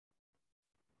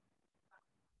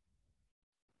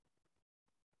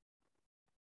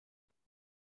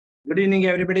Good evening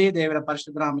everybody. ದೇವರ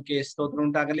ಪರಿಶುದ್ಧ ನಾಮಕ್ಕೆ ಸ್ತೋತ್ರ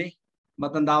ಉಂಟಾಗಲಿ.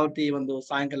 ಮತ್ತೊಂದಾವತಿ ಒಂದು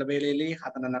ಸಾಯಂಕಾಲ ವೇಳೆಯಲ್ಲಿ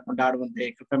ಆತನನ್ನ ಕೊಂಡಾಡುವಂತೆ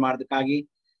ಕೃಪೆ ಮಾಡೋದಕ್ಕಾಗಿ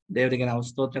ದೇವರಿಗೆ ನಾವು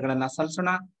ಸ್ತೋತ್ರಗಳನ್ನ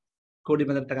ಸಲ್ಲಿಸೋಣ. ಕೂಡಿ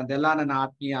ಬಂದಿರತಕ್ಕಂಥ ಎಲ್ಲಾ ನನ್ನ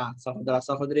ಆತ್ಮೀಯ ಸಹೋದರ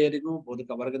ಸಹೋದರಿಯರಿಗೂ, ಬೋಧಕ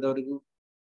ವರ್ಗದವರಿಗೂ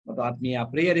ಮತ್ತು ಆತ್ಮೀಯ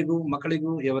ಪ್ರಿಯರಿಗೂ,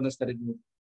 ಮಕ್ಕಳಿಗೂ, ಯವನಸ್ಥರಿಗೂ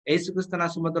ಯೇಸು ಕ್ರಿಸ್ತನ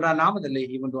ಸುಮಧುರ ನಾಮದಲ್ಲಿ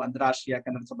ಈ ಒಂದು ಅಂತಾರಾಷ್ಟ್ರೀಯ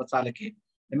ಕನ್ನಡ ಸಭಾ ಸಾಲಕ್ಕೆ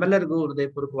ನಿಮ್ಮೆಲ್ಲರಿಗೂ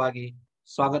ಹೃದಯಪೂರ್ವಕವಾಗಿ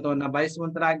ಸ್ವಾಗತವನ್ನ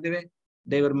ಬಯಸುವಂತರಾಗಿದ್ದೇವೆ.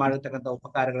 ದೇವರು ಮಾಡಿರ್ತಕ್ಕಂಥ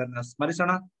ಉಪಕಾರಗಳನ್ನ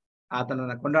ಸ್ಮರಿಸೋಣ,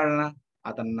 ಆತನನ್ನ ಕೊಂಡಾಡೋಣ,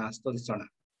 ಆತನನ್ನ ಸ್ತುತಿಸೋಣ.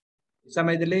 ಈ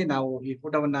ಸಮಯದಲ್ಲಿ ನಾವು ಈ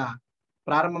ಕೂಟವನ್ನ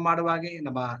ಪ್ರಾರಂಭ ಮಾಡುವಾಗೆ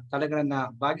ನಮ್ಮ ತಲೆಗಳನ್ನ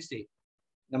ಬಾಗಿಸಿ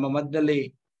ನಮ್ಮ ಮಧ್ಯದಲ್ಲಿ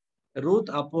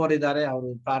ರೂತ್ ಅಪ್ಪು ಅವರಿದ್ದಾರೆ. ಅವರು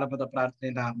ಪ್ರಾರಂಭದ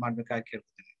ಪ್ರಾರ್ಥನೆಯನ್ನ ಮಾಡ್ಬೇಕಾಗಿ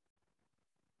ಕೇಳ್ತೀನಿ.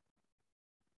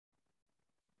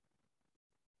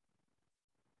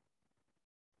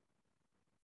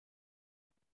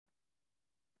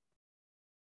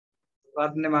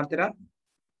 ಪ್ರಾರ್ಥನೆ ಮಾಡ್ತೀರಾ?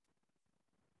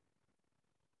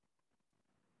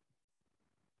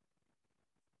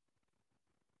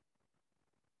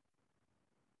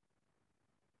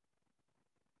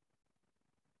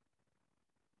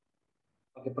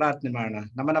 ಪ್ರಾರ್ಥನೆ ಮಾಡೋಣ.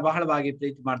 ನಮ್ಮನ್ನ ಬಹಳವಾಗಿ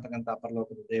ಪ್ರೀತಿ ಮಾಡ್ತಕ್ಕಂಥ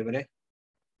ಪರಲೋಕದ ದೇವರೇ,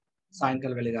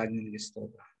 ಸಾಯಂಕಾಲ ವೇಳೆಗಾಗಿ ನಿನಗೆ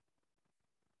ಸ್ತೋತ್ರ.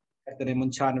 ಕರ್ತನೇ,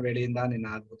 ಮುಂಚಾನ ವೇಳೆಯಿಂದ ನಿನ್ನ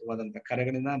ಅದ್ಭುತವಾದಂತ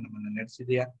ಕರೆಗಳಿಂದ ನಮ್ಮನ್ನ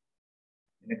ನಡೆಸಿದೀಯಾ,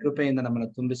 ನಿನ್ನ ಕೃಪೆಯಿಂದ ನಮ್ಮನ್ನ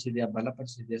ತುಂಬಿಸಿದ್ಯಾ,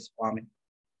 ಬಲಪಡಿಸಿದ್ಯಾ ಸ್ವಾಮಿ.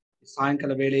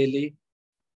 ಸಾಯಂಕಾಲ ವೇಳೆಯಲ್ಲಿ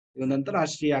ಈ ಒಂದು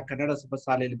ಅಂತಾರಾಷ್ಟ್ರೀಯ ಕನ್ನಡ ಸಭಾ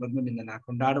ಶಾಲೆಯಲ್ಲಿ ಬಂದು ನಿನ್ನನ್ನು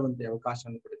ಕೊಂಡಾಡುವಂತೆ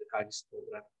ಅವಕಾಶವನ್ನು ಕೊಡೋದಕ್ಕಾಗಿ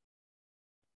ಸ್ತೋತ್ರ.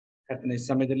 ಕರ್ತನೇ, ಈ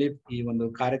ಸಮಯದಲ್ಲಿ ಈ ಒಂದು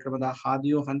ಕಾರ್ಯಕ್ರಮದ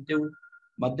ಹಾದಿಯು ಅಂತ್ಯವು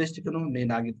ಮಧ್ಯಸ್ಥಿಕನು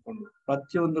ನೀನಾಗಿದ್ದುಕೊಂಡು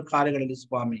ಪ್ರತಿಯೊಂದು ಕಾರ್ಯಗಳಲ್ಲಿ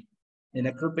ಸ್ವಾಮಿ ನಿನ್ನ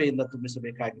ಕೃಪೆಯಿಂದ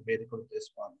ತುಂಬಿಸಬೇಕಾಗಿ ಬೇಡಿಕೊಳ್ಳುತ್ತೇವೆ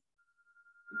ಸ್ವಾಮಿ.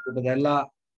 ಕುಟುಂಬದ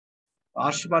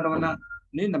ಆಶೀರ್ವಾದವನ್ನ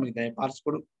ನೀನು ನಮಗೆ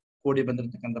ದಯಪಾಲಿಸಿಕೊಡು. ಕೂಡಿ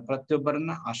ಬಂದಿರತಕ್ಕಂಥ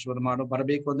ಪ್ರತಿಯೊಬ್ಬರನ್ನ ಆಶೀರ್ವಾದ ಮಾಡು.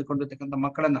 ಬರಬೇಕು ಅಂದುಕೊಂಡಿರ್ತಕ್ಕಂಥ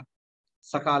ಮಕ್ಕಳನ್ನ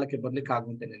ಸಕಾಲಕ್ಕೆ ಬರ್ಲಿಕ್ಕೆ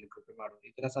ಆಗುವಂತೆ ನಿನ್ನ ಕೃಪೆ ಮಾಡು.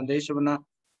 ಇದರ ಸಂದೇಶವನ್ನ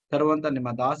ತರುವಂತ ನಿಮ್ಮ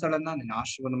ದಾಸಗಳನ್ನ ನಿನ್ನ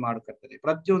ಆಶೀರ್ವಾದ ಮಾಡುತ್ತದೆ.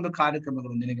 ಪ್ರತಿಯೊಂದು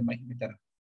ಕಾರ್ಯಕ್ರಮಗಳು ನಿನಗೆ ಮಹಿಮೆ ತರ.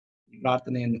 ಈ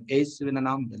ಪ್ರಾರ್ಥನೆಯನ್ನು ಯೇಸುವಿನ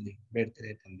ನಾಮದಲ್ಲಿ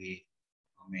ಬೇಡ್ತೇವೆ ತಂದೆ,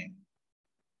 ಆಮೆನ್.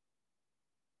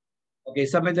 ಓಕೆ, ಈ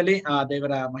ಸಮಯದಲ್ಲಿ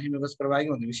ದೇವರ ಮಹಿಮೆಗೋಸ್ಕರವಾಗಿ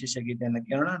ಒಂದು ವಿಶೇಷ ಗೀತೆಯನ್ನ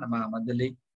ಕೇಳೋಣ. ನಮ್ಮ ಮಧ್ಯದಲ್ಲಿ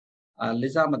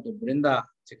ಲಿಸಾ ಮತ್ತು ಬೃಂದಾ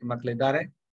ಚಿಕ್ಕ ಮಕ್ಕಳಿದ್ದಾರೆ.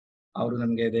 ಅವರು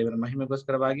ನಮಗೆ ದೇವರ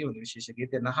ಮಹಿಮೆಗೋಸ್ಕರವಾಗಿ ಒಂದು ವಿಶೇಷ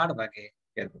ಗೀತೆಯನ್ನ ಹಾಡುವಾಗೆ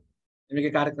ಕೇಳ್ಬೋದು. ನಿಮಗೆ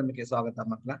ಕಾರ್ಯಕ್ರಮಕ್ಕೆ ಸ್ವಾಗತ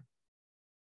ಮಕ್ಕಳ.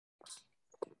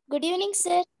 Good evening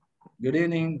sir. Good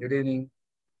evening. Good evening.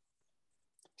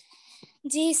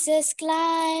 Jesus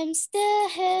climbs the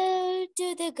hill to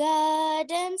the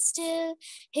garden still.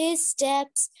 His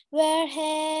steps were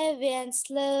heavy and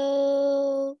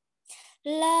slow.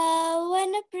 Love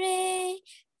and a pray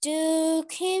took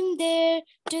him there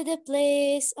to the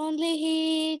place only he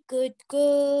could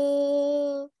go.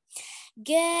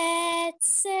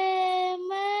 Gethsemane,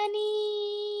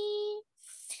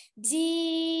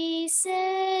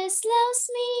 Jesus loves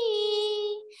me,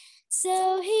 so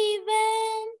he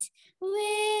went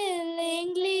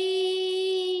willingly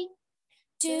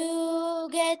to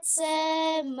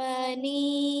Gethsemane.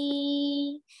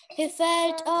 He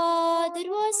felt all that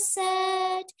was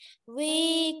sad,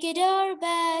 wicked or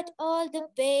bad, all the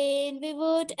pain we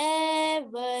would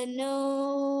ever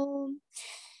know.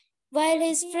 While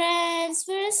his friends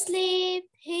were asleep,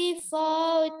 he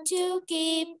fought to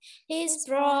keep his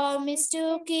promise to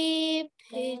keep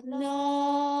it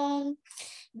known.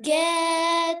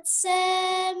 Gethsemane,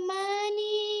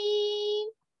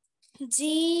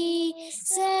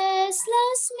 Jesus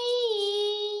loves me,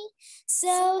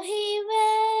 so he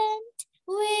went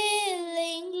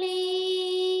willingly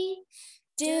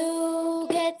to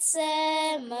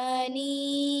Gethsemane.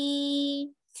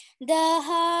 The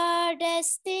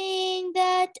hardest thing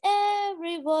that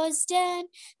ever was done,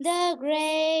 the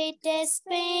greatest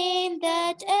pain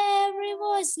that ever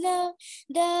was known,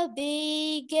 the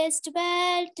biggest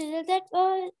battle that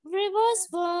ever was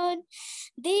won,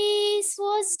 this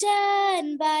was done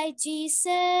by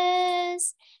Jesus.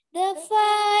 The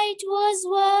fight was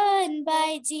won by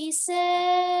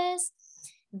Jesus.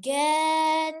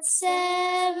 Gethsemane,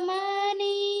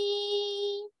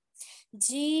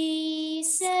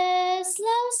 Jesus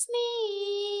loves me,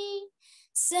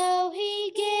 so he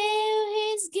gave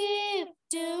his gift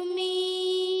to me.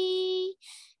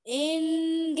 In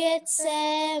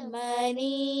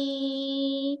Gethsemane,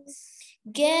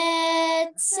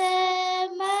 Gethsemane,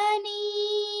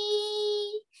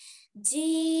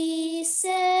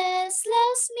 Jesus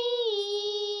loves me,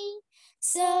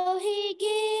 so he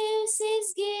gives his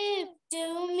gift to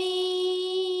me.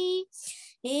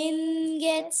 In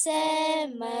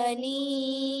Gethsemane,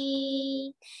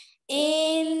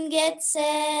 in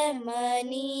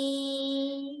Gethsemane.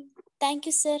 Thank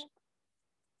you, sir.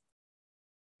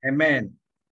 Amen.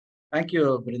 Thank you,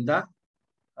 Brinda.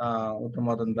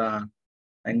 ಉತ್ತಮವಾದಂತ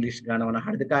English ಗಾನವನ್ನು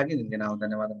ಹಾಡಿದಕ್ಕಾಗಿ ನಿಮಗೆ ನಾವು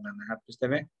ಧನ್ಯವಾದಗಳನ್ನು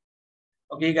ಅರ್ಪಿಸ್ತೇವೆ.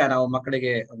 Okay, ಈಗ ನಾವು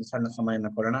ಮಕ್ಕಳಿಗೆ ಒಂದು ಸಣ್ಣ ಸಮಯನ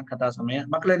ಕೊಡೋಣ, ಕಥಾ ಸಮಯ.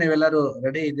 ಮಕ್ಕಳೇ, ನೀವೆಲ್ಲರೂ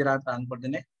ರೆಡಿ ಇದ್ದೀರಾ ಅಂತ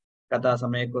ಅನ್ಕೊಳ್ತೀನಿ ಕಥಾ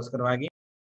ಸಮಯಕ್ಕೋಸ್ಕರವಾಗಿ.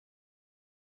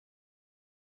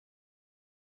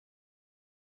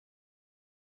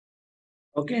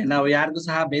 ಓಕೆ, ನಾವು ಯಾರಿಗೂ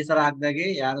ಸಹ ಬೇಸರ ಆಗದಾಗೆ,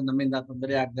 ಯಾರು ನಮ್ಮಿಂದ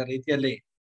ತೊಂದರೆ ಆಗದ ರೀತಿಯಲ್ಲಿ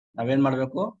ನಾವೇನ್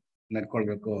ಮಾಡ್ಬೇಕು,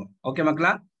 ನಡ್ಕೊಳ್ಬೇಕು. ಓಕೆ ಮಕ್ಕಳ,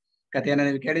 ಕಥೆಯನ್ನ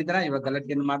ನೀವು ಕೇಳಿದ್ರ, ಇವಾಗ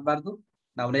ಗಲಾಟೆಯನ್ನು ಮಾಡಬಾರ್ದು.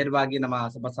 ನಾವು ನೇರವಾಗಿ ನಮ್ಮ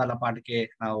ಸಬಸಾಲ ಪಾಠಕ್ಕೆ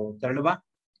ನಾವು ತೆರಳುವ.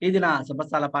 ಈ ದಿನ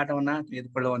ಸಬಸಾಲ ಪಾಠವನ್ನ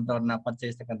ತೆಗೆದುಕೊಳ್ಳುವಂತವ್ರನ್ನ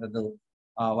ಪರಿಚಯಿಸ್ತಕ್ಕಂಥದ್ದು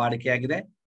ವಾಡಿಕೆಯಾಗಿದೆ.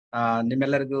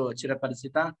 ನಿಮ್ಮೆಲ್ಲರಿಗೂ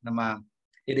ಚಿರಪರಿಚಿತ ನಮ್ಮ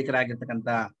ಹಿರಿಕರಾಗಿರ್ತಕ್ಕಂಥ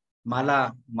ಮಾಲಾ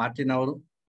ಮಾರ್ಟಿನ್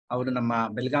ಅವರು ನಮ್ಮ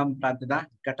ಬೆಳಗಾಂ ಪ್ರಾಂತ್ಯದ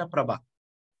ಘಟಪ್ರಭಾ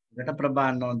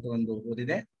ಅನ್ನುವಂತ ಒಂದು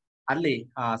ಊರಿದೆ. ಅಲ್ಲಿ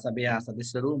ಆ ಸಭೆಯ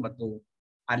ಸದಸ್ಯರು ಮತ್ತು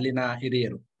ಅಲ್ಲಿನ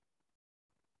ಹಿರಿಯರು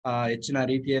ಹೆಚ್ಚಿನ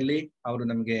ರೀತಿಯಲ್ಲಿ ಅವರು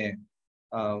ನಮಗೆ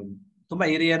ತುಂಬಾ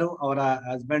ಹಿರಿಯರು. ಅವರ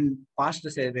ಹಸ್ಬೆಂಡ್ ಫಾಸ್ಟ್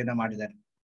ಸೇವೆಯನ್ನ ಮಾಡಿದ್ದಾರೆ.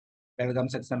 ಬೆಳಗಾಂ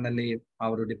ಸೆಕ್ಷನ್ ನಲ್ಲಿ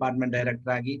ಅವರು ಡಿಪಾರ್ಟ್ಮೆಂಟ್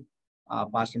ಡೈರೆಕ್ಟರ್ ಆಗಿ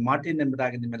ಪಾಸ್ಟರ್ ಮಾರ್ಟಿನ್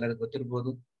ಎಂಬುದಾಗಿ ನಿಮ್ಮೆಲ್ಲರಿಗೂ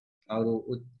ಗೊತ್ತಿರಬಹುದು. ಅವರು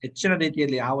ಹೆಚ್ಚಿನ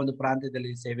ರೀತಿಯಲ್ಲಿ ಆ ಒಂದು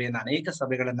ಪ್ರಾಂತ್ಯದಲ್ಲಿ ಸೇವೆಯನ್ನ, ಅನೇಕ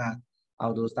ಸಭೆಗಳನ್ನ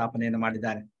ಅವರು ಸ್ಥಾಪನೆಯನ್ನು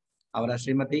ಮಾಡಿದ್ದಾರೆ. ಅವರ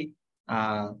ಶ್ರೀಮತಿ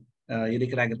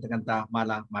ಹಿರಿಕರಾಗಿರ್ತಕ್ಕಂಥ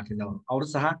ಮಾಲಾ ಮಾರ್ಟಿನ್ ಅವರು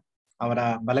ಸಹ ಅವರ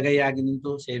ಬಲಗೈಯಾಗಿ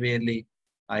ನಿಂತು ಸೇವೆಯಲ್ಲಿ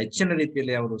ಹೆಚ್ಚಿನ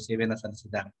ರೀತಿಯಲ್ಲಿ ಅವರು ಸೇವೆಯನ್ನು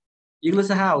ಸಲ್ಲಿಸಿದ್ದಾರೆ. ಈಗಲೂ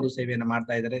ಸಹ ಅವರು ಸೇವೆಯನ್ನು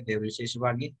ಮಾಡ್ತಾ ಇದ್ದಾರೆ. ದೇವರು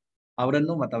ವಿಶೇಷವಾಗಿ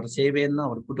ಅವರನ್ನು ಮತ್ತು ಅವರ ಸೇವೆಯನ್ನು,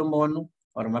 ಅವರ ಕುಟುಂಬವನ್ನು,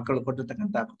 ಅವರ ಮಕ್ಕಳು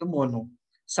ಕೊಟ್ಟಿರ್ತಕ್ಕಂಥ ಕುಟುಂಬವನ್ನು,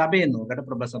 ಸಭೆಯನ್ನು,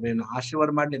 ಘಟಪ್ರಭಾ ಸಭೆಯನ್ನು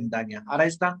ಆಶೀರ್ವಾದ ಮಾಡಲಿ ಎಂಬುದಾಗಿ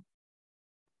ಹಾರೈಸ್ತಾ,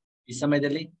 ಈ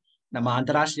ಸಮಯದಲ್ಲಿ ನಮ್ಮ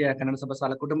ಅಂತಾರಾಷ್ಟ್ರೀಯ ಕನ್ನಡ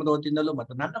ಸಭಾಸಾಲ ಕುಟುಂಬದ ವತಿಯಿಂದಲೂ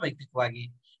ಮತ್ತು ನನ್ನ ವೈಯಕ್ತಿಕವಾಗಿ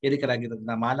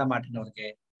ಹಿರಿಕರಾಗಿರೋದ್ರಿಂದ ಮಾಲಾ ಮಾರ್ಟಿನ್ ಅವರಿಗೆ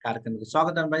ಕಾರ್ಯಕ್ರಮಕ್ಕೆ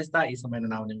ಸ್ವಾಗತ ಬಯಸ್ತಾ ಈ ಸಮಯ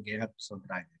ನಾವು ನಿಮ್ಗೆ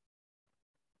ಅರ್ಪಿಸುವಂತರಾಗಿದೆ.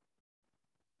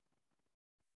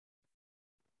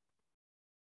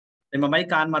 ನಿಮ್ಮ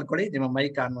ಮೈಕ್ ಆನ್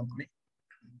ಮಾಡ್ಕೊಳ್ಳಿ.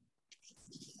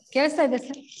 ಕೇಳಿಸ್ತಾ ಇದೆ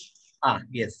ಸರ್?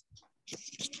 ಎಸ್.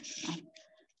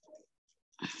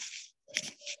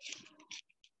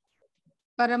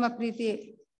 ಪರಮ ಪ್ರೀತಿ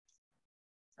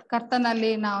ಕರ್ತನಲ್ಲಿ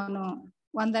ನಾನು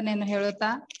ವಂದನೆಯನ್ನು ಹೇಳುತ್ತಾ,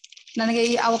 ನನಗೆ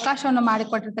ಈ ಅವಕಾಶವನ್ನು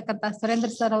ಮಾಡಿಕೊಟ್ಟಿರ್ತಕ್ಕಂಥ ಸುರೇಂದ್ರ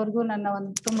ಸರ್ ಅವ್ರಿಗೂ ನನ್ನ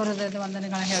ಒಂದು ತುಂಬ ಹೃದಯದ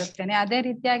ವಂದನೆಗಳನ್ನ ಹೇಳುತ್ತೇನೆ. ಅದೇ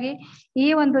ರೀತಿಯಾಗಿ ಈ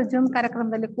ಒಂದು ಜೂಮ್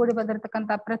ಕಾರ್ಯಕ್ರಮದಲ್ಲಿ ಕೂಡಿ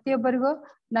ಬಂದಿರತಕ್ಕಂಥ ಪ್ರತಿಯೊಬ್ಬರಿಗೂ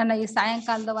ನನ್ನ ಈ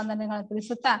ಸಾಯಂಕಾಲದ ವಂದನೆಗಳನ್ನ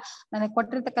ತಿಳಿಸುತ್ತಾ ನನಗೆ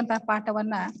ಕೊಟ್ಟಿರ್ತಕ್ಕಂಥ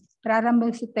ಪಾಠವನ್ನ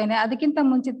ಪ್ರಾರಂಭಿಸುತ್ತೇನೆ. ಅದಕ್ಕಿಂತ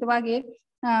ಮುಂಚಿತವಾಗಿ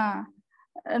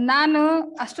ನಾನು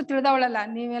ಅಷ್ಟು ತಿಳಿದವಳಲ್ಲ,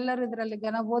 ನೀವೆಲ್ಲರೂ ಇದರಲ್ಲಿ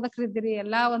ಬೋಧಕರಿದ್ದೀರಿ,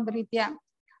 ಎಲ್ಲಾ ಒಂದು ರೀತಿಯ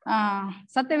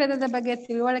ಸತ್ಯವೇದದ ಬಗ್ಗೆ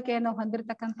ತಿಳುವಳಿಕೆಯನ್ನು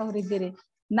ಹೊಂದಿರತಕ್ಕಂಥವ್ರು ಇದ್ದೀರಿ.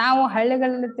 ನಾವು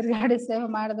ಹಳ್ಳಿಗಳಲ್ಲಿ ತಿರುಗಾಡಿ ಸೇವೆ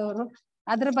ಮಾಡಿದವರು,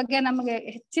 ಅದ್ರ ಬಗ್ಗೆ ನಮಗೆ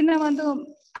ಹೆಚ್ಚಿನ ಒಂದು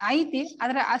ಐತಿ,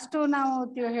 ಆದ್ರೆ ಅಷ್ಟು ನಾವು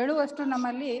ಹೇಳುವಷ್ಟು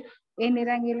ನಮ್ಮಲ್ಲಿ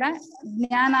ಏನಿರಂಗಿಲ್ಲ,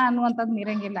 ಜ್ಞಾನ ಅನ್ನುವಂಥದ್ದು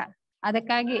ಇರಂಗಿಲ್ಲ.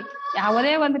 ಅದಕ್ಕಾಗಿ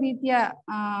ಯಾವುದೇ ಒಂದು ರೀತಿಯ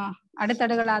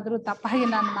ಅಡೆತಡೆಗಳಾದ್ರೂ, ತಪ್ಪಾಗಿ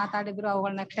ನಾನು ಮಾತಾಡಿದ್ರು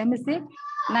ಅವುಗಳನ್ನ ಕ್ಷಮಿಸಿ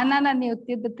ನನ್ನನ್ನ ನೀವು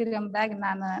ತಿದ್ದುತ್ತೀರಿ ಎಂಬುದಾಗಿ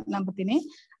ನಾನು ನಂಬುತ್ತೀನಿ.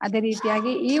 ಅದೇ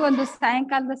ರೀತಿಯಾಗಿ ಈ ಒಂದು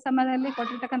ಸಾಯಂಕಾಲದ ಸಮಯದಲ್ಲಿ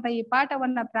ಕೊಟ್ಟಿರ್ತಕ್ಕಂಥ ಈ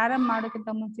ಪಾಠವನ್ನ ಪ್ರಾರಂಭ ಮಾಡೋಕ್ಕಿಂತ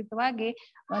ಮುಂಚಿತವಾಗಿ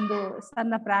ಒಂದು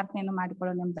ಸಣ್ಣ ಪ್ರಾರ್ಥನೆಯನ್ನು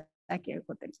ಮಾಡಿಕೊಳ್ಳೋಣ ಎಂಬುದಾಗಿ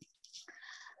ಕೇಳ್ಕೊತೀನಿ.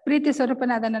 ಪ್ರೀತಿ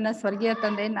ಸ್ವರೂಪನಾದ ನನ್ನ ಸ್ವರ್ಗೀಯ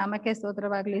ತಂದೆ, ನಾಮಕ್ಕೆ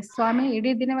ಸ್ತೋತ್ರವಾಗ್ಲಿ ಸ್ವಾಮಿ.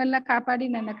 ಇಡೀ ದಿನವೆಲ್ಲ ಕಾಪಾಡಿ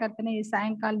ನನ್ನ ಕರ್ತನೆ ಈ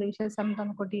ಸಾಯಂಕಾಲದ ವಿಷಯ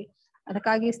ಸಂತನ್ನು ಕೊಟ್ಟಿ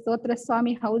ಅದಕ್ಕಾಗಿ ಸ್ತೋತ್ರ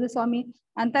ಸ್ವಾಮಿ. ಹೌದು ಸ್ವಾಮಿ,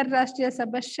 ಅಂತಾರಾಷ್ಟ್ರೀಯ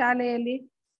ಸಬ್ಬತ್ ಶಾಲೆಯಲ್ಲಿ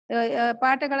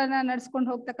ಪಾಠಗಳನ್ನ ನಡ್ಸ್ಕೊಂಡು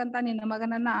ಹೋಗ್ತಕ್ಕಂಥ ನಿನ್ನ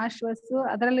ಮಗನನ್ನ ಆಶ್ವಸಿಸು,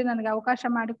 ಅದರಲ್ಲಿ ನನಗೆ ಅವಕಾಶ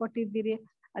ಮಾಡಿಕೊಟ್ಟಿದ್ದೀರಿ,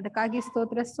 ಅದಕ್ಕಾಗಿ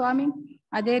ಸ್ತೋತ್ರ ಸ್ವಾಮಿ.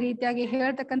 ಅದೇ ರೀತಿಯಾಗಿ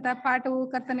ಹೇಳ್ತಕ್ಕಂಥ ಪಾಠವು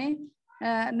ಕರ್ತನೆ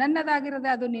ನನ್ನದಾಗಿರದೆ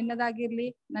ಅದು ನಿನ್ನದಾಗಿರ್ಲಿ,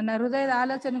 ನನ್ನ ಹೃದಯದ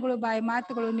ಆಲೋಚನೆಗಳು, ಬಾಯಿ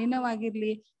ಮಾತುಗಳು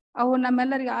ನಿನ್ನವಾಗಿರ್ಲಿ, ಅವು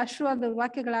ನಮ್ಮೆಲ್ಲರಿಗೆ ಆಶೀರ್ವಾದ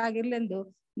ವಾಕ್ಯಗಳಾಗಿರ್ಲಿ ಎಂದು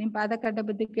ನಿಮ್ ಪಾದಕಡ್ಡ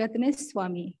ಬುದ್ಧಿ ಕೇಳ್ತೀನಿ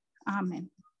ಸ್ವಾಮಿ, ಆಮೇನ್.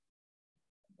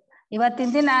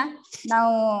 ಇವತ್ತಿನ ದಿನ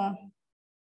ನಾವು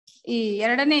ಈ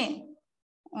 2ನೇ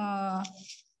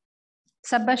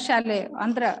ಸಬ್ಬತ್ ಶಾಲೆ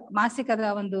ಅಂದ್ರ ಮಾಸಿಕದ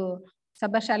ಒಂದು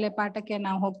ಸಬ್ಬತ್ ಶಾಲೆ ಪಾಠಕ್ಕೆ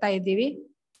ನಾವು ಹೋಗ್ತಾ ಇದ್ದೀವಿ.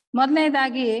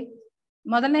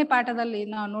 ಮೊದಲನೇ ಪಾಠದಲ್ಲಿ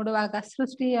ನಾವು ನೋಡುವಾಗ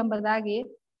ಸೃಷ್ಟಿ ಎಂಬುದಾಗಿ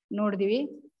ನೋಡಿದಿವಿ.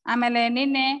 ಆಮೇಲೆ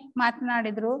ನಿನ್ನೆ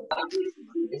ಮಾತನಾಡಿದ್ರು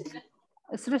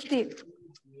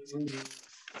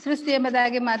ಸೃಷ್ಟಿ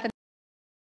ಎಂಬುದಾಗಿ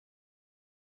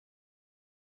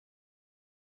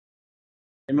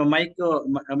ನಿಮ್ಮ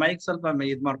ಮೈಕ್ ಸ್ವಲ್ಪ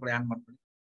ಇದ್ ಮಾಡ್ಕೊಳ್ಳಿ, ಆನ್ ಮಾಡ್ಕೊಳ್ಳಿ.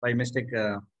 ಬೈ ಮಿಸ್ಟೇಕ್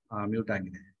ಮ್ಯೂಟ್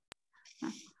ಆಗಿದೆ.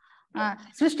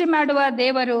 ಸೃಷ್ಟಿ ಮಾಡುವ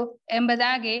ದೇವರು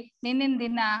ಎಂಬುದಾಗಿ ನಿನ್ನಿನ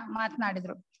ದಿನ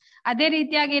ಮಾತನಾಡಿದ್ರು. ಅದೇ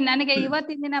ರೀತಿಯಾಗಿ ನನಗೆ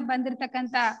ಇವತ್ತಿನ ದಿನ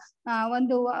ಬಂದಿರತಕ್ಕಂತ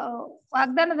ಒಂದು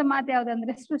ವಾಗ್ದಾನದ ಮಾತು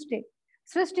ಯಾವ್ದಂದ್ರೆ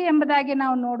ಸೃಷ್ಟಿ ಎಂಬುದಾಗಿ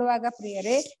ನಾವು ನೋಡುವಾಗ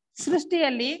ಪ್ರಿಯರೇ,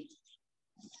 ಸೃಷ್ಟಿಯಲ್ಲಿ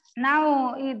ನಾವು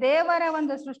ಈ ದೇವರ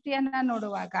ಒಂದು ಸೃಷ್ಟಿಯನ್ನ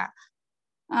ನೋಡುವಾಗ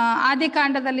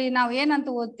ಆದಿಕಾಂಡದಲ್ಲಿ ನಾವು ಏನಂತ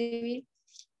ಓದ್ತೀವಿ,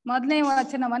 ಮೊದಲನೇ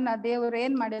ವಚನವನ್ನ ದೇವರು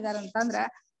ಏನ್ ಮಾಡಿದಾರ ಅಂತಂದ್ರ,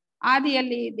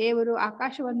 ಆದಿಯಲ್ಲಿ ದೇವರು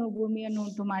ಆಕಾಶವನ್ನು ಭೂಮಿಯನ್ನು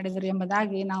ಉಂಟು ಮಾಡಿದರು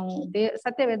ಎಂಬುದಾಗಿ ನಾವು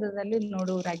ಸತ್ಯವೇದದಲ್ಲಿ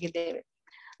ನೋಡುವರಾಗಿದ್ದೇವೆ.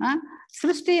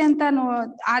 ಸೃಷ್ಟಿ ಅಂತ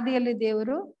ಆದಿಯಲ್ಲಿ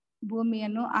ದೇವರು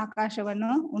ಭೂಮಿಯನ್ನು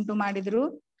ಆಕಾಶವನ್ನು ಉಂಟು ಮಾಡಿದ್ರು.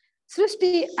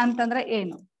 ಸೃಷ್ಟಿ ಅಂತಂದ್ರೆ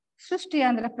ಏನು? ಸೃಷ್ಟಿ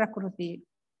ಅಂದ್ರೆ ಪ್ರಕೃತಿ.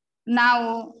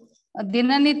 ನಾವು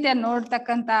ದಿನನಿತ್ಯ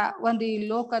ನೋಡ್ತಕ್ಕಂತ ಒಂದು ಈ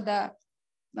ಲೋಕದ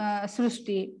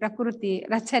ಸೃಷ್ಟಿ, ಪ್ರಕೃತಿ,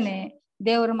 ರಚನೆ,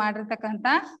 ದೇವರು ಮಾಡಿರ್ತಕ್ಕಂತ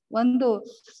ಒಂದು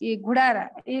ಈ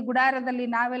ಗುಡಾರದಲ್ಲಿ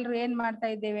ನಾವೆಲ್ಲರೂ ಏನ್ ಮಾಡ್ತಾ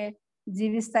ಇದ್ದೇವೆ?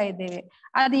 ಜೀವಿಸ್ತಾ ಇದ್ದೇವೆ.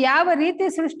 ಅದು ಯಾವ ರೀತಿ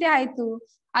ಸೃಷ್ಟಿ ಆಯ್ತು?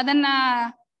 ಅದನ್ನ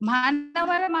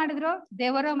ಮಾನವರ ಮಾಡಿದ್ರು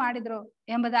ದೇವರ ಮಾಡಿದ್ರು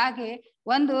ಎಂಬುದಾಗಿ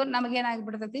ಒಂದು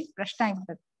ನಮಗೇನಾಗ್ಬಿಡ್ತೈತಿ? ಪ್ರಶ್ನೆ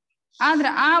ಆಗ್ಬಿಡ್ತೈತಿ. ಆದ್ರ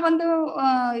ಆ ಒಂದು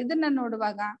ಇದನ್ನ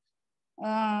ನೋಡುವಾಗ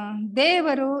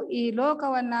ದೇವರು ಈ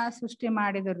ಲೋಕವನ್ನ ಸೃಷ್ಟಿ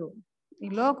ಮಾಡಿದರು. ಈ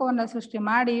ಲೋಕವನ್ನ ಸೃಷ್ಟಿ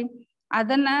ಮಾಡಿ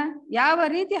ಅದನ್ನ ಯಾವ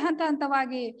ರೀತಿ ಹಂತ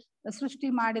ಹಂತವಾಗಿ ಸೃಷ್ಟಿ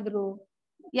ಮಾಡಿದ್ರು,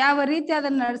 ಯಾವ ರೀತಿ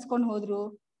ಅದನ್ನ ನಡೆಸ್ಕೊಂಡು ಹೋದ್ರು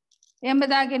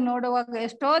ಎಂಬುದಾಗಿ ನೋಡುವಾಗ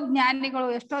ಎಷ್ಟೋ ಜ್ಞಾನಿಗಳು,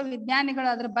 ಎಷ್ಟೋ ವಿಜ್ಞಾನಿಗಳು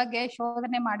ಅದ್ರ ಬಗ್ಗೆ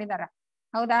ಶೋಧನೆ ಮಾಡಿದಾರ.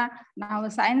 ಹೌದಾ? ನಾವು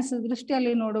ಸೈನ್ಸ್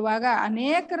ದೃಷ್ಟಿಯಲ್ಲಿ ನೋಡುವಾಗ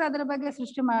ಅನೇಕರು ಅದ್ರ ಬಗ್ಗೆ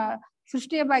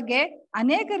ಸೃಷ್ಟಿಯ ಬಗ್ಗೆ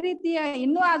ಅನೇಕ ರೀತಿಯ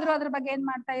ಇನ್ನೂ ಆದ್ರೂ ಅದ್ರ ಬಗ್ಗೆ ಏನ್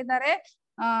ಮಾಡ್ತಾ ಇದ್ದಾರೆ?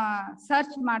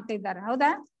 ಸರ್ಚ್ ಮಾಡ್ತಾ ಇದ್ದಾರೆ.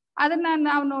 ಹೌದಾ? ಅದನ್ನ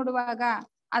ನಾವು ನೋಡುವಾಗ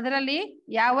ಅದರಲ್ಲಿ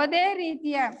ಯಾವುದೇ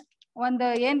ರೀತಿಯ ಒಂದು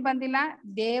ಏನ್ ಬಂದಿಲ್ಲ,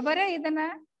 ದೇವರೇ ಇದನ್ನ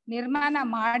ನಿರ್ಮಾಣ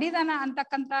ಮಾಡಿದನ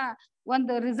ಅಂತಕ್ಕಂತ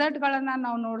ಒಂದು ರಿಸಲ್ಟ್ ಗಳನ್ನ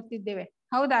ನಾವು ನೋಡ್ತಿದ್ದೇವೆ.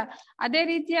 ಹೌದಾ? ಅದೇ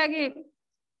ರೀತಿಯಾಗಿ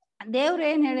ದೇವ್ರು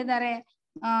ಏನ್ ಹೇಳಿದ್ದಾರೆ?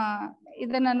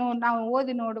 ಇದನ್ನ ನಾವು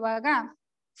ಓದಿ ನೋಡುವಾಗ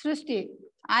ಸೃಷ್ಟಿ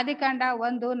ಆದಿಕಾಂಡ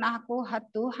 1, 4,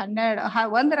 10, 12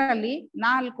 1ರಲ್ಲಿ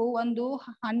 4, 1,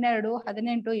 12,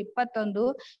 18, 21,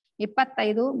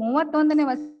 25, 31ನೇ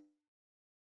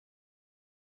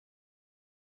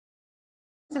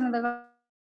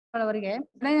ವಚನಗಳವರೆಗೆ,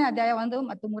 1ನೇ ಅಧ್ಯಾಯ 1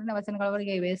 ಮತ್ತು 3ನೇ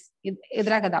ವಚನಗಳವರೆಗೆ ಇವೆ.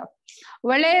 ಇದ್ರಾಗದಾವ.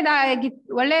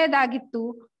 ಒಳ್ಳೆಯದಾಗಿತ್ತು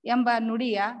ಎಂಬ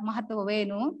ನುಡಿಯ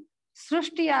ಮಹತ್ವವೇನು?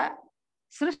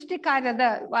 ಸೃಷ್ಟಿ ಕಾರ್ಯದ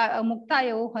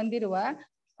ಮುಕ್ತಾಯವು ಹೊಂದಿರುವ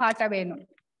ಪಾಠವೇನು?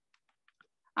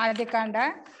 ಆದಿಕಾಂಡ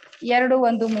 2,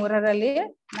 1, 3ರಲ್ಲಿ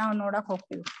ನಾವು ನೋಡಕ್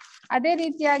ಹೋಗ್ತೀವಿ. ಅದೇ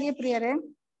ರೀತಿಯಾಗಿ ಪ್ರಿಯರೇ,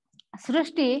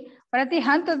 ಸೃಷ್ಟಿ ಪ್ರತಿ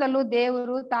ಹಂತದಲ್ಲೂ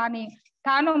ದೇವರು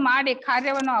ತಾನು ಮಾಡಿ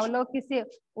ಕಾರ್ಯವನ್ನು ಅವಲೋಕಿಸಿ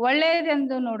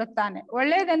ಒಳ್ಳೆಯದೆಂದು ನೋಡುತ್ತಾನೆ.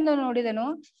 ಒಳ್ಳೆಯದೆಂದು ನೋಡಿದನು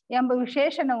ಎಂಬ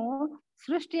ವಿಶೇಷಣವು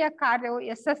ಸೃಷ್ಟಿಯ ಕಾರ್ಯವು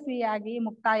ಯಶಸ್ವಿಯಾಗಿ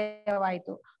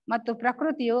ಮುಕ್ತಾಯವಾಯಿತು ಮತ್ತು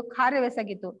ಪ್ರಕೃತಿಯು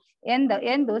ಕಾರ್ಯವೆಸಗಿತು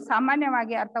ಎಂದು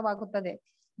ಸಾಮಾನ್ಯವಾಗಿ ಅರ್ಥವಾಗುತ್ತದೆ.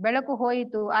 ಬೆಳಕು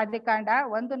ಹೋಯಿತು. ಆದಿಕಾಂಡ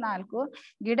 1:4.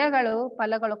 ಗಿಡಗಳು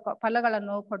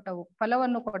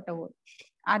ಫಲವನ್ನು ಕೊಟ್ಟವು.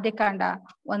 ಆದಿಕಾಂಡ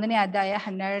 1ನೇ ಅಧ್ಯಾಯ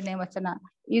 12ನೇ ವಚನ.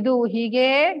 ಇದು ಹೀಗೇ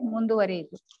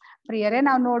ಮುಂದುವರಿಯಿತು. ಪ್ರಿಯರೇ,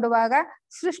 ನಾವು ನೋಡುವಾಗ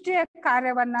ಸೃಷ್ಟಿಯ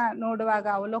ಕಾರ್ಯವನ್ನ ನೋಡುವಾಗ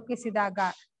ಅವಲೋಕಿಸಿದಾಗ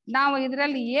ನಾವು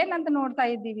ಇದರಲ್ಲಿ ಏನಂತ ನೋಡ್ತಾ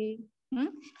ಇದ್ದೀವಿ?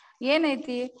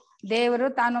 ಏನೈತಿ? ದೇವರು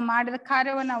ತಾನು ಮಾಡಿದ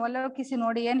ಕಾರ್ಯವನ್ನು ಅವಲೋಕಿಸಿ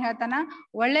ನೋಡಿ ಏನ್ ಹೇಳ್ತಾನ?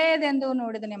 ಒಳ್ಳೆಯದೆಂದು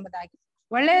ನೋಡಿದನೆಂಬುದಾಗಿ.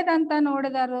 ಒಳ್ಳೆಯದಂತ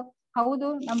ನೋಡಿದಾರು. ಹೌದು,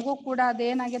 ನಮಗೂ ಕೂಡ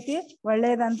ಅದೇನಾಗೈತಿ?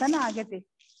 ಒಳ್ಳೆಯದಂತಾನ ಆಗೈತಿ.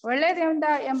 ಒಳ್ಳೇದಿಂದ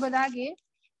ಎಂಬುದಾಗಿ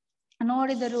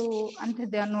ನೋಡಿದರು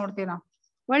ಅಂತಿದ್ದೆ ನೋಡ್ತೀವಿ ನಾವು.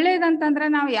 ಒಳ್ಳೇದಂತಂದ್ರೆ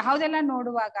ನಾವು ಯಾವ್ದೆಲ್ಲ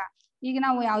ನೋಡುವಾಗ, ಈಗ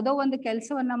ನಾವು ಯಾವ್ದೋ ಒಂದು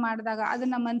ಕೆಲ್ಸವನ್ನ ಮಾಡಿದಾಗ ಅದು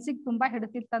ನಮ್ಮ ಮನ್ಸಿಗೆ ತುಂಬಾ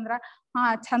ಹಿಡಿತಿತ್ತಂದ್ರ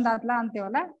ಚಂದ ಆತ್ಲಾ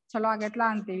ಅಂತೀವಲ್ಲ, ಚಲೋ ಆಗೈತ್ಲಾ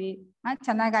ಅಂತೀವಿ,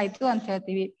 ಚೆನ್ನಾಗಾಯ್ತು ಅಂತ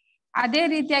ಹೇಳ್ತೀವಿ. ಅದೇ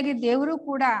ರೀತಿಯಾಗಿ ದೇವರು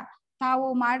ಕೂಡ ತಾವು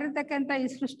ಮಾಡಿರ್ತಕ್ಕಂಥ ಈ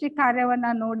ಸೃಷ್ಟಿ ಕಾರ್ಯವನ್ನ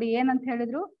ನೋಡಿ ಏನಂತ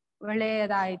ಹೇಳಿದ್ರು?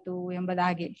 ಒಳ್ಳೆಯದಾಯ್ತು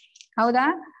ಎಂಬುದಾಗಿ. ಹೌದಾ?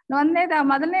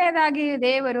 ಮೊದಲನೇದಾಗಿ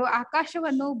ದೇವರು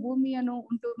ಆಕಾಶವನ್ನು ಭೂಮಿಯನ್ನು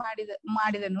ಉಂಟು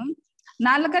ಮಾಡಿದನು.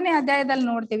 4ನೇ ಅಧ್ಯಾಯದಲ್ಲಿ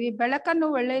ನೋಡ್ತೀವಿ, ಬೆಳಕನ್ನು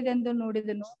ಒಳ್ಳೆಯದೆಂದು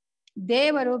ನೋಡಿದನು.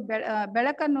 ದೇವರು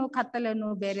ಬೆಳಕನ್ನು ಕತ್ತಲನ್ನು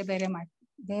ಬೇರೆ ಬೇರೆ ಮಾಡಿ.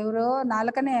 ದೇವರು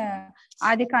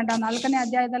ಆದಿಕಾಂಡ 4ನೇ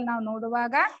ಅಧ್ಯಾಯದಲ್ಲಿ ನಾವು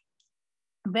ನೋಡುವಾಗ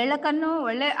ಬೆಳಕನ್ನು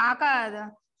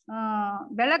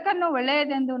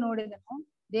ಒಳ್ಳೆಯದೆಂದು ನೋಡಿದನು.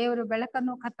 ದೇವರು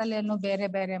ಬೆಳಕನ್ನು ಕತ್ತಲೆಯನ್ನು ಬೇರೆ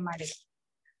ಬೇರೆ ಮಾಡಿದ್ರು.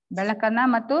 ಬೆಳಕನ್ನ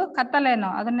ಮತ್ತು ಕತ್ತಲೆಯನ್ನು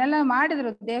ಅದನ್ನೆಲ್ಲ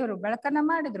ಮಾಡಿದ್ರು. ದೇವರು ಬೆಳಕನ್ನ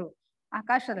ಮಾಡಿದ್ರು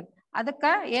ಆಕಾಶದಲ್ಲಿ. ಅದಕ್ಕ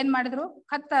ಏನ್ ಮಾಡಿದ್ರು?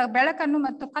 ಬೆಳಕನ್ನು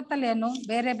ಮತ್ತು ಕತ್ತಲೆಯನ್ನು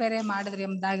ಬೇರೆ ಬೇರೆ ಮಾಡಿದ್ರು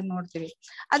ಎಂಬುದಾಗಿ ನೋಡ್ತೀವಿ.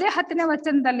 ಅದೇ 10ನೇ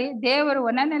ವಚನದಲ್ಲಿ ದೇವರು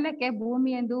ಒಣನೆಲಕ್ಕೆ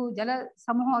ಭೂಮಿ ಎಂದು, ಜಲ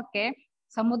ಸಮೂಹಕ್ಕೆ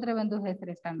ಸಮುದ್ರವೆಂದು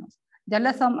ಹೆಸರಿಟ್ಟನು.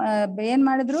 ಏನ್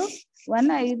ಮಾಡಿದ್ರು?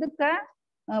 ಇದಕ್ಕ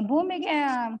ಭೂಮಿಗೆ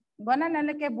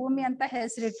ಒಣನೆಲಕ್ಕೆ ಭೂಮಿ ಅಂತ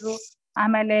ಹೆಸರಿಟ್ರು.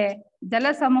 ಆಮೇಲೆ ಜಲ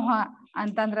ಸಮೂಹ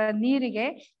ಅಂತಂದ್ರ ನೀರಿಗೆ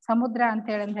ಸಮುದ್ರ ಅಂತ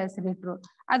ಹೇಳಿ ಹೆಸರಿಟ್ರು.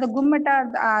 ಅದು ಗುಮ್ಮಟ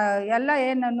ಎಲ್ಲ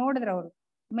ಏನ್ ನೋಡಿದ್ರು ಅವ್ರು?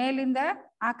 ಮೇಲಿಂದ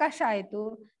ಆಕಾಶ ಆಯ್ತು,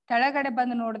 ಕೆಳಗಡೆ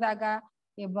ಬಂದು ನೋಡಿದಾಗ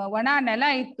ಒಣ ನೆಲ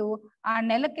ಇತ್ತು. ಆ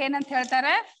ನೆಲಕ್ಕೆ ಏನಂತ ಹೇಳ್ತಾರ?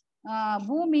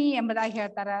 ಭೂಮಿ ಎಂಬುದಾಗಿ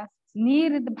ಹೇಳ್ತಾರ.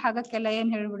 ನೀರಿದ್ದ ಭಾಗಕ್ಕೆಲ್ಲ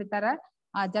ಏನ್ ಹೇಳ್ಬಿಡ್ತಾರ?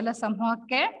 ಆ ಜಲ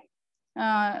ಸಮೂಹಕ್ಕೆ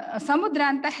ಸಮುದ್ರ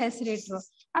ಅಂತ ಹೆಸರಿಟ್ರು.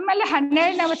 ಆಮೇಲೆ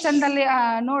 12ನೇ ವಚನದಲ್ಲಿ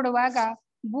ನೋಡುವಾಗ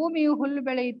ಭೂಮಿಯು ಹುಲ್ಲು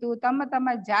ಬೆಳೆಯಿತು, ತಮ್ಮ ತಮ್ಮ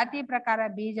ಜಾತಿ ಪ್ರಕಾರ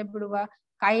ಬೀಜ ಬಿಡುವ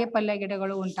ಕಾಯಿ ಪಲ್ಯ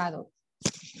ಗಿಡಗಳು ಉಂಟಾದವು.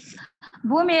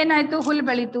 ಭೂಮಿ ಏನಾಯ್ತು? ಹುಲ್ಲು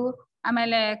ಬೆಳೀತು.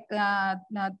 ಆಮೇಲೆ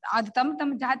ಅದು ತಮ್ಮ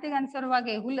ಜಾತಿಗೆ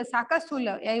ಅನುಸಾರವಾಗಿ ಹುಲ್ಲು, ಸಾಕಷ್ಟು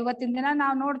ಹುಲ್ಲು. ಇವತ್ತಿನ ದಿನ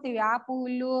ನಾವು ನೋಡ್ತೀವಿ ಆಪು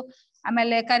ಹುಲ್ಲು,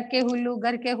 ಆಮೇಲೆ ಕರ್ಕೆ ಹುಲ್ಲು,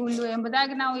 ಗರ್ಕೆ ಹುಲ್ಲು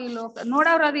ಎಂಬುದಾಗಿ ನಾವು ಇಲ್ಲಿ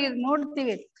ನೋಡೋರು ಅದು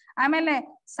ನೋಡ್ತೀವಿ. ಆಮೇಲೆ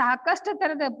ಸಾಕಷ್ಟು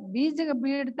ತರದ ಬೀಜ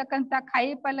ಬೀಳ್ತಕ್ಕಂಥ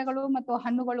ಕಾಯಿ ಪಲ್ಯಗಳು ಮತ್ತು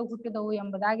ಹಣ್ಣುಗಳು ಹುಟ್ಟಿದವು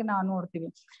ಎಂಬುದಾಗಿ ನಾವು ನೋಡ್ತೀವಿ.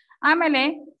 ಆಮೇಲೆ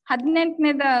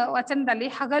 18ನೇ ವಚನದಲ್ಲಿ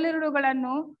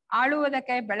ಹಗಲಿರುಳುಗಳನ್ನು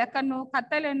ಆಳುವುದಕ್ಕೆ ಬೆಳಕನ್ನು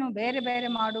ಕತ್ತಲೆಯನ್ನು ಬೇರೆ ಬೇರೆ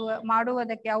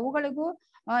ಮಾಡುವುದಕ್ಕೆ ಅವುಗಳಿಗೂ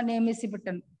ನೇಮಿಸಿ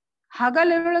ಬಿಟ್ಟನು.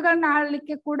 ಹಗಲಿರುಳುಗಳನ್ನ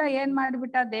ಆಳ್ಲಿಕ್ಕೆ ಕೂಡ ಏನ್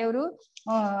ಮಾಡ್ಬಿಟ್ಟ ದೇವ್ರು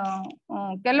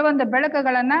ಕೆಲವೊಂದು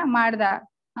ಬೆಳಕುಗಳನ್ನ ಮಾಡ್ದ.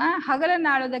 ಹಗಲನ್ನ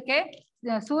ಆಳೋದಕ್ಕೆ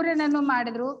ಸೂರ್ಯನನ್ನು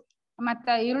ಮಾಡಿದ್ರು, ಮತ್ತ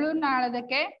ಇರುಳನ್ನ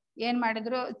ಆಳೋದಕ್ಕೆ ಏನ್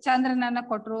ಮಾಡಿದ್ರು ಚಂದ್ರನನ್ನ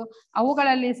ಕೊಟ್ರು.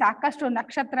 ಅವುಗಳಲ್ಲಿ ಸಾಕಷ್ಟು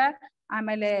ನಕ್ಷತ್ರ,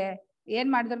 ಆಮೇಲೆ ಏನ್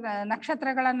ಮಾಡಿದ್ರು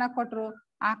ನಕ್ಷತ್ರಗಳನ್ನ ಕೊಟ್ರು.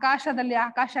 ಆಕಾಶದಲ್ಲಿ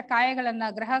ಆಕಾಶ ಕಾಯಗಳನ್ನ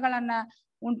ಗ್ರಹಗಳನ್ನ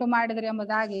ಉಂಟು ಮಾಡಿದ್ರು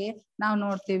ಎಂಬುದಾಗಿ ನಾವು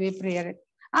ನೋಡ್ತೀವಿ ಪ್ರಿಯರೇ.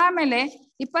 ಆಮೇಲೆ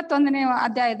 21ನೇ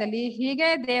ಅಧ್ಯಾಯದಲ್ಲಿ ಹೀಗೆ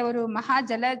ದೇವರು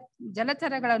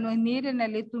ಜಲಚರಗಳನ್ನು,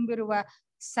 ನೀರಿನಲ್ಲಿ ತುಂಬಿರುವ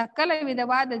ಸಕಲ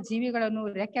ವಿಧವಾದ ಜೀವಿಗಳನ್ನು,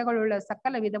 ರೆಕ್ಕೆಗಳುಳ್ಳ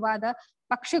ಸಕಲ ವಿಧವಾದ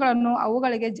ಪಕ್ಷಿಗಳನ್ನು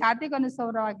ಅವುಗಳಿಗೆ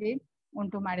ಜಾತಿಗನುಸಾರವಾಗಿ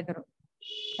ಉಂಟು ಮಾಡಿದರು.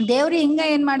 ದೇವ್ರು ಹಿಂಗ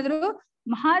ಏನ್ ಮಾಡಿದ್ರು,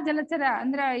 ಜಲಚರ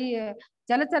ಅಂದ್ರ ಈ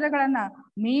ಜಲಚರಗಳನ್ನ,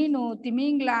 ಮೀನು,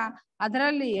 ತಿಮಿಂಗ್ಲ,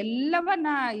 ಅದರಲ್ಲಿ ಎಲ್ಲವನ್ನ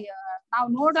ನಾವು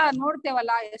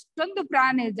ನೋಡ್ತೇವಲ್ಲ, ಎಷ್ಟೊಂದು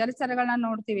ಪ್ರಾಣಿ ಜಲಚರಗಳನ್ನ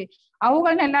ನೋಡ್ತೀವಿ.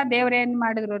 ಅವುಗಳನ್ನೆಲ್ಲ ದೇವ್ರ ಏನ್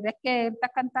ಮಾಡಿದ್ರು, ರೆಕ್ಕೆ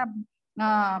ಇರ್ತಕ್ಕಂತ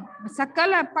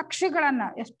ಸಕಲ ಪಕ್ಷಿಗಳನ್ನ,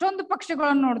 ಎಷ್ಟೊಂದು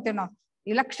ಪಕ್ಷಿಗಳನ್ನ ನೋಡ್ತೀವಿ ನಾವು,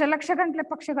 ಈ ಲಕ್ಷ ಗಂಟ್ಲೆ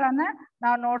ಪಕ್ಷಿಗಳನ್ನ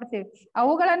ನಾವು ನೋಡ್ತೀವಿ.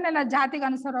 ಅವುಗಳನ್ನೆಲ್ಲ ಜಾತಿಗೆ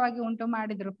ಅನುಸಾರವಾಗಿ ಉಂಟು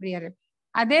ಮಾಡಿದ್ರು ಪ್ರಿಯರೇ.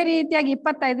 ಅದೇ ರೀತಿಯಾಗಿ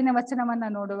 25ನೇ ವಚನವನ್ನ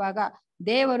ನೋಡುವಾಗ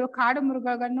ದೇವರು ಕಾಡು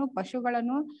ಮೃಗಗಳನ್ನು,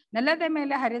 ಪಶುಗಳನ್ನು, ನೆಲದ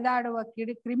ಮೇಲೆ ಹರಿದಾಡುವ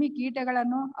ಕ್ರಿಮಿ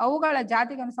ಕೀಟಗಳನ್ನು ಅವುಗಳ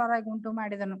ಜಾತಿಗೆ ಅನುಸಾರವಾಗಿ ಉಂಟು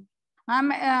ಮಾಡಿದನು.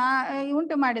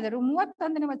 ಉಂಟು ಮಾಡಿದರು.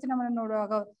 31ನೇ ವಚನವನ್ನು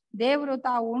ನೋಡುವಾಗ ದೇವರು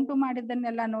ತಾವು ಉಂಟು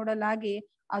ಮಾಡಿದ್ದನ್ನೆಲ್ಲ ನೋಡಲಾಗಿ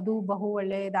ಅದು ಬಹು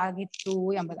ಒಳ್ಳೆಯದಾಗಿತ್ತು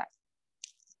ಎಂಬುದಾಗಿ.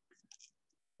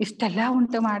 ಇಷ್ಟೆಲ್ಲ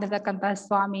ಉಂಟು ಮಾಡಿದಕ್ಕಂತ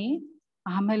ಸ್ವಾಮಿ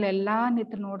ಆಮೇಲೆ ಎಲ್ಲಾ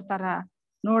ನಿಂತು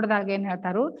ನೋಡ್ದಾಗ ಏನ್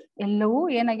ಹೇಳ್ತಾರು, ಎಲ್ಲವೂ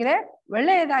ಏನಾಗಿದೆ,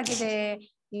 ಒಳ್ಳೆಯದಾಗಿದೆ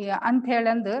ಅಂತ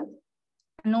ಹೇಳಂದು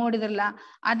ನೋಡಿದ್ರಲ್ಲ.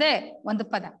 ಅದೇ ಒಂದು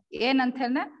ಪದ ಏನಂತ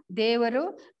ಹೇಳ, ದೇವರು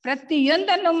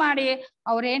ಪ್ರತಿಯೊಂದನ್ನು ಮಾಡಿ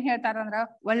ಅವ್ರೇನ್ ಹೇಳ್ತಾರಂದ್ರ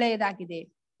ಒಳ್ಳೆಯದಾಗಿದೆ,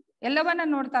 ಎಲ್ಲವನ್ನ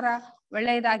ನೋಡ್ತಾರ,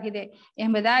 ಒಳ್ಳೆಯದಾಗಿದೆ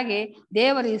ಎಂಬುದಾಗಿ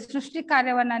ದೇವರು ಈ ಸೃಷ್ಟಿ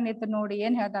ಕಾರ್ಯವನ್ನ ನಿಂತು ನೋಡಿ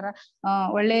ಏನ್ ಹೇಳ್ತಾರ,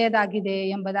 ಒಳ್ಳೆಯದಾಗಿದೆ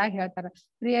ಎಂಬುದಾಗಿ ಹೇಳ್ತಾರ.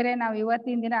 ಪ್ರಿಯರೇ, ನಾವು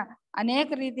ಇವತ್ತಿನ ದಿನ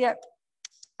ಅನೇಕ ರೀತಿಯ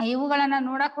ಇವುಗಳನ್ನ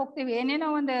ನೋಡಕ್ ಹೋಗ್ತೀವಿ. ಏನೇನೋ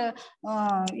ಒಂದು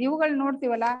ಇವುಗಳು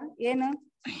ನೋಡ್ತೀವಲ್ಲ, ಏನು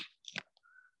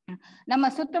ನಮ್ಮ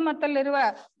ಸುತ್ತಮುತ್ತಲಿರುವ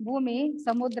ಭೂಮಿ,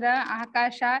 ಸಮುದ್ರ,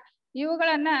 ಆಕಾಶ,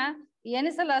 ಇವುಗಳನ್ನ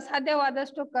ಎನಿಸಲು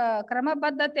ಅಸಾಧ್ಯವಾದಷ್ಟು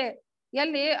ಕ್ರಮಬದ್ಧತೆ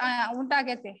ಎಲ್ಲಿ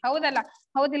ಉಂಟಾಗೈತಿ. ಹೌದಲ್ಲ,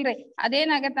 ಹೌದಿಲ್ರಿ?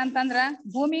 ಅದೇನಾಗತ್ತೆ ಅಂತಂದ್ರ,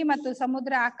 ಭೂಮಿ ಮತ್ತು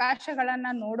ಸಮುದ್ರ ಆಕಾಶಗಳನ್ನ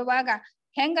ನೋಡುವಾಗ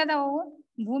ಹೆಂಗದವು,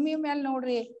 ಭೂಮಿ ಮೇಲೆ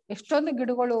ನೋಡ್ರಿ ಎಷ್ಟೊಂದು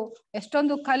ಗಿಡಗಳು,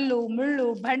 ಎಷ್ಟೊಂದು ಕಲ್ಲು ಮುಳ್ಳು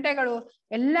ಬಂಡೆಗಳು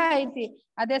ಎಲ್ಲ ಐತಿ.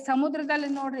 ಅದೇ ಸಮುದ್ರದಲ್ಲಿ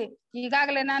ನೋಡ್ರಿ,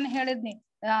 ಈಗಾಗಲೇ ನಾನು ಹೇಳಿದ್ನಿ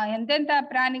ಎಂತೆಂತ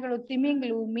ಪ್ರಾಣಿಗಳು,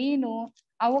 ತಿಮಿಂಗ್ಲು, ಮೀನು,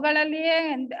 ಅವುಗಳಲ್ಲಿಯೇ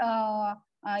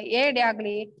ಏಡಿ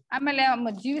ಆಗ್ಲಿ, ಆಮೇಲೆ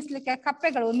ಜೀವಿಸ್ಲಿಕ್ಕೆ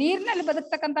ಕಪ್ಪೆಗಳು, ನೀರಿನಲ್ಲಿ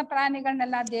ಬದುಕ್ತಕ್ಕಂತ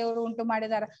ಪ್ರಾಣಿಗಳನ್ನೆಲ್ಲ ದೇವರು ಉಂಟು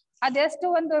ಮಾಡಿದಾರ. ಅದೆಷ್ಟು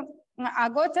ಒಂದು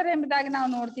ಅಗೋಚರ ಎಂಬುದಾಗಿ ನಾವು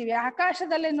ನೋಡ್ತೀವಿ.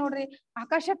 ಆಕಾಶದಲ್ಲಿ ನೋಡ್ರಿ,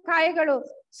 ಆಕಾಶಕಾಯಿಗಳು,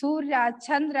 ಸೂರ್ಯ,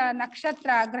 ಚಂದ್ರ, ನಕ್ಷತ್ರ,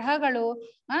 ಗ್ರಹಗಳು,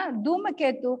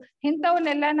 ಧೂಮಕೇತು,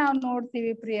 ಇಂಥವನ್ನೆಲ್ಲ ನಾವು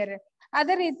ನೋಡ್ತೀವಿ ಪ್ರಿಯರೇ.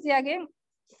 ಅದೇ ರೀತಿಯಾಗಿ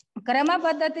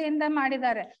ಕ್ರಮಬದ್ಧತೆಯಿಂದ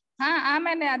ಮಾಡಿದ್ದಾರೆ.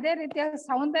 ಆಮೇಲೆ ಅದೇ ರೀತಿಯ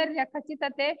ಸೌಂದರ್ಯ,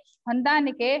 ಖಚಿತತೆ,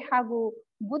 ಹೊಂದಾಣಿಕೆ ಹಾಗೂ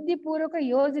ಬುದ್ಧಿಪೂರ್ವಕ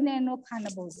ಯೋಜನೆಯನ್ನು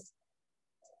ಕಾಣಬಹುದು.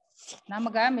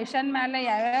 ನಮಗ ಮಿಷನ್ ಮೇಲೆ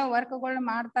ಯಾವ್ಯಾವ ವರ್ಕ್ಗಳು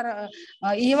ಮಾಡ್ತಾರ.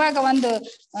 ಇವಾಗ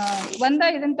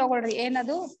ಇದನ್ನ ತಗೊಳ್ರಿ,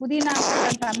 ಏನದು ಪುದೀನ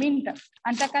ಅಂತಕ್ಕಂತ, ಮಿಂಟ್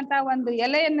ಅಂತಕ್ಕಂತ ಒಂದು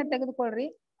ಎಲೆಯನ್ನ ತೆಗೆದುಕೊಳ್ರಿ.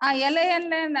 ಆ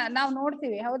ಎಲೆಯನ್ನ ನಾವು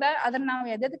ನೋಡ್ತೀವಿ, ಹೌದಾ? ಅದನ್ನ ನಾವು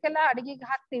ಎದಕ್ಕೆಲ್ಲ ಅಡಿಗೆಗೆ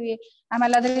ಹಾಕ್ತಿವಿ,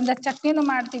 ಆಮೇಲೆ ಅದರಿಂದ ಚಟ್ನಿನೂ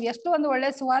ಮಾಡ್ತೀವಿ, ಎಷ್ಟು ಒಂದು ಒಳ್ಳೆ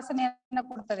ಸುವಾಸನೆಯನ್ನ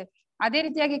ಕೊಡ್ತದೆ. ಅದೇ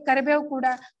ರೀತಿಯಾಗಿ ಕರಿಬೇವು ಕೂಡ,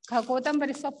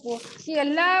 ಕೊತ್ತಂಬರಿ ಸೊಪ್ಪು, ಈ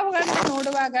ಎಲ್ಲವುಗಳನ್ನ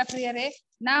ನೋಡುವಾಗ ಪ್ರಿಯರೇ,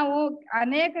 ನಾವು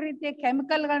ಅನೇಕ ರೀತಿಯ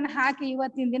ಕೆಮಿಕಲ್ಗಳನ್ನ ಹಾಕಿ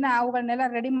ಇವತ್ತಿನ ದಿನ ಅವುಗಳನ್ನೆಲ್ಲ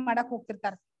ರೆಡಿ ಮಾಡಕ್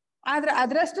ಹೋಗ್ತಿರ್ತಾರೆ. ಆದ್ರೆ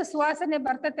ಅದ್ರಷ್ಟು ಸುವಾಸನೆ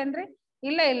ಬರ್ತತೇನ್ರಿ?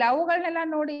 ಇಲ್ಲ. ಅವುಗಳನ್ನೆಲ್ಲ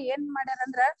ನೋಡಿ ಏನ್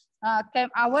ಮಾಡ್ಯಾರಂದ್ರ,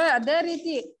 ಅದೇ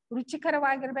ರೀತಿ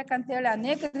ರುಚಿಕರವಾಗಿರ್ಬೇಕಂತ ಹೇಳಿ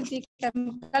ಅನೇಕ ರೀತಿ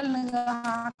ಕೆಮಿಕಲ್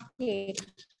ಹಾಕಿ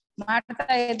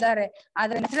ಮಾಡ್ತಾ ಇದ್ದಾರೆ.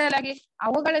 ಆದ್ರೆ ನ್ಯಾಚುರಲ್ ಆಗಿ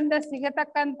ಅವುಗಳಿಂದ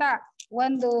ಸಿಗತಕ್ಕಂತ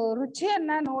ಒಂದು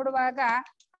ರುಚಿಯನ್ನ ನೋಡುವಾಗ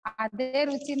ಅದೇ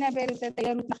ರುಚಿನೇ ಬೇರೆ ಇರ್ತೈತೆ.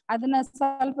 ಅದನ್ನ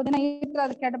ಸ್ವಲ್ಪ ದಿನ ಇಟ್ಟರೆ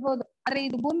ಅದು ಕೆಡಬಹುದು. ಆದ್ರೆ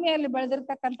ಇದು ಭೂಮಿಯಲ್ಲಿ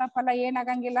ಬೆಳೆದಿರ್ತಕ್ಕಂತ ಫಲ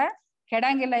ಏನಾಗಂಗಿಲ್ಲ,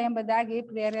 ಕೆಡಂಗಿಲ್ಲ ಎಂಬುದಾಗಿ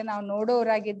ಪ್ರಿಯರೇ ನಾವು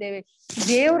ನೋಡೋರಾಗಿದ್ದೇವೆ.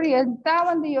 ದೇವ್ರು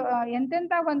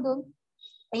ಎಂತೆಂತ ಒಂದು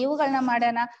ಇವುಗಳನ್ನ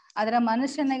ಮಾಡ್ಯಾನ, ಅದರ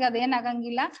ಮನುಷ್ಯನಿಗೆ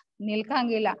ಅದೇನಾಗಂಗಿಲ್ಲ,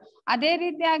 ನಿಲ್ಕಂಗಿಲ್ಲ. ಅದೇ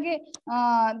ರೀತಿಯಾಗಿ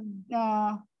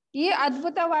ಈ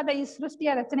ಅದ್ಭುತವಾದ ಈ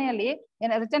ಸೃಷ್ಟಿಯ ರಚನೆ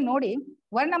ನೋಡಿ,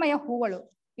 ವರ್ಣಮಯ ಹೂಗಳು,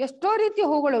 ಎಷ್ಟೋ ರೀತಿ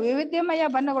ಹೂಗಳು, ವೈವಿಧ್ಯಮಯ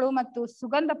ಬಣ್ಣಗಳು ಮತ್ತು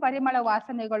ಸುಗಂಧ ಪರಿಮಳ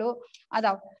ವಾಸನೆಗಳು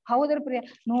ಅದಾವ. ಹೌದ್ರ ಪ್ರಿಯ?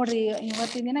 ನೋಡ್ರಿ,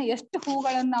 ಇವತ್ತಿನ ದಿನ ಎಷ್ಟು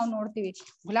ಹೂಗಳನ್ನ ನಾವು ನೋಡ್ತೀವಿ.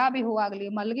 ಗುಲಾಬಿ ಹೂವಾಗ್ಲಿ,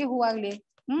 ಮಲ್ಗೆ ಹೂವಾಗ್ಲಿ,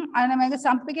 ಆಮೇಲೆ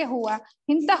ಸಂಪಿಗೆ ಹೂವ,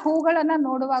 ಇಂಥ ಹೂಗಳನ್ನ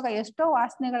ನೋಡುವಾಗ ಎಷ್ಟೋ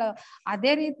ವಾಸನೆಗಳು.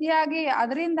 ಅದೇ ರೀತಿಯಾಗಿ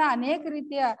ಅದರಿಂದ ಅನೇಕ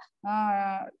ರೀತಿಯ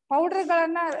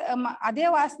ಪೌಡರ್ಗಳನ್ನ, ಅದೇ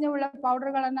ವಾಸನೆ ಉಳ್ಳ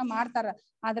ಪೌಡರ್ಗಳನ್ನ ಮಾಡ್ತಾರ.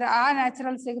 ಆದ್ರೆ ಆ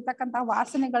ನ್ಯಾಚುರಲ್ ಸಿಗತಕ್ಕಂತ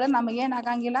ವಾಸನೆಗಳು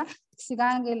ನಮಗೇನಾಗಂಗಿಲ್ಲ,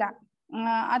 ಸಿಗಂಗಿಲ್ಲ.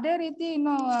 ಅದೇ ರೀತಿ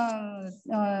ಇನ್ನು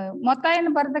ಮೊತ್ತಾಯನ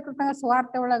ಬರ್ದಕ್ಕಂತ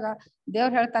ಸುವಾರ್ತೆ ಒಳಗ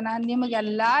ದೇವ್ರು ಹೇಳ್ತಾನ, ನಿಮಗೆ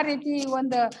ಎಲ್ಲಾ ರೀತಿ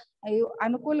ಒಂದು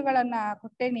ಅನುಕೂಲಗಳನ್ನ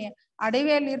ಕೊಟ್ಟೇನಿ,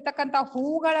 ಅಡವಿಯಲ್ಲಿ ಇರ್ತಕ್ಕಂತ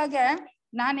ಹೂಗಳಿಗೆ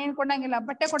ನಾನೇನ್ ಕೊಡಂಗಿಲ್ಲ,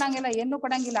 ಬಟ್ಟೆ ಕೊಡಂಗಿಲ್ಲ, ಏನು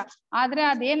ಕೊಡಂಗಿಲ್ಲ. ಆದ್ರೆ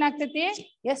ಅದೇನಾಗ್ತೈತಿ,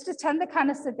 ಎಷ್ಟು ಚಂದ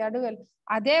ಕಾಣಿಸ್ತೈತಿ ಅಡವಿಯಲ್ಲಿ.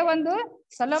 ಅದೇ ಒಂದು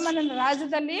ಸೊಲೊಮೋನನ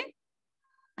ರಾಜ್ಯದಲ್ಲಿ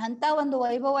ಅಂತ ಒಂದು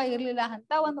ವೈಭವ ಇರ್ಲಿಲ್ಲ.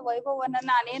 ಅಂತ ಒಂದು ವೈಭವವನ್ನ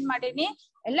ನಾನೇನ್ ಮಾಡೀನಿ,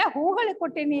 ಎಲ್ಲ ಹೂಗಳಿಗೆ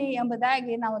ಕೊಟ್ಟೀನಿ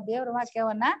ಎಂಬುದಾಗಿ ನಾವು ದೇವರ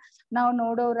ವಾಕ್ಯವನ್ನ ನಾವು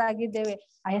ನೋಡೋರಾಗಿದ್ದೇವೆ.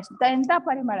 ಎಂತ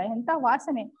ಪರಿಮಳ, ಎಂತ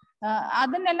ವಾಸನೆ.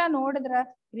 ಅದನ್ನೆಲ್ಲ ನೋಡಿದ್ರ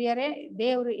ಪ್ರಿಯರೇ,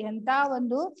 ದೇವ್ರು ಎಂತ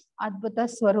ಒಂದು ಅದ್ಭುತ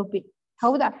ಸ್ವರೂಪಿ.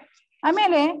 ಹೌದಾ?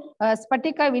 ಆಮೇಲೆ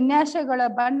ಸ್ಫಟಿಕ ವಿನ್ಯಾಸಗಳ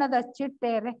ಬಣ್ಣದ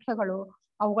ಚಿಟ್ಟೆ ರೆಕ್ಕೆಗಳು,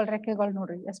 ಅವುಗಳ ರೆಕ್ಕೆಗಳು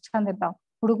ನೋಡ್ರಿ ಎಷ್ಟ್ ಚಂದ ಇರ್ತಾವ.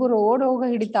 ಹುಡುಗರು ಓಡ್ ಹೋಗ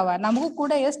ಹಿಡಿತಾವ. ನಮಗೂ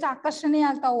ಕೂಡ ಎಷ್ಟು ಆಕರ್ಷಣೀಯ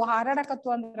ಆಗ್ತಾವ ಹಾರಾಡಕತ್ತು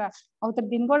ಅಂದ್ರ. ಅವತ್ರ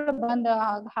ದಿನಗಳು ಬಂದ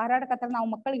ಹಾರಾಡಕತ್ರ ನಾವು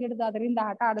ಮಕ್ಕಳಿಗೆ ಹಿಡಿದು ಅದರಿಂದ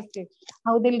ಆಟ ಆಡಿಸ್ತೀವಿ,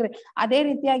 ಹೌದಿಲ್ರಿ? ಅದೇ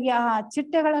ರೀತಿಯಾಗಿ ಆ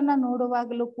ಚಿಟ್ಟೆಗಳನ್ನ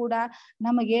ನೋಡುವಾಗಲೂ ಕೂಡ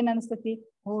ನಮಗೇನ್ ಅನಿಸ್ತತಿ,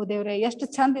 ಓ ದೇವ್ರೆ ಎಷ್ಟು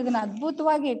ಚಂದ, ಇದನ್ನ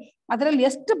ಅದ್ಭುತವಾಗಿ ಅದ್ರಲ್ಲಿ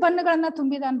ಎಷ್ಟು ಬಣ್ಣಗಳನ್ನ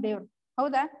ತುಂಬಿದಾನ ದೇವ್ರು.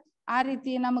 ಹೌದಾ? ಆ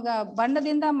ರೀತಿ ನಮಗ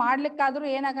ಬಣ್ಣದಿಂದ ಮಾಡ್ಲಿಕ್ಕಾದ್ರೂ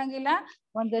ಏನಾಗಂಗಿಲ್ಲ,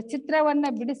 ಒಂದು ಚಿತ್ರವನ್ನ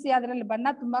ಬಿಡಿಸಿ ಅದ್ರಲ್ಲಿ ಬಣ್ಣ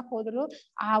ತುಂಬಾಕ್ ಹೋದ್ರು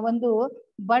ಆ ಒಂದು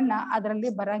ಬಣ್ಣ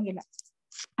ಅದರಲ್ಲಿ ಬರಂಗಿಲ್ಲ.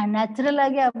 ನ್ಯಾಚುರಲ್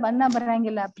ಆಗಿ ಆ ಬಣ್ಣ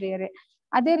ಬರಂಗಿಲ್ಲ ಪ್ರಿಯರೇ.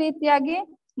 ಅದೇ ರೀತಿಯಾಗಿ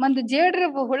ಒಂದು ಜೇಡ್ರ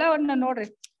ಹುಳವನ್ನ ನೋಡ್ರಿ.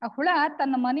 ಆ ಹುಳ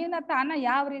ತನ್ನ ಮನೆಯನ್ನ ತಾನ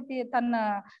ಯಾವ ರೀತಿ ತನ್ನ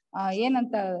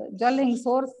ಏನಂತ ಜೊಲ್ ಹಿಂಗ್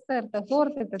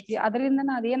ಸೋರ್ತಿರ್ತತಿ, ಅದರಿಂದ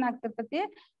ಅದೇನಾಗ್ತಿರ್ತತಿ,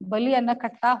 ಬಲಿಯನ್ನ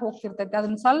ಕಟ್ತಾ ಹೋಗ್ತಿರ್ತತಿ.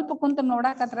 ಅದನ್ನ ಸ್ವಲ್ಪ ಕುಂತ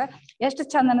ನೋಡಾಕತ್ರ ಎಷ್ಟು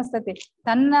ಚಂದ ಅನಿಸ್ತತಿ.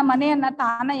 ತನ್ನ ಮನೆಯನ್ನ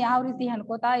ತಾನ ಯಾವ ರೀತಿ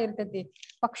ಅನ್ಕೋತಾ ಇರ್ತತಿ.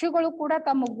 ಪಕ್ಷಿಗಳು ಕೂಡ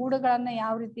ತಮ್ಮ ಗೂಡುಗಳನ್ನ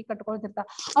ಯಾವ ರೀತಿ ಕಟ್ಕೊಳ್ತಿರ್ತಾವ.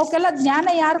 ಅವಕ್ಕೆಲ್ಲ ಜ್ಞಾನ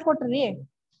ಯಾರು ಕೊಟ್ರಿ?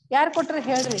 ಯಾರು ಕೊಟ್ರಿ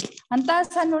ಹೇಳ್ರಿ? ಅಂತ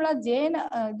ಸಣ್ಣ ಹುಳ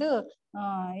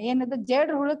ಏನದು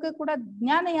ಜೇಡ್ರ ಹುಳಕ್ಕೆ ಕೂಡ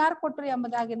ಜ್ಞಾನ ಯಾರು ಕೊಟ್ರಿ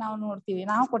ಎಂಬುದಾಗಿ ನಾವು ನೋಡ್ತೀವಿ.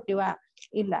 ನಾವು ಕೊಟ್ಟಿವ?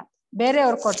 ಇಲ್ಲ.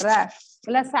 ಬೇರೆಯವ್ರು ಕೊಟ್ರ?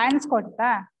 ಇಲ್ಲ. ಸೈನ್ಸ್ ಕೊಟ್ಟ?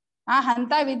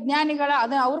 ಅಂತ ವಿಜ್ಞಾನಿಗಳ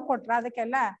ಅವ್ರು ಕೊಟ್ರ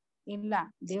ಅದಕ್ಕೆಲ್ಲ? ಇಲ್ಲ,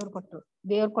 ದೇವ್ರು ಕೊಟ್ರು.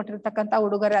 ದೇವ್ರು ಕೊಟ್ಟಿರ್ತಕ್ಕಂತ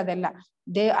ಉಡುಗೊರೆ ಅದೆಲ್ಲ.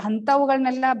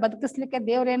 ಅಂತವುಗಳನ್ನೆಲ್ಲ ಬದುಕಿಸ್ಲಿಕ್ಕೆ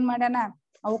ದೇವ್ರ ಏನ್ ಮಾಡ್ಯಾನ,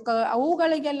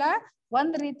 ಅವುಗಳಿಗೆಲ್ಲ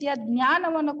ಒಂದ್ ರೀತಿಯ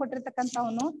ಜ್ಞಾನವನ್ನು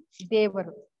ಕೊಟ್ಟಿರ್ತಕ್ಕಂಥವನು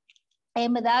ದೇವರು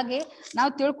ಎಂಬುದಾಗಿ ನಾವು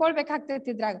ತಿಳ್ಕೊಳ್ಬೇಕಾಗ್ತೈತಿ.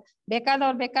 ಇದ್ರಾಗ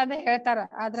ಬೇಕಾದವ್ರು ಬೇಕಾದ್ರೆ ಹೇಳ್ತಾರ,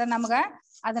 ಆದ್ರ ನಮ್ಗ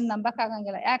ಅದನ್ನ ನಂಬಕ್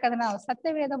ಆಗಂಗಿಲ್ಲ. ಯಾಕಂದ್ರೆ ನಾವು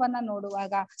ಸತ್ಯವೇದವನ್ನ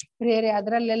ನೋಡುವಾಗ ಪ್ರಿಯರೇ,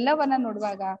 ಅದ್ರಲ್ಲೆಲ್ಲವನ್ನ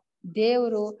ನೋಡುವಾಗ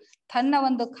ದೇವರು ತನ್ನ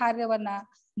ಒಂದು ಕಾರ್ಯವನ್ನ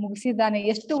ಮುಗಿಸಿದ್ದಾನೆ.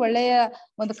 ಎಷ್ಟು ಒಳ್ಳೆಯ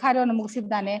ಒಂದು ಕಾರ್ಯವನ್ನು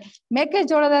ಮುಗಿಸಿದ್ದಾನೆ.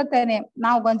 ಮೆಕ್ಕೆಜೋಳದ ತೆನೆ,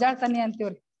 ನಾವು ಗೊಂಜಾಳ ತೆನೆ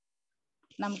ಅಂತೀವ್ರಿ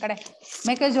ನಮ್ ಕಡೆ,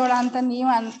 ಮೆಕ್ಕೆಜೋಳ ಅಂತ ನೀವ್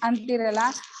ಅಂತೀರಲ್ಲ.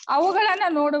 ಅವುಗಳನ್ನ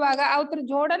ನೋಡುವಾಗ ಅವ್ರ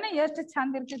ಜೋಡನೆ ಎಷ್ಟು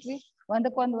ಚಂದ ಇರ್ತೈತ್ರಿ.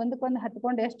 ಒಂದಕ್ಕೊಂದ್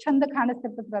ಹತ್ಕೊಂಡು ಎಷ್ಟ್ ಚಂದ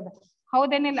ಕಾಣಿಸ್ತಿರ್ತೈತ್ರಿ ಅದು.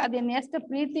 ಹೌದೇನಿಲ್ಲ? ಅದನ್ನ ಎಷ್ಟು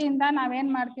ಪ್ರೀತಿಯಿಂದ ನಾವೇನ್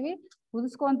ಮಾಡ್ತೀವಿ,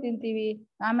 ಕುದಿಸ್ಕೊಂಡ್ ತಿಂತೀವಿ,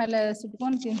 ಆಮೇಲೆ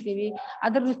ಸುಟ್ಕೊಂಡ್ ತಿಂತೀವಿ.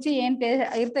 ಅದ್ರ ರುಚಿ ಏನ್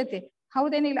ಇರ್ತೈತಿ.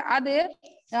 ಹೌದೇನಿಲ್ಲ? ಅದೇ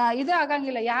ಇದು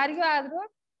ಆಗಂಗಿಲ್ಲ ಯಾರಿಗೂ. ಆದ್ರೂ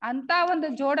ಅಂತ ಒಂದು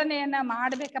ಜೋಡಣೆಯನ್ನ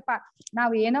ಮಾಡ್ಬೇಕಪ್ಪ,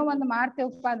 ನಾವ್ ಏನೋ ಒಂದು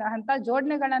ಮಾಡ್ತೇವಪ್ಪ ಅಂತ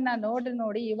ಜೋಡಣೆಗಳನ್ನ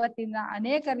ನೋಡಿ ಇವತ್ತಿನ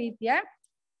ಅನೇಕ ರೀತಿಯ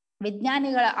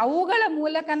ವಿಜ್ಞಾನಿಗಳ ಅವುಗಳ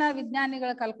ಮೂಲಕನ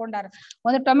ವಿಜ್ಞಾನಿಗಳು ಕಲ್ಕೊಂಡಾರ.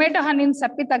 ಒಂದು ಟೊಮೆಟೊ ಹಣ್ಣಿನ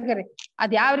ಸಪ್ಪಿ ತೆಗ್ರಿ,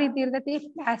 ಅದ್ ಯಾವ ರೀತಿ ಇರ್ತೈತಿ?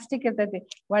 ಪ್ಲಾಸ್ಟಿಕ್ ಇರ್ತೈತಿ,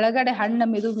 ಒಳಗಡೆ ಹಣ್ಣು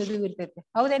ಮಿದು ಇರ್ತೈತಿ.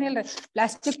 ಹೌದೇನಿಲ್ರಿ?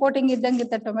 ಪ್ಲಾಸ್ಟಿಕ್ ಕೋಟಿಂಗ್ ಇದ್ದಂಗ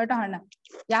ಇರ್ತೈತಿ ಟೊಮೆಟೊ ಹಣ್ಣ.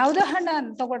 ಯಾವ್ದೋ ಹಣ್ಣ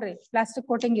ತಗೊಳ್ರಿ, ಪ್ಲಾಸ್ಟಿಕ್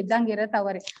ಕೋಟಿಂಗ್ ಇದ್ದಂಗ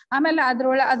ಇರತ್ತವರಿ. ಆಮೇಲೆ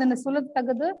ಅದನ್ನ ಸುಲಿದ್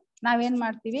ತೆಗೆದು ನಾವೇನ್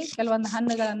ಮಾಡ್ತೀವಿ, ಕೆಲವೊಂದು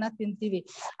ಹಣ್ಣುಗಳನ್ನ ತಿಂತೀವಿ.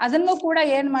 ಅದನ್ನು ಕೂಡ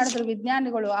ಏನ್ ಮಾಡಿದ್ರು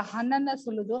ವಿಜ್ಞಾನಿಗಳು, ಆ ಹಣ್ಣನ್ನ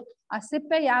ಸುಲಿದು ಆ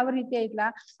ಸಿಪ್ಪೆ ಯಾವ ರೀತಿ ಐತ್ಲಾ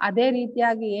ಅದೇ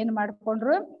ರೀತಿಯಾಗಿ ಏನ್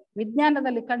ಮಾಡ್ಕೊಂಡ್ರು,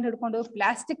 ವಿಜ್ಞಾನದಲ್ಲಿ ಕಂಡು ಹಿಡ್ಕೊಂಡು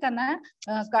ಪ್ಲಾಸ್ಟಿಕ್ ಅನ್ನ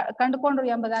ಕಂಡುಕೊಂಡ್ರು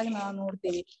ಎಂಬುದಾಗಿ ನಾವು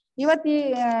ನೋಡ್ತೀವಿ.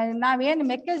 ನಾವೇನ್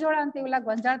ಮೆಕ್ಕೆಜೋಳ ಅಂತೀವಿಲ್ಲ,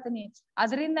 ಗೊಂಜಾಳ ತೆನೆ,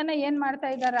 ಅದರಿಂದನೇ ಏನ್ ಮಾಡ್ತಾ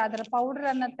ಇದಾರೆ, ಅದರ ಪೌಡರ್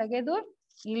ಅನ್ನ ತೆಗೆದು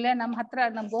ಇಲ್ಲೇ ನಮ್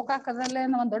ಗೋಕಾಕದಲ್ಲೇ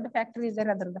ಒಂದ್ ದೊಡ್ಡ ಫ್ಯಾಕ್ಟ್ರಿ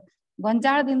ಇದಾರೆ. ಅದ್ರದ್ದು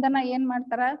ಗೊಂಜಾಳದಿಂದನ ಏನ್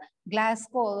ಮಾಡ್ತಾರ,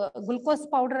 ಗ್ಲುಕೋಸ್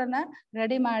ಪೌಡರ್ ಅನ್ನ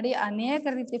ರೆಡಿ ಮಾಡಿ ಅನೇಕ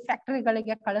ರೀತಿ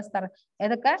ಫ್ಯಾಕ್ಟ್ರಿಗಳಿಗೆ ಕಳಿಸ್ತಾರ.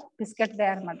 ಎದಕ್ಕ? ಬಿಸ್ಕೆಟ್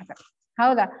ತಯಾರು ಮಾಡ್ತಾರ.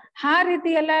 ಹೌದಾ? ಆ ರೀತಿ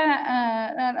ಎಲ್ಲ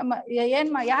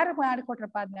ಯಾರು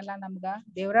ಮಾಡಿಕೊಟ್ರಪ್ಪ? ಅದನ್ನೆಲ್ಲ ನಮ್ಗ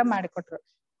ದೇವ್ರ ಮಾಡಿಕೊಟ್ರು.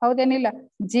 ಹೌದೇನಿಲ್ಲ?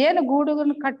 ಜೇನು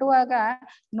ಗೂಡುಗನ್ನ ಕಟ್ಟುವಾಗ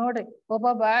ನೋಡ್ರಿ,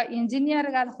 ಒಬ್ಬೊಬ್ಬ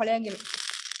ಇಂಜಿನಿಯರ್ಗ ಅದ್ ಹೊಳೆಯಂಗಿಲ್ಲ.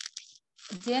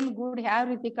 ಜೇನ್ ಗೂಡು ಯಾವ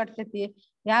ರೀತಿ ಕಟ್ತೈತಿ,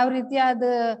 ಯಾವ ರೀತಿ ಅದು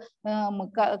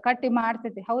ಕಟ್ಟಿ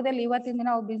ಮಾಡ್ತೈತಿ. ಹೌದಲ್ಲ? ಇವತ್ತಿನ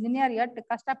ದಿನ ಒಬ್ಬ ಇಂಜಿನಿಯರ್ ಎಷ್ಟು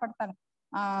ಕಷ್ಟ ಪಡ್ತಾನ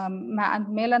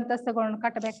ಮೇಲಂತಸ್ತುಗಳನ್ನ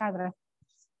ಕಟ್ಟಬೇಕಾದ್ರ.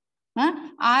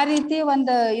 ಆ ರೀತಿ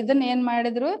ಒಂದು ಇದನ್ನ ಏನ್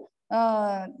ಮಾಡಿದ್ರು,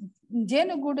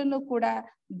 ಜೇನುಗೂಡನ್ನು ಕೂಡ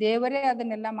ದೇವರೇ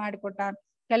ಅದನ್ನೆಲ್ಲ ಮಾಡಿಕೊಟ್ಟ.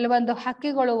 ಕೆಲವೊಂದು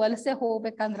ಹಕ್ಕಿಗಳು ವಲಸೆ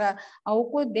ಹೋಗ್ಬೇಕಂದ್ರ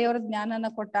ಅವಕ್ಕೂ ದೇವ್ರ ಜ್ಞಾನನ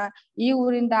ಕೊಟ್ಟ. ಈ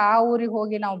ಊರಿಂದ ಆ ಊರಿಗೆ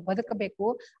ಹೋಗಿ ನಾವು ಬದುಕಬೇಕು,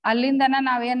 ಅಲ್ಲಿಂದನ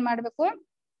ನಾವೇನ್ ಮಾಡ್ಬೇಕು,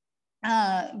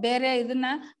 ಬೇರೆ ಇದನ್ನ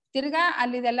ತಿರ್ಗಾ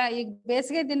ಅಲ್ಲಿದೆಲ್ಲ. ಈಗ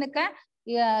ಬೇಸಿಗೆ ದಿನಕ್ಕ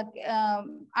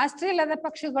ಆಸ್ಟ್ರೇಲಿಯಾದ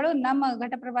ಪಕ್ಷಿಗಳು ನಮ್ಮ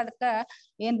ಘಟಪ್ರಭಾದಕ್ಕ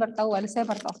ಏನ್ ಬರ್ತಾವ, ವಲಸೆ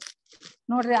ಬರ್ತಾವ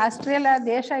ನೋಡ್ರಿ. ಆಸ್ಟ್ರೇಲಿಯಾ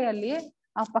ದೇಶದಲ್ಲಿ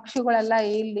ಆ ಪಕ್ಷಿಗಳೆಲ್ಲ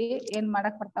ಇಲ್ಲಿ ಏನ್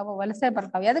ಮಾಡಕ್ ಬರ್ತಾವ, ವಲಸೆ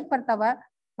ಬರ್ತಾವ. ಎದಕ್ ಬರ್ತಾವ?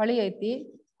 ಹೊಳಿ ಐತಿ,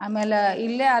 ಆಮೇಲೆ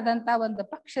ಇಲ್ಲೇ ಆದಂತ ಒಂದು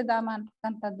ಪಕ್ಷಿಧಾಮ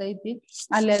ಅಂತಕ್ಕಂಥದ್ದು ಐತಿ,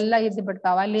 ಅಲ್ಲೆಲ್ಲ ಇದ್ದು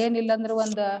ಬಿಡ್ತಾವ. ಅಲ್ಲಿ ಏನಿಲ್ಲ ಅಂದ್ರ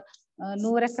ಒಂದ್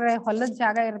 100 ಎಕರೆ ಹೊಲದ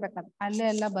ಜಾಗ ಇರ್ಬೇಕಂತ, ಅಲ್ಲೇ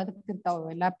ಎಲ್ಲ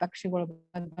ಬದುಕ್ತಿರ್ತಾವ ಎಲ್ಲಾ ಪಕ್ಷಿಗಳು.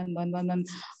 ಬಂದ್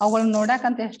ಅವುಗಳನ್ನ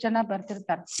ನೋಡಕಂತ ಎಷ್ಟ್ ಜನ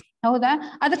ಬರ್ತಿರ್ತಾರ. ಹೌದಾ?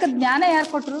 ಅದಕ್ಕೆ ಜ್ಞಾನ ಯಾರು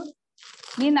ಕೊಟ್ರು?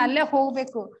 ನೀನ್ ಅಲ್ಲೇ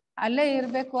ಹೋಗ್ಬೇಕು, ಅಲ್ಲೇ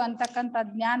ಇರ್ಬೇಕು ಅಂತಕ್ಕಂಥ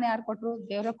ಜ್ಞಾನ ಯಾರು ಕೊಟ್ರು?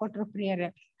 ದೇವ್ರ ಕೊಟ್ರು ಪ್ರಿಯರೇ.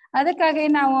 ಅದಕ್ಕಾಗಿ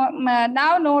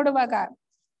ನಾವು ನೋಡುವಾಗ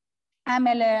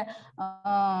ಆಮೇಲೆ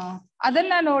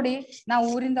ಅದನ್ನ ನೋಡಿ ನಾವು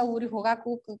ಊರಿಂದ ಊರಿಗೆ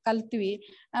ಹೋಗಾಕು ಕಲ್ತೀವಿ.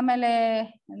 ಆಮೇಲೆ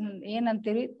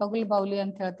ಏನಂತೀವಿ? ತೊಗಲ್ ಬಾವುಲಿ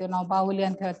ಅಂತ ಹೇಳ್ತೀವಿ ನಾವು, ಬಾವುಲಿ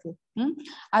ಅಂತ ಹೇಳ್ತೀವಿ.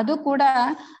 ಅದು ಕೂಡ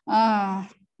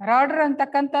ರಾಡರ್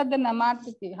ಅಂತಕ್ಕಂಥದ್ದನ್ನ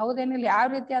ಮಾಡ್ತೈತಿ, ಹೌದೇನಿಲ್ಲ? ಯಾವ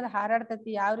ರೀತಿ ಅದು ಹಾರಾಡ್ತೈತಿ,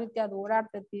 ಯಾವ ರೀತಿ ಅದು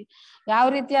ಓಡಾಡ್ತೈತಿ, ಯಾವ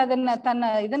ರೀತಿ ಅದನ್ನ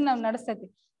ಇದನ್ನ ನಡೆಸ್ತೈತಿ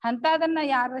ಅಂತದನ್ನ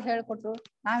ಯಾರು ಹೇಳ್ಕೊಟ್ರು?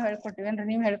 ನಾವ್ ಹೇಳ್ಕೊಟ್ಟಿವಿ ಏನ್ರಿ?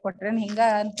 ನೀವ್ ಹೇಳ್ಕೊಟ್ರೇನ್ ಹಿಂಗ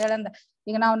ಅಂತ ಹೇಳಂದ?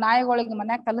 ಈಗ ನಾವು ನಾಯಿಗಳಿಗೆ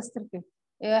ಮನ್ಯಾಗ ಕಲಿಸ್ತಿರ್ತೀವಿ,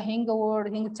 ಹಿಂಗ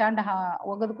ಹಿಂಗ ಚಂಡ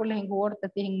ಒಗದ್ ಕೂಡಲೇ ಹಿಂಗ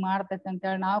ಓಡ್ತೈತಿ, ಹಿಂಗ್ ಮಾಡ್ತೈತಿ ಅಂತ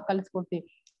ಹೇಳಿ ನಾವು ಕಲಿಸ್ಕೊಡ್ತೀವಿ.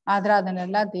 ಆದ್ರ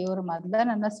ಅದನ್ನೆಲ್ಲ ದೇವ್ರು ಮೊದ್ಲ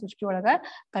ನನ್ನ ಸೃಷ್ಟಿ ಒಳಗ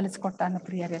ಕಲಿಸ್ಕೊಟ್ಟಾನ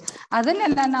ಪ್ರಿಯರೇ.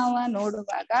 ಅದನ್ನೆಲ್ಲ ನಾವು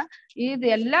ನೋಡುವಾಗ ಇದು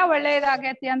ಎಲ್ಲಾ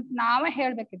ಒಳ್ಳೇದಾಗೈತಿ ಅಂತ ನಾವೇ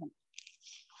ಹೇಳ್ಬೇಕಿದ.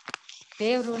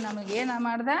 ದೇವ್ರು ನಮಗೇನ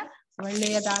ಮಾಡ್ದ?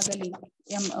 ಒಳ್ಳೆಯದಾಗಲಿ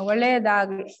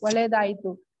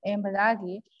ಒಳ್ಳೆಯದಾಯಿತು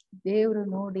ಎಂಬುದಾಗಿ ದೇವ್ರು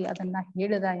ನೋಡಿ ಅದನ್ನ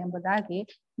ಹೇಳಿದ ಎಂಬುದಾಗಿ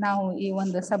ನಾವು ಈ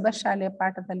ಒಂದು ಸಬ್ಬತ್ ಶಾಲೆಯ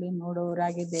ಪಾಠದಲ್ಲಿ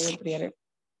ನೋಡುವರಾಗಿದ್ದೇವೆ ಪ್ರಿಯರೇ.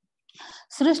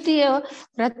 ಸೃಷ್ಟಿಯ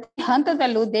ಪ್ರತಿ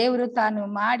ಹಂತದಲ್ಲೂ ದೇವರು ತಾನು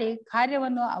ಮಾಡಿ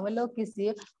ಕಾರ್ಯವನ್ನು ಅವಲೋಕಿಸಿ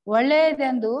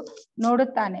ಒಳ್ಳೆಯದೆಂದು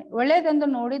ನೋಡುತ್ತಾನೆ. ಒಳ್ಳೆಯದೆಂದು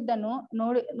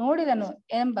ನೋಡಿದನು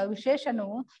ಎಂಬ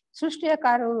ವಿಶೇಷಣವು ಸೃಷ್ಟಿಯ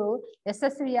ಕಾರ್ಯವು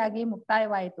ಯಶಸ್ವಿಯಾಗಿ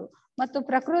ಮುಕ್ತಾಯವಾಯಿತು ಮತ್ತು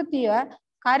ಪ್ರಕೃತಿಯ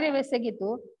ಕಾರ್ಯವೆಸಗಿತು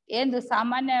ಎಂದು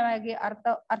ಸಾಮಾನ್ಯವಾಗಿ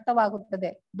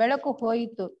ಅರ್ಥವಾಗುತ್ತದೆ. ಬೆಳಕು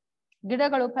ಹೋಯಿತು,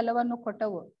 ಗಿಡಗಳು ಫಲವನ್ನು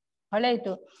ಕೊಟ್ಟವು,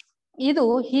 ಹೊಳೆಯಿತು. ಇದು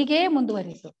ಹೀಗೇ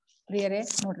ಮುಂದುವರಿತು ಪ್ರಿಯರೇ.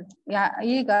 ನೋಡ್ರಿ,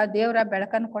 ಈಗ ದೇವ್ರ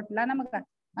ಬೆಳಕನ್ನು ಕೊಟ್ಟಲ್ಲ ನಮಗ,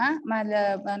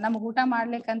 ನಮಗ್ ಊಟ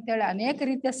ಮಾಡ್ಲಿಕ್ಕಂತೇಳಿ ಅನೇಕ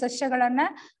ರೀತಿಯ ಸಸ್ಯಗಳನ್ನ,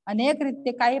 ಅನೇಕ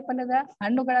ರೀತಿಯ ಕಾಯಿ ಫಲದ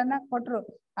ಹಣ್ಣುಗಳನ್ನ ಕೊಟ್ರು.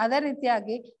 ಅದೇ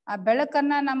ರೀತಿಯಾಗಿ ಆ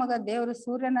ಬೆಳಕನ್ನ ನಮಗ ದೇವ್ರು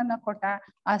ಸೂರ್ಯನನ್ನ ಕೊಟ್ಟ.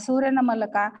 ಆ ಸೂರ್ಯನ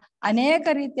ಮೂಲಕ ಅನೇಕ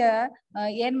ರೀತಿಯ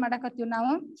ಏನ್ ಮಾಡಕತ್ತೀವಿ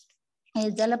ನಾವು? ಈ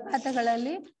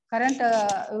ಜಲಪಾತಗಳಲ್ಲಿ ಕರೆಂಟ್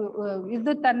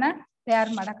ವಿದ್ಯುತ್ತನ್ನ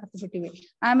ತಯಾರು ಮಾಡಕ್ ಹತ್ಬಿಟ್ಟಿವಿ.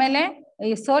 ಆಮೇಲೆ ಈ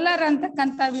ಸೋಲಾರ್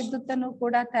ಅಂತಕ್ಕಂಥ ವಿದ್ಯುತ್ತನ್ನು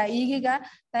ಕೂಡ ಈಗೀಗ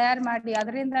ತಯಾರು ಮಾಡಿ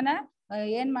ಅದರಿಂದನ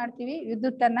ಏನ್ ಮಾಡ್ತೀವಿ?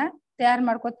 ವಿದ್ಯುತ್ತನ್ನ ತಯಾರು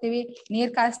ಮಾಡ್ಕೊತೀವಿ,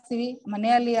 ನೀರ್ ಕಾಯಿಸ್ತೀವಿ,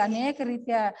 ಮನೆಯಲ್ಲಿ ಅನೇಕ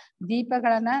ರೀತಿಯ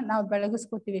ದೀಪಗಳನ್ನ ನಾವು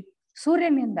ಬೆಳಗಿಸ್ಕೊತೀವಿ.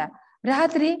 ಸೂರ್ಯನಿಂದ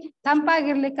ರಾತ್ರಿ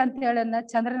ತಂಪಾಗಿರ್ಲಿಕ್ಕಂತ ಹೇಳನ್ನ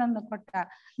ಚಂದ್ರನನ್ನು ಕೊಟ್ಟ,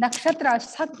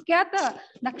 ಅಸಂಖ್ಯಾತ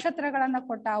ನಕ್ಷತ್ರಗಳನ್ನ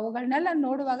ಕೊಟ್ಟ. ಅವುಗಳನ್ನೆಲ್ಲ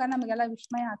ನೋಡುವಾಗ ನಮಗೆಲ್ಲ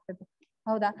ವಿಸ್ಮಯ ಆಗ್ತದೆ,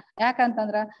 ಹೌದಾ?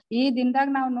 ಯಾಕಂತಂದ್ರ ಈ ದಿನದಾಗ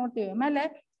ನಾವು ನೋಡ್ತೀವಿ. ಆಮೇಲೆ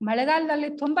ಮಳೆಗಾಲದಲ್ಲಿ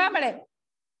ತುಂಬಾ ಮಳೆ,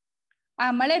 ಆ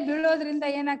ಮಳೆ ಬೀಳೋದ್ರಿಂದ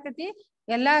ಏನಾಗ್ತೈತಿ?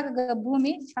 ಎಲ್ಲಾ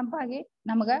ಭೂಮಿ ತಂಪಾಗಿ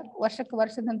ನಮಗ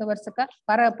ವರ್ಷದಿಂದ ವರ್ಷಕ್ಕ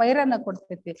ಪೈರನ್ನ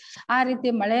ಕೊಡ್ತೈತಿ. ಆ ರೀತಿ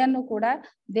ಮಳೆಯನ್ನು ಕೂಡ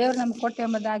ದೇವ್ರು ನಮ್ಗೆ ಕೊಟ್ಟೆ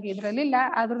ಎಂಬುದಾಗಿ ಇದ್ರಲ್ಲಿಲ್ಲ.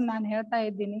 ಆದ್ರೂ ನಾನು ಹೇಳ್ತಾ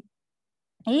ಇದ್ದೀನಿ,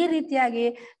 ಈ ರೀತಿಯಾಗಿ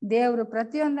ದೇವ್ರು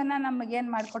ಪ್ರತಿಯೊಂದನ್ನ ನಮಗೇನ್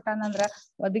ಮಾಡ್ಕೊಟ್ಟಾನಂದ್ರ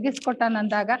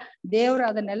ಒದಗಿಸ್ಕೊಟ್ಟಾನಂದಾಗ ದೇವ್ರು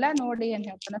ಅದನ್ನೆಲ್ಲ ನೋಡಿ ಏನ್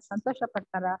ಹೇಳ್ತಾನ? ಸಂತೋಷ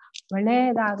ಪಡ್ತಾರ,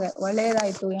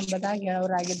 ಒಳ್ಳೆಯದಾಯ್ತು ಎಂಬುದಾಗಿ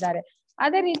ಹೇಳೋರಾಗಿದ್ದಾರೆ.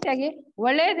 ಅದೇ ರೀತಿಯಾಗಿ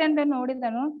ಒಳ್ಳೆಯದೆಂದು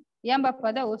ನೋಡಿದನು ಎಂಬ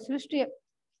ಪದವು ಸೃಷ್ಟಿಯ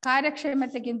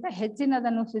ಕಾರ್ಯಕ್ಷಮತೆಗಿಂತ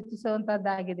ಹೆಚ್ಚಿನದನ್ನು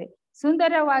ಸೂಚಿಸುವಂತದ್ದಾಗಿದೆ.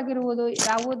 ಸುಂದರವಾಗಿರುವುದು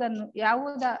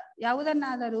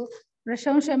ಯಾವುದನ್ನಾದರೂ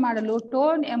ಪ್ರಶಂಸೆ ಮಾಡಲು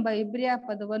ಟೋನ್ ಎಂಬ ಇಬ್ರಿಯ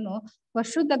ಪದವನ್ನು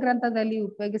ಪರಿಶುದ್ಧ ಗ್ರಂಥದಲ್ಲಿ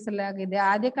ಉಪಯೋಗಿಸಲಾಗಿದೆ.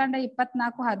 ಆದಿಕಾಂಡ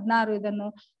 24:16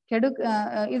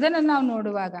 ಇದನ್ನ ನಾವು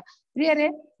ನೋಡುವಾಗ ಪ್ರಿಯರೇ,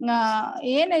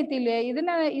 ಏನೈತಿ ಇಲ್ಲಿ?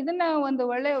 ಇದನ್ನ ಒಂದು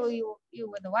ಒಳ್ಳೆ ಈ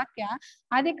ಒಂದು ವಾಕ್ಯ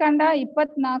ಆದಿಕಾಂಡ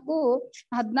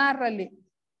 24:16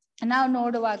 ನಾವು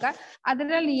ನೋಡುವಾಗ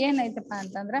ಅದರಲ್ಲಿ ಏನೈತಪ್ಪ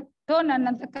ಅಂತಂದ್ರೆ ಟೋನ್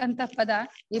ಅನ್ನತಕ್ಕಂಥ ಪದ,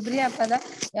 ಇಬ್ರಿಯ ಪದ,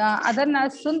 ಅದನ್ನ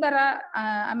ಸುಂದರ,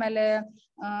 ಆಮೇಲೆ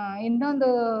ಇನ್ನೊಂದು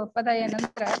ಪದ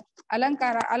ಏನಂದ್ರೆ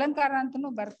ಅಲಂಕಾರ ಅಂತನೂ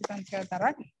ಬರ್ತದೆ ಅಂತ ಹೇಳ್ತಾರ.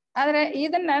 ಆದ್ರೆ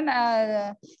ಇದನ್ನ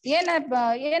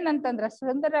ಏನಂತಂದ್ರ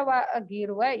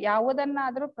ಸುಂದರವಾಗಿರುವ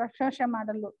ಯಾವುದನ್ನಾದ್ರೂ ಪ್ರಶಂಸೆ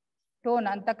ಮಾಡಲು ಟೋನ್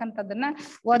ಅಂತಕ್ಕಂಥದ್ದನ್ನ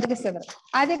ಒದಗಿಸಿದ್ರು.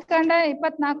 ಆದಿಕಾಂಡ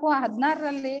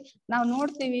 24:16 ನಾವು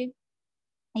ನೋಡ್ತೀವಿ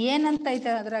ಏನಂತ ಐತೆ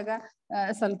ಅದ್ರಾಗ.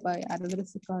 ಸ್ವಲ್ಪ ಯಾರಾದ್ರೂ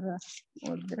ಸಿಕ್ಕವ್ರ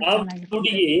ಓದಿದ್ರೆ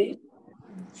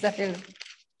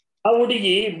ಆ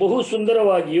ಹುಡುಗಿ ಬಹು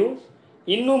ಸುಂದರವಾಗಿಯೂ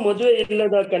ಇನ್ನೂ ಮದುವೆ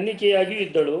ಇಲ್ಲದ ಕನ್ನಿಕೆಯಾಗಿಯೂ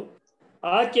ಇದ್ದಳು.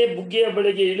 ಆಕೆ ಬುಗ್ಗೆಯ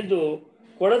ಬಳಿಗೆ ಇಳಿದು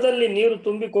ಕೊಡದಲ್ಲಿ ನೀರು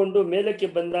ತುಂಬಿಕೊಂಡು ಮೇಲಕ್ಕೆ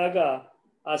ಬಂದಾಗ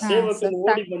ಆ ಸೇವಕನು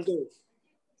ಓಡಿ ಬಂದು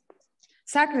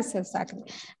ಸಾಕ್ರಿ ಸರ್, ಸಾಕ್ರಿ,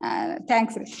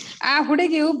 ಥ್ಯಾಂಕ್ಸ್ ರೀ. ಆ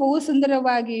ಹುಡುಗಿಯು ಬಹು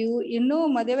ಸುಂದರವಾಗಿಯೂ ಇನ್ನೂ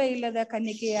ಮದುವೆ ಇಲ್ಲದ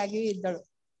ಕನ್ನಿಕೆಯಾಗಿಯೂ ಇದ್ದಳು.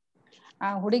 ಆ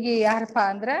ಹುಡುಗಿ ಯಾರಪ್ಪ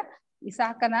ಅಂದ್ರ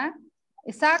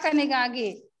ಇಸಾಕನಿಗಾಗಿ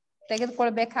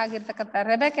ತೆಗೆದುಕೊಳ್ಬೇಕಾಗಿರ್ತಕ್ಕಂಥ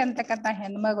ರೆಬೆಕ್ಕ ಅಂತಕ್ಕಂಥ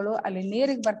ಹೆಣ್ಮಗಳು ಅಲ್ಲಿ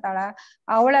ನೀರಿಗೆ ಬರ್ತಾಳ.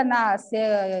 ಅವಳನ್ನ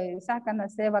ಇಸಾಕನ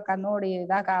ಸೇವಕ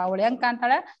ನೋಡಿದಾಗ ಅವಳು ಹೆಂಗ್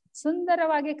ಕಾಣ್ತಾಳ?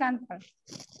 ಸುಂದರವಾಗಿ ಕಾಣ್ತಾಳ.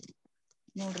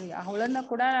 ನೋಡ್ರಿ, ಅವಳನ್ನ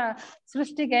ಕೂಡ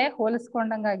ಸೃಷ್ಟಿಗೆ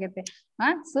ಹೋಲಿಸ್ಕೊಂಡಂಗಾಗೈತಿ.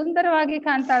 ಸುಂದರವಾಗಿ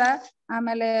ಕಾಣ್ತಾಳ.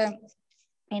 ಆಮೇಲೆ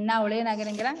ಇನ್ನ ಅವಳು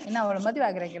ಏನಾಗಿರಂಗಿಲ್ಲ, ಇನ್ನ ಅವಳು ಮದುವೆ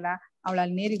ಆಗಿರಂಗಿಲ್ಲ,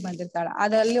 ಅವಳಲ್ಲಿ ನೀರಿಗೆ ಬಂದಿರ್ತಾಳ.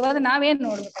 ಅದಲ್ಲಿ ಹೋದ ನಾವೇನ್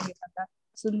ನೋಡ್ಬೇಕಾಗಿತ್ತಂತ?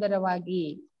 ಸುಂದರವಾಗಿ,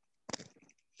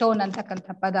 ಟೋನ್ ಅಂತಕ್ಕಂಥ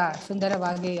ಪದ,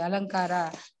 ಸುಂದರವಾಗಿ, ಅಲಂಕಾರ,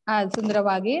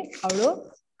 ಸುಂದರವಾಗಿ ಅವಳು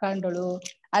ಕಂಡಳು.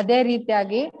 ಅದೇ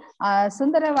ರೀತಿಯಾಗಿ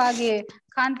ಸುಂದರವಾಗಿ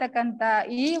ಕಾಣ್ತಕ್ಕಂತ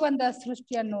ಈ ಒಂದು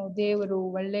ಸೃಷ್ಟಿಯನ್ನು ದೇವರು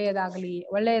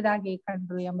ಒಳ್ಳೆಯದಾಗಿ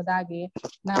ಕಂಡ್ರು ಎಂಬುದಾಗಿ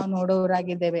ನಾವು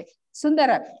ನೋಡುವರಾಗಿದ್ದೇವೆ.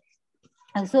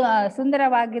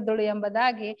 ಸುಂದರವಾಗಿದ್ದಳು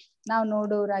ಎಂಬುದಾಗಿ ನಾವು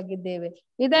ನೋಡುವರಾಗಿದ್ದೇವೆ.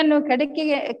 ಇದನ್ನು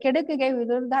ಕೆಡುಕಿಗೆ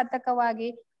ವಿರೋಧಾತ್ಮಕವಾಗಿ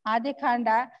ಆದಿಕಾಂಡ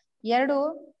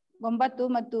 2:9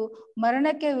 ಮತ್ತು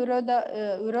ಮರಣಕ್ಕೆ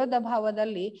ವಿರೋಧ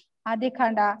ಭಾವದಲ್ಲಿ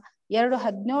ಆದಿಕಾಂಡ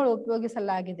 2:17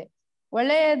 ಉಪಯೋಗಿಸಲಾಗಿದೆ.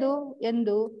 ಒಳ್ಳೆಯದು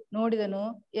ಎಂದು ನೋಡಿದನು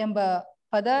ಎಂಬ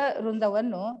ಪದ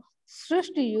ವೃಂದವನ್ನು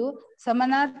ಸೃಷ್ಟಿಯು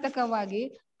ಸಮಾನಾರ್ಥಕವಾಗಿ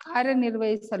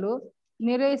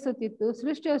ನಿರ್ವಹಿಸುತ್ತಿತ್ತು.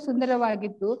 ಸೃಷ್ಟಿಯು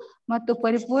ಸುಂದರವಾಗಿತ್ತು ಮತ್ತು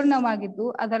ಪರಿಪೂರ್ಣವಾಗಿತ್ತು,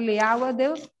 ಅದರಲ್ಲಿ ಯಾವುದೇ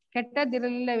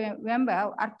ಕೆಟ್ಟದಿರಲಿಲ್ಲವೆಂಬ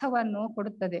ಅರ್ಥವನ್ನು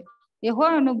ಕೊಡುತ್ತದೆ.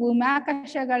 ಯೆಹೋವನು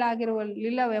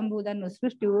ಭೂಮ್ಯಾಕಾಶಗಳಾಗಿರಲಿಲ್ಲವೆಂಬುದನ್ನು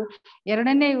ಸೃಷ್ಟಿಯು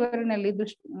 2ನೇ ವಿವರಣೆಯಲ್ಲಿ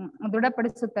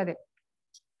ದೃಢಪಡಿಸುತ್ತದೆ.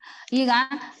 ಈಗ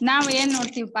ನಾವು ಏನ್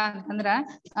ನೋಡ್ತೀವಪ್ಪ ಅಂತಂದ್ರ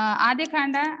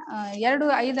ಆದಿಕಾಂಡ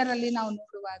 2:5 ನಾವು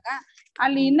ನೋಡುವಾಗ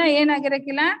ಅಲ್ಲಿ ಇನ್ನ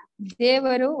ಏನಾಗಿರಕ್ಕಿಲ್ಲ,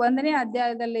 ದೇವರು 1ನೇ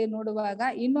ಅಧ್ಯಾಯದಲ್ಲಿ ನೋಡುವಾಗ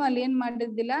ಇನ್ನು ಅಲ್ಲಿ ಏನ್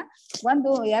ಮಾಡಿದ್ದಿಲ್ಲ.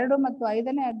 1, 2 ಮತ್ತು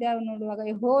 5ನೇ ಅಧ್ಯಾಯ ನೋಡುವಾಗ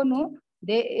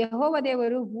ಯೆಹೋವ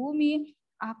ದೇವರು ಭೂಮಿ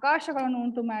ಆಕಾಶಗಳನ್ನು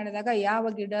ಉಂಟು ಮಾಡಿದಾಗ ಯಾವ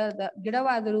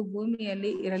ಗಿಡವಾದರೂ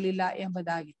ಭೂಮಿಯಲ್ಲಿ ಇರಲಿಲ್ಲ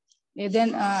ಎಂಬುದಾಗಿ.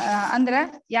 ಅಂದ್ರ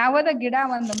ಯಾವದ ಗಿಡ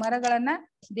ಒಂದು ಮರಗಳನ್ನ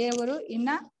ದೇವರು ಇನ್ನ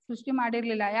ಸೃಷ್ಟಿ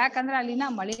ಮಾಡಿರ್ಲಿಲ್ಲ. ಯಾಕಂದ್ರೆ ಅಲ್ಲಿನ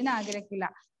ಮಳಿನ ಆಗಿರಕ್ಕಿಲ್ಲ.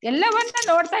 ಎಲ್ಲವನ್ನ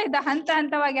ನೋಡ್ತಾ ಇದ್ದ ಹಂತ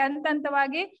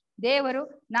ಹಂತವಾಗಿ ದೇವರು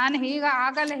ನಾನು ಈಗ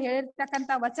ಆಗಲೇ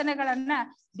ಹೇಳಿರ್ತಕ್ಕಂತ ವಚನಗಳನ್ನ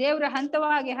ದೇವರು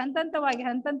ಹಂತವಾಗಿ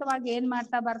ಏನ್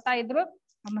ಮಾಡ್ತಾ ಇದ್ರು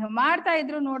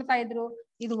ನೋಡ್ತಾ ಇದ್ರು.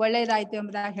 ಇದು ಒಳ್ಳೇದಾಯ್ತು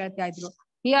ಎಂಬುದಾಗಿ ಹೇಳ್ತಾ ಇದ್ರು.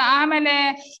 ಆಮೇಲೆ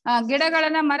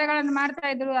ಗಿಡಗಳನ್ನ ಮರಗಳನ್ನ ಮಾಡ್ತಾ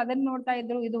ಇದ್ರು, ಅದನ್ನ ನೋಡ್ತಾ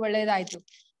ಇದ್ರು, ಇದು ಒಳ್ಳೇದಾಯ್ತು.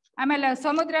 ಆಮೇಲೆ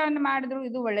ಸಮುದ್ರವನ್ನು ಮಾಡಿದ್ರು,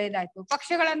 ಇದು ಒಳ್ಳೇದಾಯ್ತು.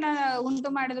 ಪಕ್ಷಿಗಳನ್ನ ಉಂಟು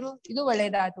ಮಾಡಿದ್ರು, ಇದು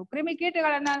ಒಳ್ಳೇದಾಯ್ತು.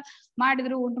 ಕ್ರಿಮಿಕೀಟಗಳನ್ನ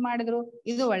ಉಂಟು ಮಾಡಿದ್ರು,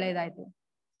 ಇದು ಒಳ್ಳೇದಾಯ್ತು.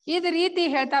 ಇದ ರೀತಿ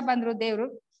ಹೇಳ್ತಾ ಬಂದ್ರು ದೇವ್ರು.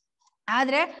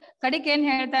 ಆದ್ರೆ ಕಡಿಕೆ ಏನ್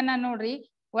ಹೇಳ್ತಾನ ನೋಡ್ರಿ,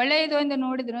 ಒಳ್ಳೆಯದು ಎಂದು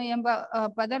ನೋಡಿದ್ರು ಎಂಬ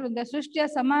ಪದರಿಂದ ಸೃಷ್ಟಿಯ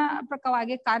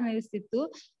ಸಮರ್ಪಕವಾಗಿ ಕಾರ್ಯನಿರ್ವಹಿಸುತ್ತಿತ್ತು.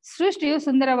 ಸೃಷ್ಟಿಯು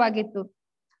ಸುಂದರವಾಗಿತ್ತು.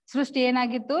 ಸೃಷ್ಟಿ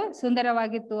ಏನಾಗಿತ್ತು?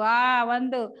 ಸುಂದರವಾಗಿತ್ತು. ಆ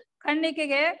ಒಂದು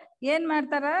ಕಣ್ಣಿಕೆಗೆ ಏನ್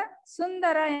ಮಾಡ್ತಾರ?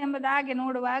 ಸುಂದರ ಎಂಬುದಾಗಿ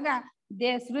ನೋಡುವಾಗ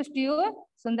ಸೃಷ್ಟಿಯು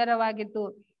ಸುಂದರವಾಗಿತ್ತು.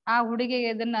 ಆ ಹುಡುಗಿಗೆ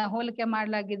ಇದನ್ನ ಹೋಲಿಕೆ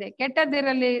ಮಾಡಲಾಗಿದೆ.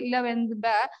 ಕೆಟ್ಟದಿರಲಿಲ್ಲವೆಂಬ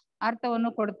ಅರ್ಥವನ್ನು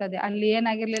ಕೊಡುತ್ತದೆ. ಅಲ್ಲಿ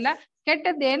ಏನಾಗಿರ್ಲಿಲ್ಲ,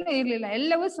 ಕೆಟ್ಟದ್ದೇನು ಇರ್ಲಿಲ್ಲ,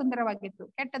 ಎಲ್ಲವೂ ಸುಂದರವಾಗಿತ್ತು,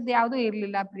 ಕೆಟ್ಟದ್ದು ಯಾವುದೂ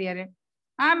ಇರ್ಲಿಲ್ಲ ಪ್ರಿಯರೇ.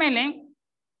 ಆಮೇಲೆ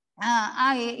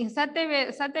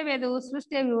ಸತ್ಯವೇದವು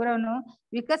ಸೃಷ್ಟಿಯ ವಿವರವನ್ನು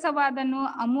ವಿಕಾಸವಾದನ್ನು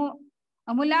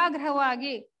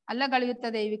ಅಮೂಲಾಗ್ರಹವಾಗಿ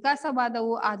ಅಲ್ಲಗಳೆಯುತ್ತದೆ.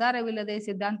 ವಿಕಾಸವಾದವು ಆಧಾರವಿಲ್ಲದೆ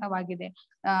ಸಿದ್ಧಾಂತವಾಗಿದೆ.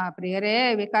 ಪ್ರಿಯರೇ,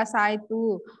 ವಿಕಾಸ ಆಯ್ತು,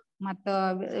 ಮತ್ತ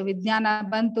ವಿಜ್ಞಾನ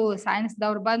ಬಂತು,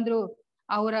 ಸೈನ್ಸ್ದವ್ರು ಬಂದ್ರು.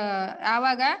 ಅವ್ರ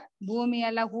ಯಾವಾಗ ಭೂಮಿ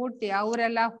ಎಲ್ಲ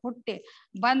ಅವರೆಲ್ಲ ಹುಟ್ಟಿ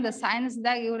ಬಂದ್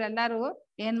ಸೈನ್ಸ್ದಾಗ ಇವರೆಲ್ಲಾರು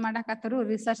ಏನ್ ಮಾಡಾಕತ್ರು?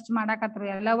 ರಿಸರ್ಚ್ ಮಾಡಾಕತ್ರು.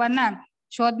 ಎಲ್ಲವನ್ನ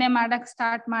ಶೋಧನೆ ಮಾಡಕ್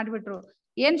ಸ್ಟಾರ್ಟ್ ಮಾಡ್ಬಿಟ್ರು.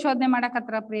 ಏನ್ ಶೋಧನೆ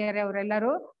ಮಾಡಾಕತ್ರ ಪ್ರಿಯರೇ?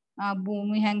 ಅವರೆಲ್ಲರೂ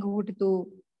ಭೂಮಿ ಹೆಂಗ್ ಹುಟ್ಟಿತು,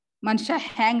 ಮನುಷ್ಯ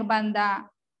ಹೆಂಗ್ ಬಂದ,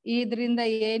 ಇದ್ರಿಂದ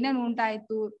ಏನೇನ್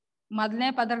ಉಂಟಾಯ್ತು, ಮೊದಲನೇ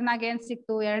ಪದರನಾಗ ಏನ್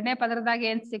ಸಿಕ್ತು, 2ನೇ ಪದರದಾಗ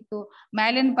ಏನ್ ಸಿಕ್ತು,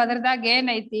 ಮೇಲಿನ ಪದರದಾಗ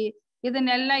ಏನೈತಿ,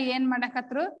 ಇದನ್ನೆಲ್ಲ ಏನ್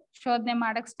ಮಾಡಾಕತ್ರು? ಶೋಧನೆ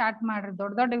ಮಾಡಕ್ ಸ್ಟಾರ್ಟ್ ಮಾಡ್ರು.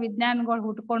 ದೊಡ್ಡ ದೊಡ್ಡ ವಿಜ್ಞಾನಿಗಳು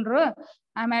ಹುಟ್ಕೊಂಡ್ರು.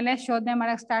 ಆಮೇಲೆ ಶೋಧನೆ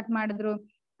ಮಾಡಕ್ ಸ್ಟಾರ್ಟ್ ಮಾಡಿದ್ರು.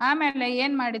 ಆಮೇಲೆ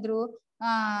ಏನ್ ಮಾಡಿದ್ರು?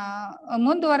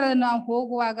 ಮುಂದುವರೆದು ನಾವು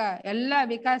ಹೋಗುವಾಗ ಎಲ್ಲ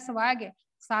ವಿಕಾಸವಾಗಿ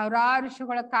ಸಾವಿರಾರು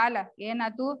ವರ್ಷಗಳ ಕಾಲ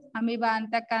ಏನಾಯ್ತು? ಅಮೀಬಾ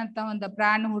ಅಂತಕ್ಕಂತ ಒಂದು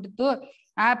ಪ್ರಾಣಿ ಹುಟ್ಟಿತು.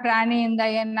 ಆ ಪ್ರಾಣಿಯಿಂದ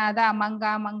ಏನಾದ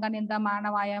ಮಂಗನಿಂದ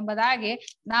ಮಾನವ ಎಂಬುದಾಗಿ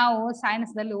ನಾವು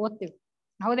ಸೈನ್ಸ್ದಲ್ಲಿ ಓದ್ತೀವಿ,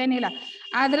 ಹೌದೇನಿಲ್ಲ?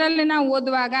 ಅದ್ರಲ್ಲಿ ನಾವು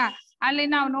ಓದುವಾಗ ಅಲ್ಲಿ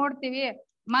ನಾವು ನೋಡ್ತೀವಿ,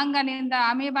 ಮಂಗನಿಂದ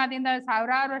ಅಮೀಬಾದಿಂದ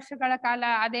ಸಾವಿರಾರು ವರ್ಷಗಳ ಕಾಲ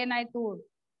ಅದೇನಾಯ್ತು?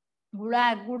 ಹುಳ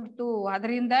ಗುಡ್ತು,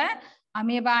 ಅದರಿಂದ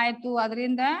ಅಮೀಬಾ ಆಯ್ತು,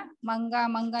 ಅದರಿಂದ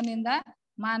ಮಂಗನಿಂದ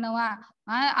ಮಾನವ,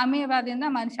 ಅಮೀಬಾದಿಂದ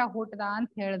ಮನುಷ್ಯ ಹುಟ್ಟದ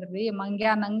ಅಂತ ಹೇಳಿದ್ರಿ.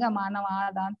 ಮಂಗ್ಯಾನಂಗ ಮಾನವ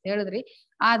ಆದ ಅಂತ ಹೇಳಿದ್ರಿ.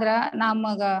 ಆದ್ರ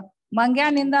ನಮಗ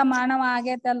ಮಂಗ್ಯಾನಿಂದ ಮಾನವ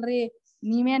ಆಗೇತಲ್ರಿ,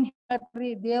 ನೀವೇನ್ ಹೇಳ್ರಿ?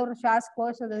 ದೇವ್ರ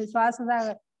ಶ್ವಾಸದಾಗ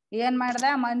ಏನ್ ಮಾಡ್ದ?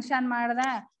 ಮನುಷ್ಯನ್ ಮಾಡ್ದ.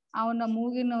 ಅವನ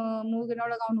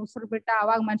ಮೂಗಿನೊಳಗ ಅವ್ನ ಉಸಿರು ಬಿಟ್ಟ,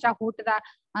 ಅವಾಗ ಮನುಷ್ಯ ಹುಟ್ಟದ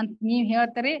ಅಂತ ನೀವ್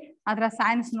ಹೇಳ್ತರಿ. ಅದ್ರ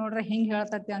ಸೈನ್ಸ್ ನೋಡ್ರಿ ಹಿಂಗ್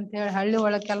ಹೇಳ್ತತಿ ಅಂತ ಹೇಳಿ ಹಳ್ಳಿ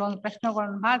ಒಳಗ್ ಕೆಲವೊಂದು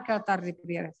ಪ್ರಶ್ನೆಗಳನ್ನ ಭಾಳ ಕೇಳ್ತಾರ್ರಿ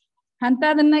ಪ್ರಿಯರೇ.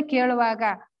 ಅಂತದನ್ನ ಕೇಳುವಾಗ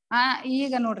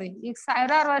ಈಗ ನೋಡ್ರಿ, ಈಗ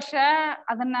ಸಾವಿರಾರು ವರ್ಷ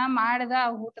ಅದನ್ನ ಮಾಡಿದ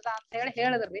ಹುಟ್ಟದ ಅಂತ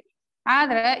ಹೇಳಿದ್ರಿ.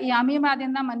 ಆದ್ರ ಈ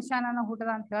ಅಮೀಬಾದಿಂದ ಮನುಷ್ಯನ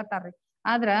ಹುಟ್ಟದ ಅಂತ ಹೇಳ್ತಾರ್ರಿ.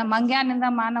 ಆದ್ರ ಮಂಗ್ಯಾನಿಂದ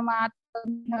ಮಾನವ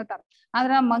ಹೇಳ್ತಾರ.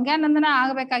 ಆದ್ರ ಮಂಗ್ಯಾನಂದನ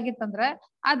ಆಗ್ಬೇಕಾಗಿತ್ತಂದ್ರ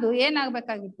ಅದು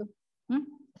ಏನಾಗ್ಬೇಕಾಗಿತ್ತು?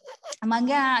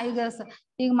 ಮಂಗ್ಯ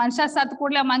ಈಗ ಮನುಷ್ಯ ಸತ್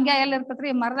ಕೂಡ್ಲೆ ಮಂಗ್ಯ ಎಲ್ಲಿ ಇರ್ತತ್ರಿ?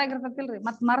 ಮರದಾಗ ಇರ್ತತಿಲ್ರಿ.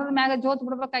 ಮತ್ ಮರದ ಮ್ಯಾಗ ಜೋತ್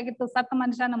ಬಿಡ್ಬೇಕಾಗಿತ್ತು. ಸತ್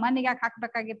ಮನುಷ್ಯನ ಮನಿಗೆ ಯಾಕೆ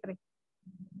ಹಾಕ್ಬೇಕಾಗಿತ್ರಿ?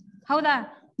 ಹೌದಾ?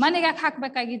 ಮನಿಗೆ ಯಾಕೆ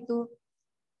ಹಾಕ್ಬೇಕಾಗಿತ್ತು?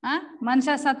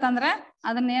 ಮನುಷ್ಯ ಸತ್ ಅಂದ್ರ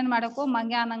ಅದನ್ನ ಏನ್ ಮಾಡಕು?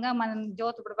 ಮಂಗ್ಯಾನಂಗ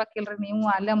ಜೋತ್ ಬಿಡ್ಬೇಕಿಲ್ರಿ, ನೀವು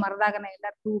ಅಲ್ಲೇ ಮರದಾಗನ ಎಲ್ಲ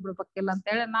ತೂ ಬಿಡ್ಬೇಕಿಲ್ಲ ಅಂತ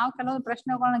ಹೇಳಿ ನಾವು ಕೆಲವೊಂದು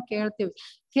ಪ್ರಶ್ನೆಗಳನ್ನ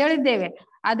ಕೇಳಿದ್ದೇವೆ.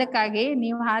 ಅದಕ್ಕಾಗಿ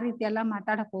ನೀವು ಆ ರೀತಿ ಎಲ್ಲ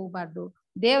ಮಾತಾಡಕ್ ಹೋಗ್ಬಾರ್ದು.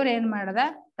 ದೇವ್ರ ಏನ್ ಮಾಡದ?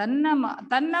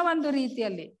 ತನ್ನ ಒಂದು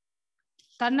ರೀತಿಯಲ್ಲಿ,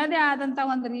 ತನ್ನದೇ ಆದಂತ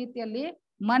ಒಂದು ರೀತಿಯಲ್ಲಿ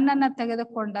ಮಣ್ಣನ್ನ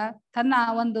ತೆಗೆದುಕೊಂಡ ತನ್ನ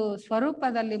ಒಂದು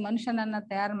ಸ್ವರೂಪದಲ್ಲಿ ಮನುಷ್ಯನನ್ನ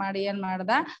ತಯಾರು ಮಾಡಿ ಏನ್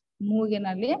ಮಾಡ್ದ,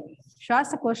 ಮೂಗಿನಲ್ಲಿ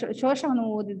ಶೋಷವನ್ನು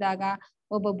ಓದಿದಾಗ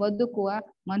ಒಬ್ಬ ಬದುಕುವ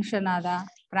ಮನುಷ್ಯನಾದ,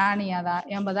 ಪ್ರಾಣಿಯಾದ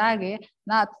ಎಂಬುದಾಗಿ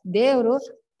ದೇವರು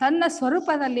ತನ್ನ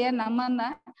ಸ್ವರೂಪದಲ್ಲಿಯೇ ನಮ್ಮನ್ನ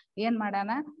ಏನ್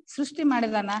ಮಾಡ್ಯಾನ, ಸೃಷ್ಟಿ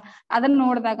ಮಾಡಿದಾನ. ಅದನ್ನ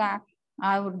ನೋಡಿದಾಗ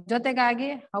ಅವ್ರ ಜೊತೆಗಾಗಿ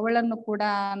ಅವಳನ್ನು ಕೂಡ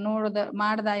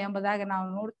ಮಾಡ್ದ ಎಂಬುದಾಗಿ ನಾವು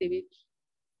ನೋಡ್ತೀವಿ.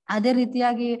 ಅದೇ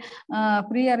ರೀತಿಯಾಗಿ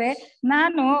ಪ್ರಿಯರೇ,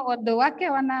 ನಾನು ಒಂದು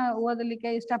ವಾಕ್ಯವನ್ನ ಓದಲಿಕ್ಕೆ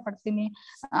ಇಷ್ಟಪಡ್ತೀನಿ.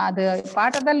 ಅದು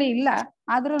ಪಾಠದಲ್ಲಿ ಇಲ್ಲ,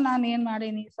 ಆದ್ರೂ ನಾನು ಏನ್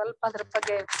ಮಾಡೀನಿ, ಸ್ವಲ್ಪ ಅದ್ರ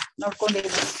ಬಗ್ಗೆ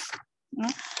ನೋಡ್ಕೊಂಡಿದ್ದೀನಿ.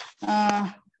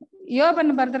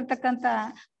 ಯೋಬನು ಬರೆದಿರ್ತಕ್ಕಂಥ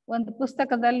ಒಂದು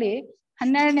ಪುಸ್ತಕದಲ್ಲಿ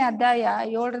 12ನೇ ಅಧ್ಯಾಯ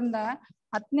 7ರಿಂದ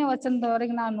 10ನೇ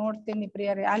ವಚನದವರೆಗೆ ನಾವು ನೋಡ್ತೀನಿ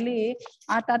ಪ್ರಿಯರೇ. ಅಲ್ಲಿ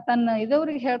ಆತ ತನ್ನ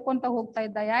ಇದವ್ರಿಗೆ ಹೇಳ್ಕೊಂತ ಹೋಗ್ತಾ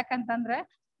ಇದ್ದ. ಯಾಕಂತಂದ್ರೆ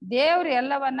ದೇವ್ರು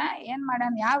ಎಲ್ಲವನ್ನ ಏನ್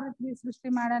ಮಾಡ್ಯಾನ, ಯಾವ ರೀತಿ ಸೃಷ್ಟಿ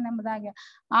ಮಾಡ್ಯಾನ ಎಂಬುದಾಗಿ.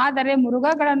 ಆದರೆ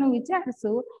ಮೃಗಗಳನ್ನು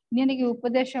ವಿಚಾರಿಸು, ನಿನಗೆ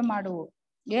ಉಪದೇಶ ಮಾಡುವು.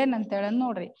 ಏನಂತೇಳ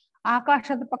ನೋಡ್ರಿ,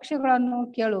 ಆಕಾಶದ ಪಕ್ಷಿಗಳನ್ನು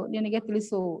ಕೇಳು, ನಿನಗೆ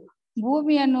ತಿಳಿಸುವು.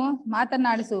 ಭೂಮಿಯನ್ನು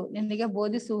ಮಾತನಾಡಿಸು, ನಿನಗೆ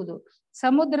ಬೋಧಿಸುವುದು.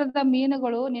 ಸಮುದ್ರದ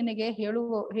ಮೀನುಗಳು ನಿನಗೆ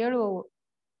ಹೇಳುವವು.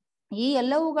 ಈ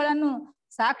ಎಲ್ಲವುಗಳನ್ನು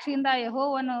ಸಾಕ್ಷಿಯಿಂದ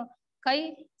ಯೆಹೋವನು ಕೈ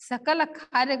ಸಕಲ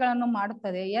ಕಾರ್ಯಗಳನ್ನು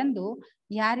ಮಾಡುತ್ತದೆ ಎಂದು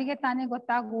ಯಾರಿಗೆ ತಾನೇ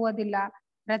ಗೊತ್ತಾಗುವುದಿಲ್ಲ.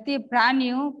 ಪ್ರತಿ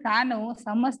ಪ್ರಾಣವು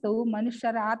ಸಮಸ್ತವು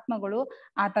ಮನುಷ್ಯರ ಆತ್ಮಗಳು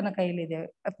ಆತನ ಕೈಲಿದೆ.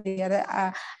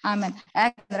 ಆಮೇಲೆ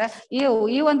ಯಾಕಂದ್ರೆ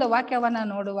ಈ ಒಂದು ವಾಕ್ಯವನ್ನ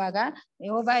ನೋಡುವಾಗ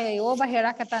ಯೋಬ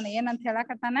ಹೇಳಕತ್ತಾನ, ಏನಂತ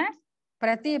ಹೇಳಕತ್ತಾನ,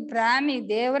 ಪ್ರತಿ ಪ್ರಾಣಿ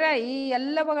ದೇವರ ಈ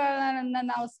ಎಲ್ಲವುಗಳನ್ನ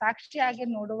ನಾವು ಸಾಕ್ಷಿಯಾಗಿ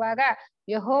ನೋಡುವಾಗ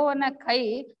ಯೆಹೋವನ ಕೈ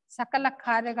ಸಕಲ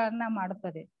ಕಾರ್ಯಗಳನ್ನ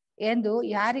ಮಾಡುತ್ತದೆ ಎಂದು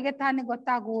ಯಾರಿಗೆ ತಾನೇ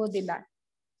ಗೊತ್ತಾಗುವುದಿಲ್ಲ.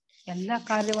 ಎಲ್ಲ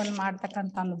ಕಾರ್ಯವನ್ನು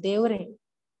ಮಾಡ್ತಕ್ಕಂಥ ದೇವರೇ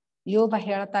ಯೋಬ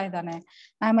ಹೇಳ್ತಾ ಇದ್ದಾನೆ.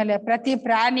 ಆಮೇಲೆ ಪ್ರತಿ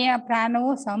ಪ್ರಾಣವು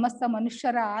ಸಮಸ್ತ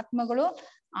ಮನುಷ್ಯರ ಆತ್ಮಗಳು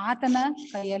ಆತನ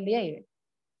ಕೈಯಲ್ಲಿಯೇ ಇವೆ.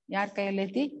 ಯಾರ ಕೈಯಲ್ಲಿ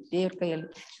ಐತಿ? ದೇವ್ರ ಕೈಯಲ್ಲಿ.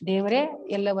 ದೇವರೇ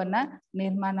ಎಲ್ಲವನ್ನ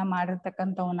ನಿರ್ಮಾಣ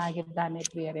ಮಾಡಿರ್ತಕ್ಕಂಥವನಾಗಿದ್ದಾನೆ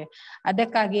ಪ್ರಿಯರೇ.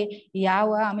 ಅದಕ್ಕಾಗಿ ಯಾವ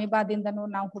ಅಮೀಬಾದಿಂದನೂ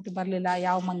ನಾವು ಹುಟ್ಟಿ ಬರ್ಲಿಲ್ಲ,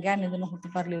 ಯಾವ ಮಂಗ್ಯಾನಿಂದನೂ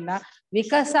ಹುಟ್ಟಿ ಬರ್ಲಿಲ್ಲ.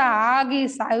 ವಿಕಾಸ ಆಗಿ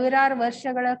ಸಾವಿರಾರು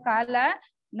ವರ್ಷಗಳ ಕಾಲ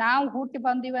ನಾವು ಹುಟ್ಟಿ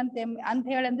ಬಂದಿವಂತೆ ಅಂತ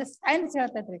ಹೇಳಂದ್ರೆ ಸೈನ್ಸ್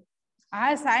ಹೇಳ್ತೈತ್ರಿ. ಆ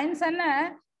ಸೈನ್ಸ್ ಅನ್ನ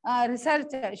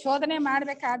ರಿಸರ್ಚ್ ಶೋಧನೆ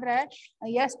ಮಾಡ್ಬೇಕಾದ್ರೆ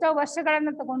ಎಷ್ಟೋ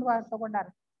ವರ್ಷಗಳನ್ನ ತಗೊಂಡಾರ.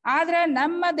 ಆದ್ರೆ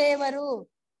ನಮ್ಮ ದೇವರು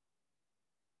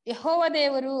ಯೆಹೋವ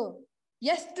ದೇವರು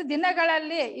ಎಷ್ಟು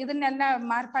ದಿನಗಳಲ್ಲಿ ಇದನ್ನೆಲ್ಲ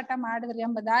ಮಾರ್ಪಾಟ ಮಾಡಿದ್ರಿ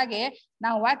ಎಂಬುದಾಗಿ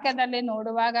ನಾವು ವಾಕ್ಯದಲ್ಲಿ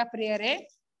ನೋಡುವಾಗ ಪ್ರಿಯರೇ,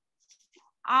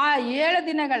 ಆ 7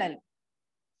 ದಿನಗಳಲ್ಲಿ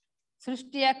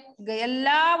ಸೃಷ್ಟಿಯ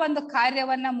ಎಲ್ಲಾ ಒಂದು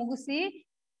ಕಾರ್ಯವನ್ನ ಮುಗಿಸಿ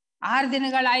 6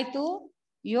 ದಿನಗಳಾಯ್ತು.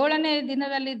 7ನೇ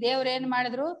ದಿನದಲ್ಲಿ ದೇವ್ರು ಏನ್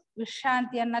ಮಾಡಿದ್ರು?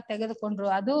 ವಿಶ್ರಾಂತಿಯನ್ನ ತೆಗೆದುಕೊಂಡ್ರು.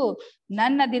 ಅದು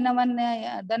ನನ್ನ ದಿನ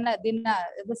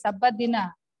ಇದು ಸಬ್ಬತ್ ದಿನ.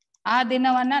 ಆ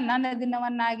ದಿನವನ್ನ ನನ್ನ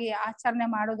ದಿನವನ್ನಾಗಿ ಆಚರಣೆ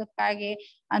ಮಾಡೋದಕ್ಕಾಗಿ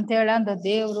ಅಂತ ಹೇಳಂದು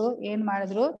ದೇವ್ರು ಏನ್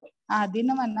ಮಾಡಿದ್ರು? ಆ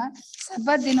ದಿನವನ್ನ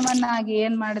ಸಬ್ಬತ್ ದಿನವನ್ನಾಗಿ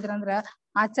ಏನ್ ಮಾಡಿದ್ರು ಅಂದ್ರ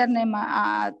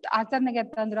ಆಚರಣೆಗೆ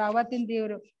ತಂದ್ರು. ಅವತ್ತಿನ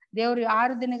ದೇವ್ರು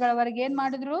 6 ದಿನಗಳವರೆಗೆ ಏನ್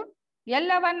ಮಾಡಿದ್ರು?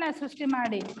 ಎಲ್ಲವನ್ನ ಸೃಷ್ಟಿ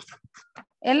ಮಾಡಿ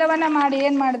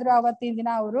ಏನ್ ಮಾಡಿದ್ರು? ಅವತ್ತಿನ ದಿನ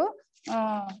ಅವರು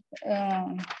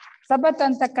ಸಬ್ಬತ್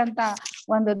ಅಂತಕ್ಕಂತ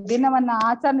ಒಂದು ದಿನವನ್ನ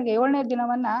ಆಚರಣೆಗೆ 7ನೇ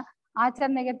ದಿನವನ್ನ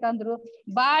ಆಚರಣೆಗೆ ತಂದ್ರು.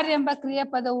 ಬಾರ್ ಎಂಬ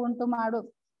ಕ್ರಿಯಾಪದವು ಉಂಟು ಮಾಡು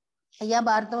ಎಂಬ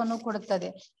ಅರ್ಥವನ್ನು ಕೊಡುತ್ತದೆ.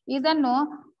 ಇದನ್ನು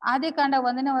ಆದಿಕಾಂಡ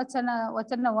 1ನೇ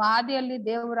ವಚನ ಆದಿಯಲ್ಲಿ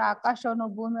ದೇವರು ಆಕಾಶವನ್ನು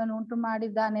ಭೂಮಿಯನ್ನು ಉಂಟು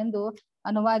ಮಾಡಿದ್ದಾನೆಂದು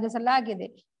ಅನುವಾದಿಸಲಾಗಿದೆ.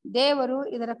 ದೇವರು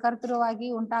ಇದರ ಕರ್ತೃವಾಗಿ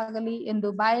ಉಂಟಾಗಲಿ ಎಂದು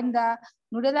ಬಾಯಿಂದ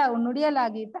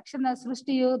ನುಡಿಯಲಾಗಿ ತಕ್ಷಣ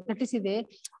ಸೃಷ್ಟಿಯು ಘಟಿಸಿದೆ.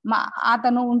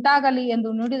 ಆತನು ಉಂಟಾಗಲಿ ಎಂದು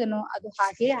ನುಡಿದನು, ಅದು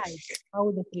ಹಾಗೇ ಆಯಿತು.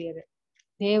 ಹೌದು ಪ್ರಿಯರೇ,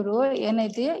 ದೇವ್ರು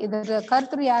ಏನೈತಿ, ಇದರ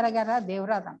ಕರ್ತೃ ಯಾರ್ಯಾರ?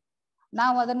 ದೇವ್ರ ಅದ.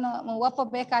 ನಾವು ಅದನ್ನು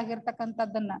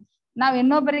ಒಪ್ಪಬೇಕಾಗಿರ್ತಕ್ಕಂಥದ್ದನ್ನ ನಾವ್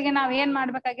ಇನ್ನೊಬ್ಬರಿಗೆ ನಾವ್ ಏನ್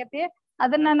ಮಾಡ್ಬೇಕಾಗೈತಿ?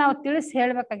 ಅದನ್ನ ನಾವು ತಿಳಿಸಿ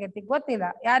ಹೇಳ್ಬೇಕಾಗೈತಿ. ಗೊತ್ತಿಲ್ಲ,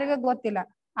 ಯಾರಿಗೂ ಗೊತ್ತಿಲ್ಲ.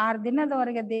 6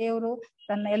 ದಿನದವರೆಗೆ ದೇವ್ರು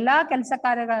ತನ್ನ ಎಲ್ಲಾ ಕೆಲಸ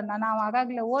ಕಾರ್ಯಗಳನ್ನ ನಾವು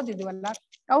ಆಗಾಗ್ಲೇ ಓದಿದ್ವಲ್ಲ,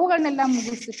 ಅವುಗಳನ್ನೆಲ್ಲ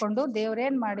ಮುಗಿಸಿಕೊಂಡು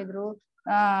ದೇವ್ರೇನ್ ಮಾಡಿದ್ರು?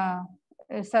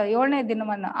 7ನೇ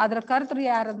ದಿನವನ್ನ ಅದ್ರ ಕರ್ತೃ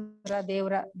ಯಾರಂದ್ರ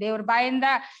ದೇವ್ರ ಬಾಯಿಂದ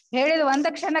ಹೇಳಿದ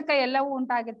 1 ಕ್ಷಣಕ್ಕ ಎಲ್ಲವೂ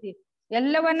ಉಂಟಾಗೈತಿ.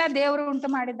 ಎಲ್ಲವನ್ನ ದೇವ್ರು ಉಂಟು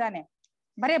ಮಾಡಿದ್ದಾನೆ.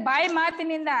 ಬರೀ ಬಾಯಿ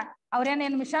ಮಾತಿನಿಂದ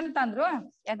ಅವ್ರೇನೇನ್ ಮಿಷನ್ ತಂದ್ರು,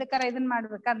 ಎದಕ್ಕಾರ ಇದನ್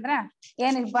ಮಾಡ್ಬೇಕಂದ್ರ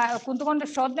ಕುಂತ್ಕೊಂಡು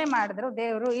ಶೋಧನೆ ಮಾಡಿದ್ರು?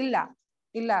 ದೇವ್ರು ಇಲ್ಲ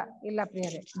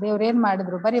ಪ್ರಿಯರೇ, ದೇವ್ರ ಏನ್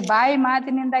ಮಾಡಿದ್ರು? ಬರೀ ಬಾಯಿ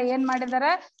ಮಾತಿನಿಂದ ಏನ್ ಮಾಡಿದಾರ?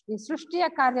 ಈ ಸೃಷ್ಟಿಯ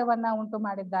ಕಾರ್ಯವನ್ನ ಉಂಟು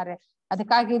ಮಾಡಿದ್ದಾರೆ.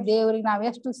 ಅದಕ್ಕಾಗಿ ದೇವ್ರಿಗೆ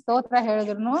ನಾವೆಷ್ಟು ಸ್ತೋತ್ರ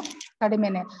ಹೇಳಿದ್ರು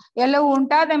ಕಡಿಮೆನೆ. ಎಲ್ಲವೂ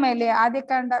ಉಂಟಾದ ಮೇಲೆ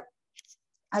ಆದಿಕಾಂಡ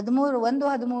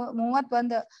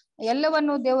 13:1-31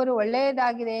 ಎಲ್ಲವನ್ನು ದೇವರು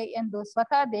ಒಳ್ಳೆಯದಾಗಿದೆ ಎಂದು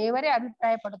ಸ್ವತಃ ದೇವರೇ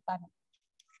ಅಭಿಪ್ರಾಯ ಪಡುತ್ತಾನೆ.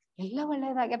 ಎಲ್ಲ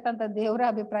ಒಳ್ಳೇದಾಗತ್ತಂತ ದೇವ್ರ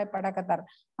ಅಭಿಪ್ರಾಯ ಪಡಕತ್ತಾರ.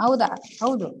 ಹೌದಾ?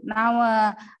 ಹೌದು.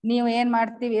 ನೀವು ಏನ್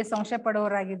ಮಾಡ್ತೀವಿ? ಸಂಶಯ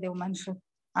ಪಡೋರಾಗಿದ್ದೇವು ಮನುಷ್ಯರು.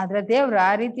 ಆದ್ರೆ ದೇವ್ರು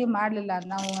ಆ ರೀತಿ ಮಾಡ್ಲಿಲ್ಲ.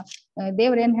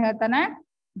 ದೇವ್ರ ಏನ್ ಹೇಳ್ತಾನ?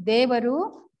 ದೇವರು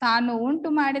ತಾನು ಉಂಟು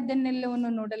ಮಾಡಿದ್ದನ್ನೆಲ್ಲವನ್ನು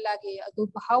ನೋಡಲಾಗಿ ಅದು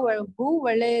ಬಹು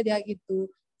ಒಳ್ಳೆಯದಾಗಿತ್ತು.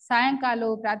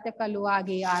 ಸಾಯಂಕಾಲವು ಪ್ರಾತಃಕಾಲವೂ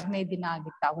ಆಗಿ 6ನೇ ದಿನ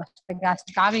ಆಗಿತ್ತು.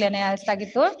 ಅಷ್ಟಾಗ್ಲೇನೆ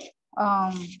ಎಷ್ಟಾಗಿತ್ತು?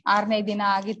 6ನೇ ದಿನ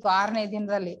ಆಗಿತ್ತು. 6ನೇ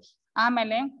ದಿನದಲ್ಲಿ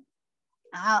ಆಮೇಲೆ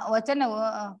ಆ ವಚನವು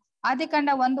ಆದಿಕಾಂಡ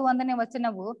 1:1ನೇ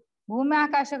ವಚನವು ಭೂಮಿ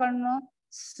ಆಕಾಶಗಳನ್ನು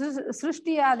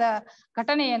ಸೃಷ್ಟಿಯಾದ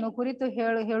ಘಟನೆಯನ್ನು ಕುರಿತು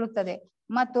ಹೇಳುತ್ತದೆ.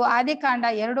 ಮತ್ತು ಆದಿಕಾಂಡ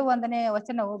 2:1ನೇ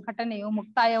ವಚನವು ಘಟನೆಯು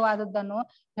ಮುಕ್ತಾಯವಾದದ್ದನ್ನು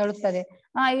ಹೇಳುತ್ತದೆ.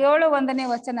 7:1ನೇ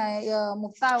ವಚನ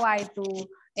ಮುಕ್ತಾಯವಾಯಿತು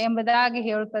ಎಂಬುದಾಗಿ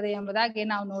ಹೇಳುತ್ತದೆ ಎಂಬುದಾಗಿ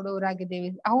ನಾವು ನೋಡುವರಾಗಿದ್ದೇವೆ.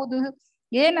 ಹೌದು,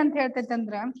 ಏನಂತ ಹೇಳ್ತೈತಿ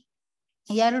ಅಂದ್ರ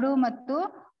 2 ಮತ್ತು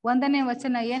 1ನೇ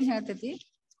ವಚನ ಏನ್ ಹೇಳ್ತೈತಿ?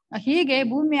 ಹೀಗೆ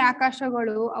ಭೂಮಿ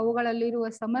ಆಕಾಶಗಳು ಅವುಗಳಲ್ಲಿರುವ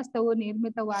ಸಮಸ್ತವು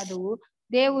ನಿರ್ಮಿತವಾದವು.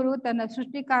 ದೇವರು ತನ್ನ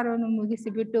ಸೃಷ್ಟಿ ಕಾರ್ಯವನ್ನು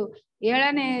ಮುಗಿಸಿಬಿಟ್ಟು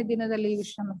 7ನೇ ದಿನದಲ್ಲಿ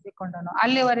ವಿಶ್ರಮಿಸಿಕೊಂಡನು.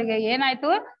 ಅಲ್ಲಿವರೆಗೆ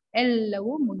ಏನಾಯ್ತು?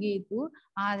 ಎಲ್ಲವೂ ಮುಗಿಯಿತು.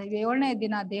 ಆ 7ನೇ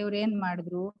ದಿನ ದೇವ್ರು ಏನ್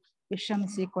ಮಾಡಿದ್ರು?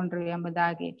 ವಿಶ್ರಮಿಸಿಕೊಂಡ್ರು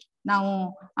ಎಂಬುದಾಗಿ ನಾವು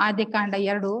ಆದಿಕಾಂಡ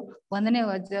 2:1ನೇ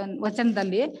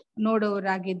ವಚನದಲ್ಲಿ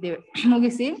ನೋಡುವರಾಗಿದ್ದೇವೆ.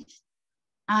 ಮುಗಿಸಿ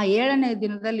ಆ 7ನೇ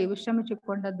ದಿನದಲ್ಲಿ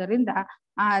ವಿಶ್ರಮಿಸಿಕೊಂಡದ್ದರಿಂದ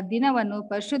ಆ ದಿನವನ್ನು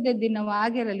ಪರಿಶುದ್ಧ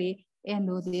ದಿನವಾಗಿರಲಿ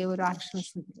ಎಂದು ದೇವರು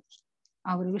ಆಶೀರ್ವದಿಸಿದ್ರು.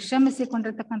 ಅವರು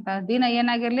ವಿಶ್ರಮಿಸಿಕೊಂಡಿರ್ತಕ್ಕಂಥ ದಿನ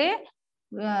ಏನಾಗಿರ್ಲಿ?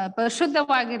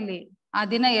 ಪರಿಶುದ್ಧವಾಗಿರ್ಲಿ. ಆ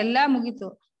ದಿನ ಎಲ್ಲಾ ಮುಗೀತು.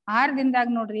 6 ದಿನದಾಗ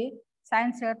ನೋಡ್ರಿ,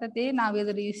 ಸೈನ್ಸ್ ಹೇಳ್ತತಿ, ನಾವ್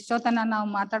ಇಷ್ಟೊತ್ತನ ನಾವು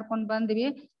ಮಾತಾಡ್ಕೊಂಡ್ ಬಂದ್ವಿ.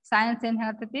 ಸೈನ್ಸ್ ಏನ್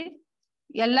ಹೇಳ್ತತಿ?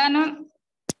 ಎಲ್ಲಾನು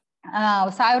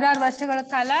ಸಾವಿರಾರು ವರ್ಷಗಳ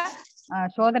ಕಾಲ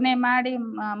ಶೋಧನೆ ಮಾಡಿ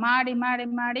ಮಾಡಿ ಮಾಡಿ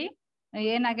ಮಾಡಿ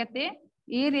ಏನಾಗೈತಿ?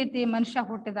 ಈ ರೀತಿ ಮನುಷ್ಯ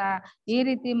ಹುಟ್ಟಿದ, ಈ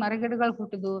ರೀತಿ ಮರಗಿಡಗಳು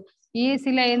ಹುಟ್ಟಿದು, ಈ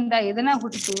ಶಿಲೆಯಿಂದ ಇದನ್ನ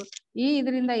ಹುಟ್ಟಿತು,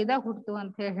 ಇದರಿಂದ ಇದ ಹುಟ್ಟಿತು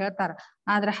ಅಂತ ಹೇಳ್ತಾರ.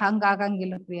 ಆದ್ರೆ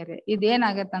ಹಂಗಾಗಂಗಿಲ್ಲ ಪ್ರಿಯರೇ.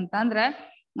 ಇದೇನಾಗತ್ತಂತಂದ್ರ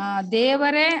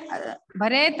ದೇವರೇ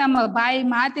ಬರೇ ತಮ್ಮ ಬಾಯಿ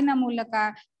ಮಾತಿನ ಮೂಲಕ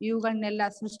ಇವುಗಳನ್ನೆಲ್ಲ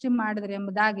ಸೃಷ್ಟಿ ಮಾಡಿದ್ರೆ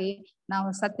ಎಂಬುದಾಗಿ ನಾವು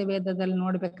ಸತ್ಯವೇದದಲ್ಲಿ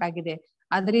ನೋಡ್ಬೇಕಾಗಿದೆ.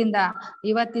 ಅದರಿಂದ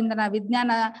ಇವತ್ತಿನ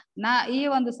ವಿಜ್ಞಾನ ಈ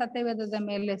ಒಂದು ಸತ್ಯವೇದದ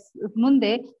ಮೇಲೆ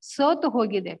ಮುಂದೆ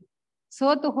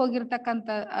ಸೋತು ಹೋಗಿರ್ತಕ್ಕಂಥ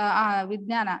ಆ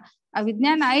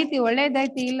ವಿಜ್ಞಾನ ಐತಿ,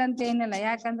 ಒಳ್ಳೇದೈತಿ, ಇಲ್ಲಂತ ಏನಿಲ್ಲ.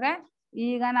 ಯಾಕಂದ್ರೆ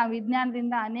ಈಗ ನಾವು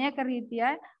ವಿಜ್ಞಾನದಿಂದ ಅನೇಕ ರೀತಿಯ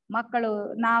ಮಕ್ಕಳು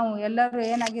ನಾವು ಎಲ್ಲರೂ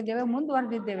ಏನಾಗಿದ್ದೇವೆ?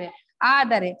 ಮುಂದುವರೆದಿದ್ದೇವೆ.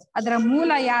 ಆದರೆ ಅದರ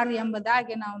ಮೂಲ ಯಾರು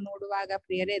ಎಂಬುದಾಗಿ ನಾವು ನೋಡುವಾಗ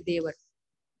ಪ್ರಿಯರೇ, ದೇವರು.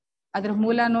 ಅದ್ರ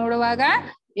ಮೂಲ ನೋಡುವಾಗ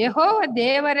ಯೆಹೋವ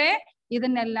ದೇವರೇ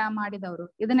ಇದನ್ನೆಲ್ಲ ಮಾಡಿದವರು,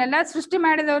 ಇದನ್ನೆಲ್ಲ ಸೃಷ್ಟಿ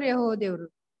ಮಾಡಿದವರು ಯೆಹೋವ ದೇವರು.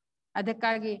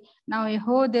 ಅದಕ್ಕಾಗಿ ನಾವು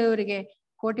ಯೆಹೋವ ದೇವರಿಗೆ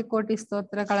ಕೋಟಿ ಕೋಟಿ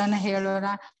ಸ್ತೋತ್ರಗಳನ್ನ ಹೇಳೋಣ.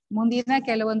 ಮುಂದಿನ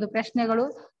ಕೆಲವೊಂದು ಪ್ರಶ್ನೆಗಳು: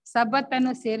 ಸಬ್ಬತ್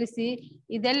ಅನ್ನು ಸೇರಿಸಿ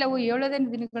ಇದೆಲ್ಲವೂ 7ನೇ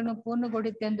ದಿನಗಳನ್ನು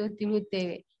ಪೂರ್ಣಗೊಳ್ಳುತ್ತೆಂದು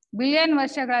ತಿಳಿಯುತ್ತೇವೆ. ಬಿಲಿಯನ್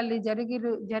ವರ್ಷಗಳಲ್ಲಿ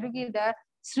ಜರುಗಿದ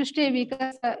ಸೃಷ್ಟಿಯ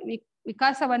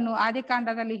ವಿಕಾಸವನ್ನು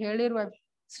ಆದಿಕಾಂಡದಲ್ಲಿ ಹೇಳಿರುವ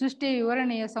ಸೃಷ್ಟಿ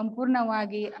ವಿವರಣೆಯ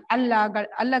ಸಂಪೂರ್ಣವಾಗಿ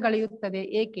ಅಲ್ಲಗಳೆಯುತ್ತದೆ.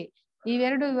 ಏಕೆ?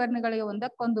 ಇವೆರಡು ವಿವರಣೆಗಳಿಗೆ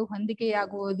ಒಂದಕ್ಕೊಂದು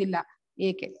ಹೊಂದಿಕೆಯಾಗುವುದಿಲ್ಲ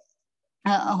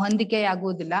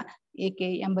ಏಕೆ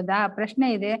ಎಂಬುದ ಪ್ರಶ್ನೆ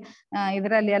ಇದೆ.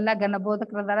 ಇದರಲ್ಲಿ ಎಲ್ಲ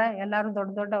ಘನಬೋಧಕರದಾರ, ಎಲ್ಲಾರು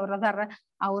ದೊಡ್ಡ ದೊಡ್ಡವರದಾರ.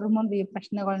 ಅವ್ರ ಮುಂದೆ ಈ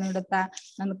ಪ್ರಶ್ನೆಗಳು ನೀಡುತ್ತಾ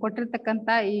ನಾನು ಕೊಟ್ಟಿರ್ತಕ್ಕಂತ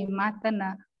ಈ ಮಾತನ್ನ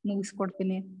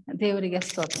ಮುಗಿಸ್ಕೊಡ್ತೀನಿ. ದೇವರಿಗೆ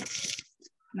ಸ್ತೋತ್ರ.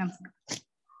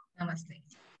 ನಮಸ್ತೆ.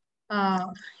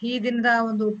 ಈ ದಿನದ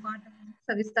ಒಂದು ಪಾಠವನ್ನು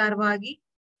ಸವಿಸ್ತಾರವಾಗಿ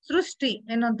ಸೃಷ್ಟಿ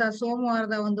ಎನ್ನುವಂತ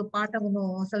ಸೋಮವಾರದ ಒಂದು ಪಾಠವನ್ನು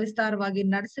ಸವಿಸ್ತಾರವಾಗಿ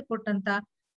ನಡೆಸಿಕೊಟ್ಟಂತ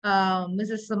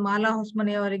ಮಿಸಸ್ ಮಾಲಾ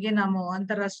ಹೊಸ್ಮನಿಯವರಿಗೆ ನಾವು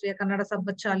ಅಂತಾರಾಷ್ಟ್ರೀಯ ಕನ್ನಡ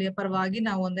ಸಬ್ಬತ್ ಶಾಲೆಯ ಪರವಾಗಿ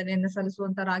ನಾವು ವಂದನೆಯನ್ನು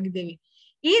ಸಲ್ಲಿಸುವಂತರಾಗಿದ್ದೇವೆ.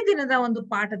 ಈ ದಿನದ ಒಂದು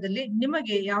ಪಾಠದಲ್ಲಿ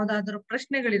ನಿಮಗೆ ಯಾವುದಾದರೂ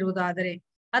ಪ್ರಶ್ನೆಗಳಿರುವುದಾದರೆ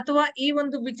ಅಥವಾ ಈ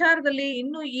ಒಂದು ವಿಚಾರದಲ್ಲಿ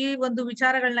ಇನ್ನು ಈ ಒಂದು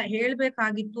ವಿಚಾರಗಳನ್ನ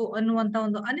ಹೇಳ್ಬೇಕಾಗಿತ್ತು ಅನ್ನುವಂತ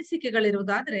ಒಂದು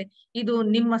ಅನಿಸಿಕೆಗಳಿರುವುದಾದ್ರೆ ಇದು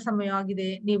ನಿಮ್ಮ ಸಮಯವಾಗಿದೆ,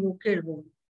 ನೀವು ಕೇಳ್ಬಹುದು.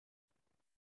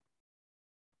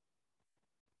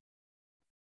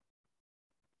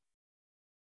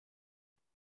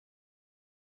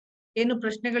 ಏನು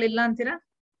ಪ್ರಶ್ನೆಗಳಿಲ್ಲ ಅಂತೀರಾ?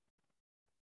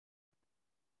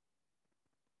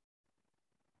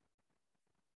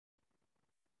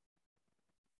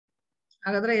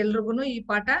 ಹಾಗಾದ್ರೆ ಎಲ್ರಿಗೂ ಈ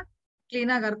ಪಾಠ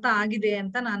ಕ್ಲೀನ್ ಆಗಿ ಅರ್ಥ ಆಗಿದೆ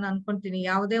ಅಂತ ನಾನು ಅನ್ಕೊಂತೀನಿ.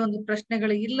 ಯಾವುದೇ ಒಂದು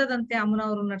ಪ್ರಶ್ನೆಗಳು ಇಲ್ಲದಂತೆ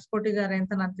ಅಮ್ಮನವರು ನಡ್ಸ್ಕೊಟ್ಟಿದ್ದಾರೆ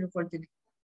ಅಂತ ನಾನು ತಿಳ್ಕೊಳ್ತೀನಿ.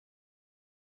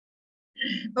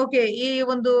 ಓಕೆ, ಈ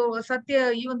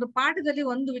ಒಂದು ಪಾಠದಲ್ಲಿ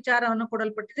ಒಂದು ವಿಚಾರವನ್ನು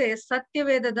ಕೊಡಲ್ಪಟ್ಟಿದೆ.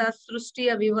 ಸತ್ಯವೇದದ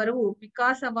ಸೃಷ್ಟಿಯ ವಿವರವು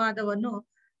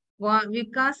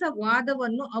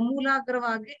ವಿಕಾಸವಾದವನ್ನು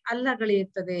ಅಮೂಲಾಗ್ರವಾಗಿ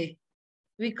ಅಲ್ಲಗಳೆಯುತ್ತದೆ.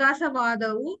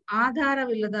 ವಿಕಾಸವಾದವು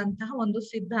ಆಧಾರವಿಲ್ಲದಂತಹ ಒಂದು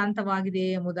ಸಿದ್ಧಾಂತವಾಗಿದೆ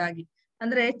ಎಂಬುದಾಗಿ.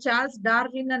 ಅಂದ್ರೆ ಚಾರ್ಲ್ಸ್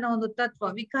ಡಾರ್ವಿನ್ ಅನ್ನೋ ಒಂದು ತತ್ವ,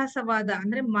 ವಿಕಾಸವಾದ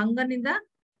ಅಂದ್ರೆ ಮಂಗನಿಂದ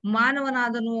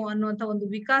ಮಾನವನಾದನು ಅನ್ನುವಂತ ಒಂದು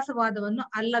ವಿಕಾಸವಾದವನ್ನು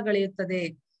ಅಲ್ಲಗಳೆಯುತ್ತದೆ.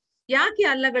 ಯಾಕೆ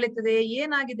ಅಲ್ಲಗಳೆಯುತ್ತದೆ?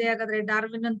 ಏನಾಗಿದೆ ಹಾಗಾದ್ರೆ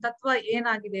ಡಾರ್ವಿನ್ ತತ್ವ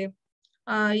ಏನಾಗಿದೆ?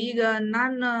 ಈಗ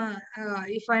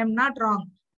if I am not wrong,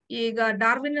 ಈಗ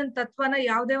ಡಾರ್ವಿನ್ ತತ್ವನ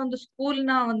ಯಾವುದೇ ಒಂದು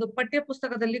ಸ್ಕೂಲ್ನ ಒಂದು ಪಠ್ಯ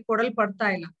ಪುಸ್ತಕದಲ್ಲಿ ಕೊಡಲ್ಪಡ್ತಾ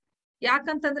ಇಲ್ಲ.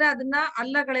 ಯಾಕಂತಂದ್ರೆ ಅದನ್ನ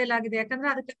ಅಲ್ಲಗಳೆಯಲಾಗಿದೆ. ಯಾಕಂದ್ರೆ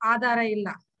ಅದಕ್ಕೆ ಆಧಾರ ಇಲ್ಲ.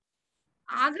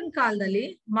 ಆಗಿನ ಕಾಲದಲ್ಲಿ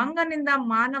ಮಂಗನಿಂದ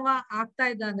ಮಾನವ ಆಗ್ತಾ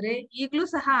ಇದ್ದ ಅಂದ್ರೆ ಈಗ್ಲೂ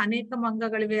ಸಹ ಅನೇಕ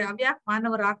ಮಂಗಗಳಿವೆ, ಅವ್ಯಾಕ್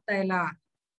ಮಾನವರಾಗ್ತಾ ಇಲ್ಲ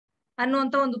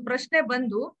ಅನ್ನುವಂತ ಒಂದು ಪ್ರಶ್ನೆ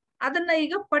ಬಂದು ಅದನ್ನ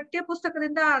ಈಗ ಪಠ್ಯ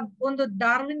ಪುಸ್ತಕದಿಂದ ಒಂದು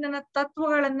ಡಾರ್ವಿನ್ನ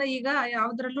ತತ್ವಗಳನ್ನ ಈಗ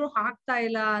ಯಾವ್ದ್ರಲ್ಲೂ ಹಾಕ್ತಾ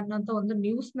ಇಲ್ಲ ಅನ್ನೋಂತ ಒಂದು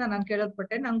ನ್ಯೂಸ್ ನಾನು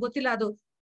ಕೇಳಲ್ಪಟ್ಟೆ. ನಂಗೆ ಗೊತ್ತಿಲ್ಲ ಅದು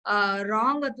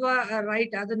ರಾಂಗ್ ಅಥವಾ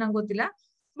ರೈಟ್, ಅದು ನಂಗೆ ಗೊತ್ತಿಲ್ಲ.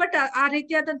 ಬಟ್ ಆ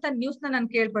ರೀತಿಯಾದಂತ ನ್ಯೂಸ್ ನಾನು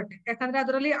ಕೇಳ್ಪಟ್ಟೆ. ಯಾಕಂದ್ರೆ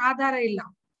ಅದರಲ್ಲಿ ಆಧಾರ ಇಲ್ಲ.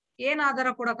 ಏನ್ ಆಧಾರ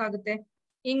ಕೊಡಕ್ಕಾಗುತ್ತೆ?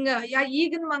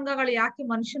 ಈಗಿನ ಮಂಗಗಳು ಯಾಕೆ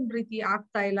ಮನುಷ್ಯನ ರೀತಿ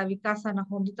ಆಗ್ತಾ ಇಲ್ಲ, ವಿಕಾಸನ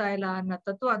ಹೊಂದುತ್ತಾ ಇಲ್ಲ ಅನ್ನೋ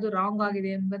ತತ್ವ ಅದು ರಾಂಗ್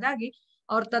ಆಗಿದೆ ಎಂಬುದಾಗಿ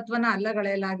ಅವ್ರ ತತ್ವನ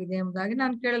ಅಲ್ಲಗಳೆಯಲಾಗಿದೆ ಎಂಬುದಾಗಿ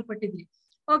ನಾನು ಕೇಳಲ್ಪಟ್ಟಿದ್ವಿ.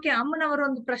 ಓಕೆ, ಅಮ್ಮನವರು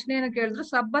ಒಂದು ಪ್ರಶ್ನೆಯನ್ನು ಕೇಳಿದ್ರು.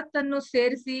 ಸಬ್ಬತ್ತನ್ನು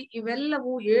ಸೇರಿಸಿ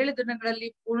ಇವೆಲ್ಲವೂ 7 ದಿನಗಳಲ್ಲಿ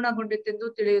ಪೂರ್ಣಗೊಂಡಿತ್ತೆಂದು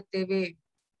ತಿಳಿಯುತ್ತೇವೆ.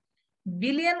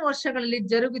 ಬಿಲಿಯನ್ ವರ್ಷಗಳಲ್ಲಿ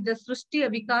ಜರುಗಿದ ಸೃಷ್ಟಿಯ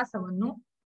ವಿಕಾಸವನ್ನು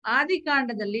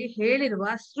ಆದಿಕಾಂಡದಲ್ಲಿ ಹೇಳಿರುವ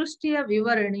ಸೃಷ್ಟಿಯ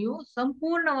ವಿವರಣೆಯು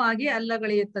ಸಂಪೂರ್ಣವಾಗಿ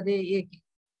ಅಲ್ಲಗಳೆಯುತ್ತದೆ ಏಕೆ?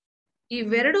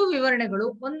 ಇವೆರಡೂ ವಿವರಣೆಗಳು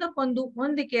ಒಂದಕ್ಕೊಂದು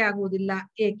ಹೊಂದಿಕೆಯಾಗುವುದಿಲ್ಲ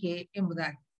ಏಕೆ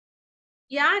ಎಂಬುದಾಗಿ.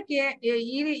 ಯಾಕೆ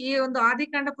ಈ ಒಂದು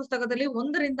ಆದಿಕಾಂಡ ಪುಸ್ತಕದಲ್ಲಿ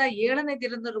 1ರಿಂದ 7ನೇ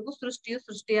ದಿನದವರೆಗೂ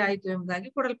ಸೃಷ್ಟಿಯಾಯಿತು ಎಂಬುದಾಗಿ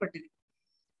ಕೊಡಲ್ಪಟ್ಟಿದೆ.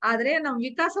 ಆದ್ರೆ ನಾವು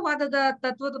ವಿಕಾಸವಾದದ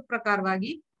ತತ್ವದ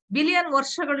ಪ್ರಕಾರವಾಗಿ ಬಿಲಿಯನ್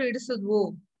ವರ್ಷಗಳು ಹಿಡಿಸಿದ್ವು.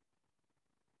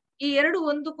 ಈ ಎರಡು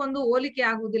ಒಂದಕ್ಕೊಂದು ಹೋಲಿಕೆ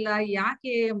ಆಗುವುದಿಲ್ಲ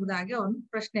ಯಾಕೆ ಎಂಬುದಾಗಿ ಅವನು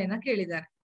ಪ್ರಶ್ನೆಯನ್ನ ಕೇಳಿದ್ದಾರೆ.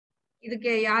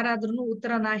 ಇದಕ್ಕೆ ಯಾರಾದ್ರೂ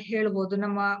ಉತ್ತರನ ಹೇಳ್ಬೋದು.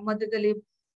 ನಮ್ಮ ಮಧ್ಯದಲ್ಲಿ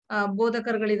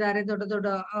ಬೋಧಕರುಗಳಿದ್ದಾರೆ, ದೊಡ್ಡ ದೊಡ್ಡ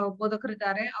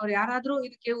ಬೋಧಕರಿದ್ದಾರೆ. ಅವ್ರು ಯಾರಾದ್ರೂ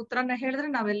ಇದಕ್ಕೆ ಉತ್ತರನ ಹೇಳಿದ್ರೆ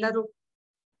ನಾವೆಲ್ಲರೂ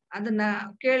ಅದನ್ನ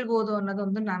ಕೇಳ್ಬೋದು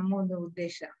ಅನ್ನೋದೊಂದು ನಮ್ಮ ಒಂದು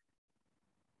ಉದ್ದೇಶ.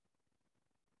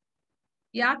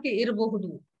 ಯಾಕೆ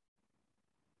ಇರಬಹುದು?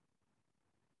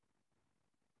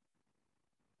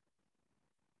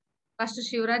 ಪಾಸ್ಟರ್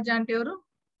ಶಿವರಾಜ್ ಜಾಂಟಿ ಅವರು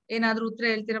ಏನಾದ್ರೂ ಉತ್ತರ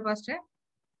ಹೇಳ್ತೀರಾ ಪಾಸ್ಟ್ರೆ?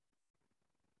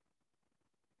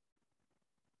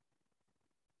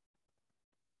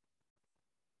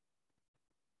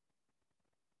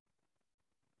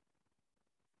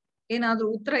 ಏನಾದ್ರೂ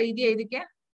ಉತ್ತರ ಇದೆಯಾ ಇದಕ್ಕೆ?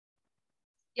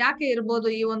 ಯಾಕೆ ಇರ್ಬೋದು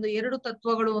ಈ ಒಂದು 2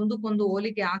 ತತ್ವಗಳು ಒಂದಕ್ಕೊಂದು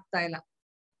ಹೋಲಿಕೆ ಆಗ್ತಾ ಇಲ್ಲ?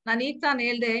 ನಾನು ಈಗ ತಾನು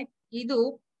ಹೇಳ್ದೆ, ಇದು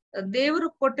ದೇವರು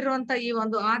ಕೊಟ್ಟಿರುವಂತ ಈ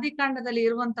ಒಂದು ಆದಿಕಾಂಡದಲ್ಲಿ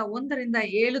ಇರುವಂತ 1ರಿಂದ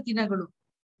 7 ದಿನಗಳು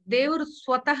ದೇವರು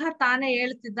ಸ್ವತಃ ತಾನೇ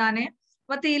ಹೇಳ್ತಿದ್ದಾನೆ.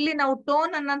 ಮತ್ತೆ ಇಲ್ಲಿ ನಾವು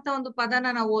ಟೋನ್ ಅನ್ನಂತ ಒಂದು ಪದನ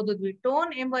ನಾವು ಓದಿದ್ವಿ.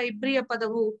 ಟೋನ್ ಎಂಬ ಇಬ್ರಿಯ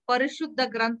ಪದವು ಪರಿಶುದ್ಧ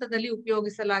ಗ್ರಂಥದಲ್ಲಿ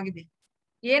ಉಪಯೋಗಿಸಲಾಗಿದೆ.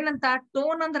 ಏನಂತ?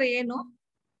 ಟೋನ್ ಅಂದ್ರೆ ಏನು?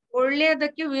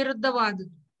 ಒಳ್ಳೆಯದಕ್ಕೆ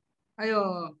ವಿರುದ್ಧವಾದದ್ದು. ಅಯ್ಯೋ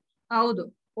ಹೌದು,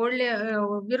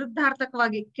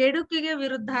 ವಿರುದ್ಧಾರ್ಥಕವಾಗಿ, ಕೆಡುಕಿಗೆ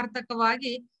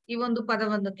ವಿರುದ್ಧಾರ್ಥಕವಾಗಿ ಈ ಒಂದು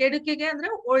ಪದವನ್ನು, ಕೆಡುಕಿಗೆ ಅಂದ್ರೆ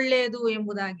ಒಳ್ಳೆಯದು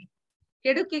ಎಂಬುದಾಗಿ,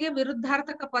 ಕೆಡುಕಿಗೆ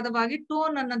ವಿರುದ್ಧಾರ್ಥಕ ಪದವಾಗಿ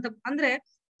ಟೋನ್ ಅನ್ನಂತ ಅಂದ್ರೆ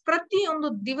ಪ್ರತಿಯೊಂದು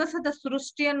ದಿವಸದ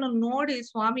ಸೃಷ್ಟಿಯನ್ನು ನೋಡಿ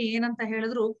ಸ್ವಾಮಿ ಏನಂತ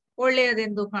ಹೇಳಿದ್ರು?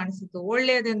 ಒಳ್ಳೆಯದೆಂದು ಕಾಣಿಸಿತು,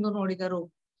 ಒಳ್ಳೆಯದೆಂದು ನೋಡಿದರು.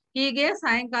 ಹೀಗೆ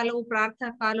ಸಾಯಂಕಾಲವು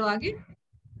ಪ್ರಾರ್ಥನಾ ಕಾಲವಾಗಿ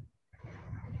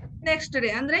ನೆಕ್ಸ್ಟ್ ಡೇ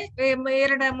ಅಂದ್ರೆ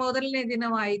ಮೊದಲನೇ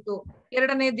ದಿನವಾಯಿತು,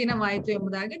 2ನೇ ದಿನವಾಯಿತು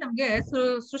ಎಂಬುದಾಗಿ ನಮ್ಗೆ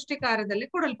ಸೃಷ್ಟಿ ಕಾರ್ಯದಲ್ಲಿ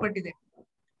ಕೊಡಲ್ಪಟ್ಟಿದೆ.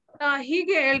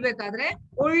 ಹೀಗೆ ಹೇಳ್ಬೇಕಾದ್ರೆ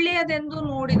ಒಳ್ಳೆಯದೆಂದು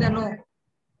ನೋಡಿದನು.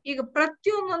 ಈಗ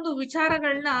ಪ್ರತಿಯೊಂದೊಂದು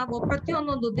ವಿಚಾರಗಳನ್ನ,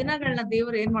 ಪ್ರತಿಯೊಂದೊಂದು ದಿನಗಳನ್ನ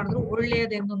ದೇವರು ಏನ್ ಮಾಡಿದ್ರು?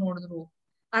 ಒಳ್ಳೆಯದೆಂದು ನೋಡಿದ್ರು.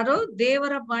 ಅದು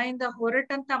ದೇವರ ಬಾಯಿಂದ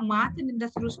ಹೊರಟಂತ ಮಾತಿನಿಂದ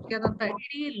ಸೃಷ್ಟಿಯಾದಂತ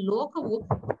ಇಡೀ ಲೋಕವು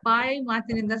ಬಾಯಿ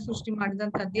ಮಾತಿನಿಂದ ಸೃಷ್ಟಿ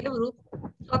ಮಾಡಿದಂತ ದೇವರು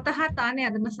ಸ್ವತಃ ತಾನೇ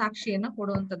ಅದನ್ನ ಸಾಕ್ಷಿಯನ್ನ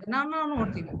ಕೊಡುವಂತದ್ದು ನಾವು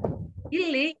ನೋಡ್ತೀವಿ.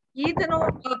 ಇಲ್ಲಿ ಈತನು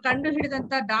ಕಂಡು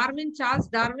ಹಿಡಿದಂತ ಚಾರ್ಲ್ಸ್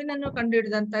ಡಾರ್ವಿನ್ ಅನ್ನು ಕಂಡು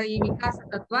ಹಿಡಿದಂತ ಈ ವಿಕಾಸ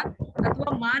ತತ್ವ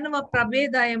ಅಥವಾ ಮಾನವ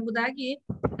ಪ್ರಭೇದ ಎಂಬುದಾಗಿ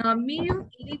ಮಿಯು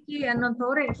ಇಲಿಕಿ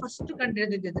ಅನ್ನೋಂಥವ್ರೆ ಫಸ್ಟ್ ಕಂಡು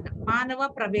ಹಿಡಿದಿದ್ದನ್ನ, ಮಾನವ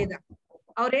ಪ್ರಭೇದ.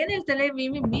 ಅವ್ರ ಏನ್ ಹೇಳ್ತಾರೆ?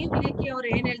 ಮಿಯು ಇಲಿಕಿ ಅವ್ರು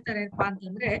ಏನ್ ಹೇಳ್ತಾರೆಪ್ಪ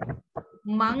ಅಂತಂದ್ರೆ,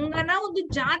 ಮಂಗನ ಒಂದು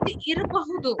ಜಾತಿ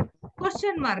ಇರಬಹುದು,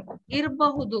 ಕ್ವಶನ್ ಮಾರ್ಕ್,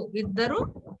 ಇರಬಹುದು, ಇದ್ದರೂ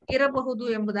ಇರಬಹುದು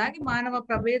ಎಂಬುದಾಗಿ ಮಾನವ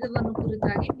ಪ್ರಭೇದವನ್ನು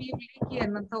ಕುರಿತಾಗಿ ಮಿಯು ಇಲಿಕಿ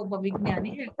ಅನ್ನಂತ ಒಬ್ಬ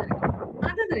ವಿಜ್ಞಾನಿ ಹೇಳ್ತಾರೆ.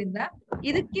 ಆದ್ರಿಂದ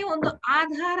ಇದಕ್ಕೆ ಒಂದು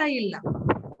ಆಧಾರ ಇಲ್ಲ.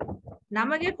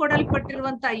 ನಮಗೆ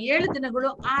ಕೊಡಲ್ಪಟ್ಟಿರುವಂತ 7 ದಿನಗಳು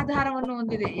ಆಧಾರವನ್ನು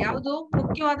ಹೊಂದಿದೆ. ಯಾವುದು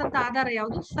ಮುಖ್ಯವಾದಂತ ಆಧಾರ?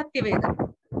 ಯಾವುದು? ಸತ್ಯವೇದ.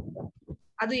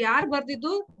 ಅದು ಯಾರು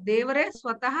ಬರ್ದಿದ್ದು? ದೇವರೇ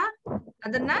ಸ್ವತಃ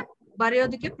ಅದನ್ನ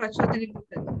ಬರೆಯೋದಕ್ಕೆ ಪ್ರಚೋದನೆ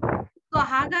ಕೊಟ್ಟದ್ದು. ಸೊ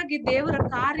ಹಾಗಾಗಿ ದೇವರ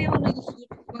ಕಾರ್ಯವನ್ನು ಇದು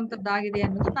ಸೂಚಿಸುವಂತದ್ದಾಗಿದೆ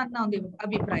ಅನ್ನೋದು ನನ್ನ ಒಂದು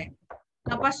ಅಭಿಪ್ರಾಯ.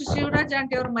 ಪಾಸ್ಟರ್ ಶಿವರಾಜ್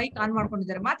ಆಂಟಿ ಅವರು ಮೈಕ್ ಆನ್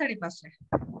ಮಾಡ್ಕೊಂಡಿದ್ದಾರೆ, ಮಾತಾಡಿ ಪಾಸ್ಟರ್.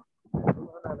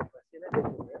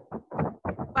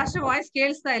 ಪಾಸ್ಟರ್ ವಾಯ್ಸ್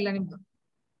ಕೇಳಿಸ್ತಾ ಇಲ್ಲ ನಿಮ್ದು.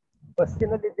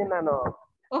 ನಾನು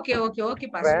okay okay okay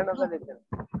pastor,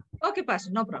 okay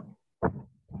pastor, no problem.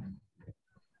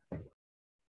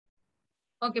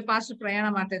 Okay pastor ಪ್ರಯಾಣ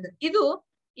ಮಾಡ್ತಾ ಇದ್ದಾರೆ. ಇದು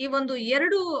ಈ ಒಂದು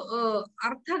 2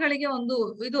 ಅರ್ಥಗಳಿಗೆ ಒಂದು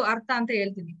ಇದು ಅರ್ಥ ಅಂತ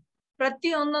ಹೇಳ್ತೀನಿ.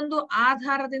 ಪ್ರತಿಯೊಂದೊಂದು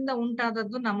ಆಧಾರದಿಂದ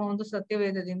ಉಂಟಾದದ್ದು ನಮ್ಮ ಒಂದು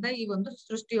ಸತ್ಯವೇದದಿಂದ ಈ ಒಂದು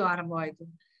ಸೃಷ್ಟಿಯು ಆರಂಭವಾಯಿತು.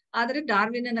 ಆದ್ರೆ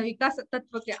ಡಾರ್ವಿನ್ನ ವಿಕಾಸ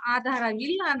ತತ್ವಕ್ಕೆ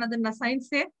ಆಧಾರವಿಲ್ಲ ಅನ್ನೋದನ್ನ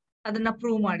ಸೈನ್ಸೇ ಅದನ್ನ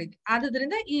ಪ್ರೂವ್ ಮಾಡಿದೆ.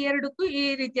 ಆದ್ರಿಂದ ಈ 2ಕ್ಕೂ ಈ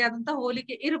ರೀತಿಯಾದಂತಹ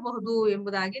ಹೋಲಿಕೆ ಇರಬಹುದು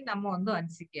ಎಂಬುದಾಗಿ ನಮ್ಮ ಒಂದು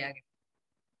ಅನಿಸಿಕೆಯಾಗಿದೆ.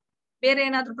 ಬೇರೆ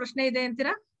ಏನಾದ್ರೂ ಪ್ರಶ್ನೆ ಇದೆ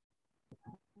ಅಂತೀರಾ?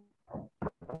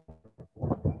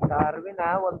 ಡಾರ್ವಿನ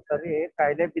ಒಂದ್ಸರಿ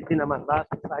ಕಾಯಿಲೆ ಬಿದ್ದಿ ನಮ್ಮ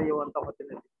ಲಾಸ್ಟ್ ಸಾಯುವಂತ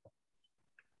ಹೊತ್ತಿನಲ್ಲಿ.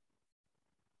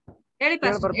 ಹೇಳಿ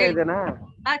ಪಾಸ್ಟರ್. ಬರ್ತಾ ಇದೆನಾ?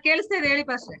 ಕೇಳಿಸ್ತಾ ಇದೆ, ಹೇಳಿ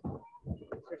ಪಾಸ್ಟರ್.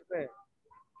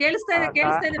 ಕೇಳಿಸ್ತಾ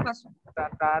ಇದೆ ಪಾಸ್ಟರ್.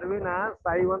 ಡಾರ್ವಿನ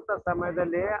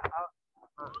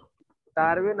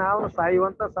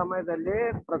ಸಾಯುವಂತ ಸಮಯದಲ್ಲಿ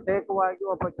ಪ್ರತ್ಯೇಕವಾಗಿ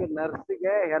ಒಬ್ಬಕ್ಕೆ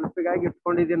ನರ್ಸಿಗೆ ಹೆಲ್ಪಿಗಾಗಿ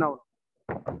ಇಟ್ಕೊಂಡಿದ್ದೀನಿ ನಾವು.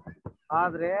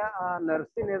 ಆದ್ರೆ ಆ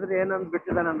ನರ್ಸಿನ ಎದುರು ಏನಂದ್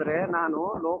ಬಿಟ್ಟಿದ್ದಾನಂದ್ರೆ, ನಾನು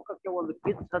ಲೋಕಕ್ಕೆ ಒಂದು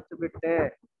ಕಿಚ್ ಹಚ್ಚಿಬಿಟ್ಟೆ,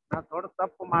 ನಾ ದೊಡ್ಡ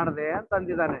ತಪ್ಪು ಮಾಡಿದೆ ಅಂತ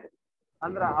ಅಂದಿದ್ದಾನೆ.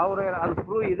 ಅಂದ್ರ ಅವ್ರ ಅದು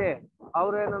ಪ್ರೂವ್ ಇದೆ.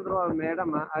 ಅವ್ರೇನಂದ್ರು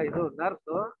ಮೇಡಮ್ ಇದು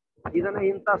ನರ್ಸ್ ಇದನ್ನ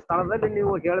ಇಂಥ ಸ್ಥಳದಲ್ಲಿ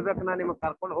ನೀವು ಹೇಳ್ಬೇಕು, ನಾ ನಿಮಗ್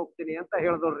ಕರ್ಕೊಂಡು ಹೋಗ್ತೀನಿ ಅಂತ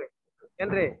ಹೇಳ್ದವ್ರಿ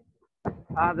ಏನ್ರಿ.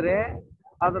 ಆದ್ರೆ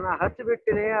ಅದನ್ನ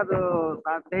ಹಚ್ಚಿಬಿಟ್ಟಿನಿ, ಅದು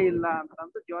ಸಾಧ್ಯ ಇಲ್ಲ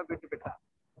ಅಂತಂದು ಜೀವ ಬಿಟ್ಟು ಬಿಟ್ಟ.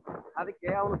 ಅದಕ್ಕೆ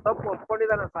ಅವನು ತಪ್ಪು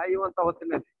ಒಪ್ಕೊಂಡಿದ್ದಾನೆ ಸಾಯುವಂತ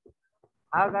ಹೊತ್ತಿನಲ್ಲಿ.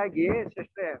 ಹಾಗಾಗಿ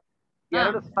ಸಿಸ್ಟರ್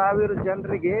 2000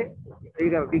 ಜನರಿಗೆ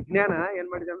ಈಗ ವಿಜ್ಞಾನ ಏನ್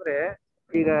ಮಾಡಿದೆ ಅಂದ್ರೆ,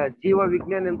 ಈಗ ಜೀವ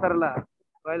ವಿಜ್ಞಾನ ಅಂತಾರಲ್ಲ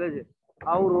ಬಯಾಲಜಿ,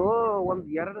 ಅವರು ಒಂದ್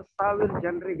 2000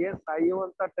 ಜನರಿಗೆ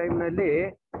ಸಾಯುವಂತ ಟೈಮ್ ನಲ್ಲಿ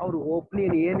ಅವ್ರು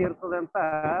ಓಪನಿಂಗ್ ಏನ್ ಇರ್ತದೆ ಅಂತ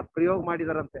ಪ್ರಯೋಗ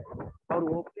ಮಾಡಿದಾರಂತೆ. ಅವ್ರು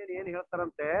ಓಪನಿಂಗ್ ಏನ್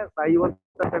ಹೇಳ್ತಾರಂತೆ,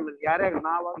 ಸಾಯುವಂತ ಟೈಮ್ ನಲ್ಲಿ ಯಾರೇ ಆಗ್ಲಿ,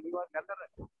 ನಾವಾಗ್ಲಿ ಇವಾಗ ಎಲ್ಲರ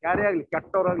ಯಾರೇ ಆಗ್ಲಿ,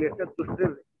 ಕೆಟ್ಟವ್ರಾಗ್ಲಿ, ಎಷ್ಟೇ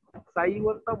ದುಷ್ಟಿರ್ಲಿ,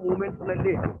 ಸಾಯುವಂತ ಮೂಮೆಂಟ್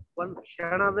ನಲ್ಲಿ ಒಂದ್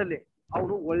ಕ್ಷಣದಲ್ಲಿ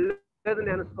ಅವನು ಒಳ್ಳೇದು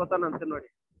ನೆನೆಸ್ಕೋತಾನಂತೆ ನೋಡಿ.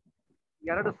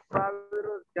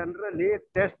 2000 ಜನರಲ್ಲಿ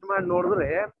ಟೆಸ್ಟ್ ಮಾಡಿ ನೋಡಿದ್ರೆ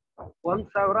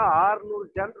 1600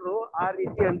 ಜನರು ಆ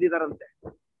ರೀತಿ ಅಂದಿದಾರಂತೆ.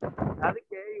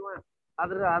 ಅದಕ್ಕೆ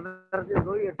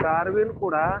ಅದರದ್ದು ಈ ಡಾರ್ವಿನ್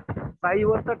ಕೂಡ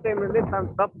ಸಾಯುವಂತ ಟೈಮಲ್ಲಿ ತನ್ನ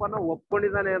ತಪ್ಪನ್ನ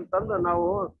ಒಪ್ಕೊಂಡಿದ್ದಾನೆ ಅಂತಂದು ನಾವು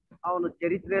ಅವನು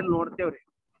ಚರಿತ್ರೆಯಲ್ಲಿ ನೋಡ್ತೇವ್ರಿ.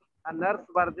 ಆ ನರ್ಸ್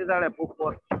ಬರ್ದಿದ್ದಾಳೆ ಬುಕ್.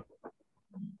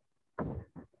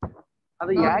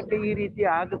 ಅದು ಯಾಕೆ ಈ ರೀತಿ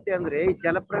ಆಗುತ್ತೆ ಅಂದ್ರೆ, ಈ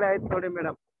ಜಲಪ್ರಳಯ ಆಯ್ತು ನೋಡಿ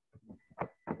ಮೇಡಮ್.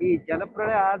 ಈ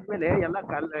ಜಲಪ್ರಳಯ ಆದ್ಮೇಲೆ ಎಲ್ಲ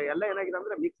ಏನಾಗಿದೆ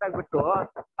ಅಂದ್ರೆ ಮಿಕ್ಸ್ ಆಗ್ಬಿಟ್ಟು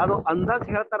ಅದು ಅಂದಾಜ್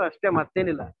ಹೇಳ್ತಾರ ಅಷ್ಟೇ,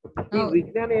 ಮತ್ತೇನಿಲ್ಲ. ಈ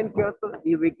ವಿಜ್ಞಾನ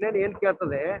ಏನ್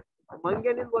ಕೇಳ್ತದೆ,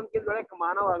 ಮಂಗೆನಿಂದ ಒಂದ್ ಕಿಲೊಳಕ್ಕೆ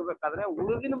ಮಾನವ ಆಗ್ಬೇಕಾದ್ರೆ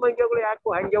ಉಳಿದಿನ ಮಂಗೆಗಳು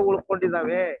ಯಾಕೆ ಹಂಗೆ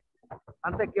ಉಳ್ಕೊಂಡಿದಾವೆ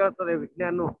ಅಂತ ಕೇಳ್ತದೆ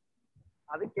ವಿಜ್ಞಾನ.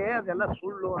 ಅದಕ್ಕೆ ಅದೆಲ್ಲ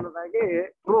ಸುಳ್ಳು ಅನ್ನೋದಾಗಿ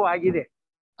ಪ್ರೂವ್ ಆಗಿದೆ.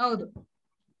 ಹೌದು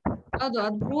ಹೌದು,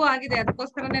 ಅದು ಪ್ರೂವ್ ಆಗಿದೆ.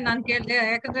 ಅದಕ್ಕೋಸ್ಕರನೇ ನಾನ್ ಕೇಳ್ದೆ,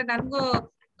 ಯಾಕಂದ್ರೆ ನನ್ಗೂ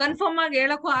ಕನ್ಫರ್ಮ್ ಆಗಿ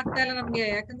ಹೇಳಕ್ಕೂ ಆಗ್ತಾ ಇಲ್ಲ ನಮ್ಗೆ.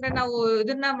 ಯಾಕಂದ್ರೆ ನಾವು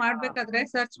ಇದನ್ನ ಮಾಡ್ಬೇಕಾದ್ರೆ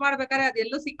ಸರ್ಚ್ ಮಾಡ್ಬೇಕಾದ್ರೆ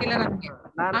ಅದೆಲ್ಲೂ ಸಿಕ್ಕಿಲ್ಲ ನಮ್ಗೆ.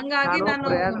 ಹಂಗಾಗಿ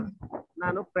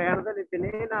ನಾನು ಪ್ರಯಾಣದಲ್ಲಿ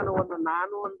ಇದ್ದೀನಿ.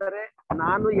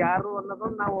 ನಾನು ಯಾರು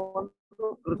ಅನ್ನೋದನ್ನ ನಾವು ಒಂದು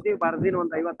ಕೃತಿ ಬರ್ದೀನಿ,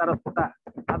 ಒಂದ್ 50 ಪುಟ.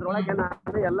 ಅದ್ರೊಳಗೆ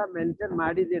ನಾನು ಎಲ್ಲ ಮೆನ್ಷನ್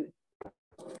ಮಾಡಿದ್ದೀನಿ.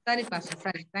 ಸರಿ ಪಾಸ್ಟರ್,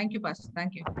 ಸರಿ, thank you pastor,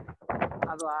 thank you.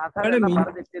 ಅದು ಆಧಾರ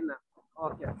ಬರ್ದಿಟ್ಟಿನ.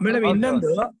 ಮೇಡಮ್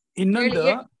ಇನ್ನೊಂದು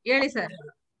ಹೇಳಿ ಸರ್.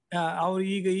 ಅವ್ರು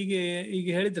ಈಗ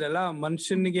ಹೇಳಿದ್ರಲ್ಲ,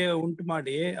 ಮನುಷ್ಯನಿಗೆ ಉಂಟು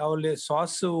ಮಾಡಿ ಅವ್ರಲ್ಲಿ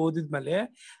ಶ್ವಾಸ ಓದಿದ್ಮೇಲೆ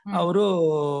ಅವರು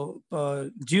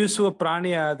ಜೀವಿಸುವ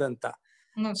ಪ್ರಾಣಿ ಆದಂತ.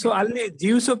 ಸೊ ಅಲ್ಲಿ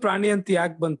ಜೀವಿಸುವ ಪ್ರಾಣಿ ಅಂತ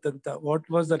ಯಾಕೆ ಬಂತಂತ? What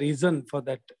was the reason for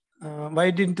that? Why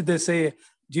didn't they say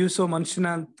ಜೀವಿಸುವ ಮನುಷ್ಯನ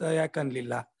ಅಂತ ಯಾಕೆ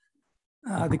ಅನ್ಲಿಲ್ಲ?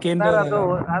 ಅದಕ್ಕೇನು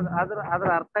ಅದ್ರ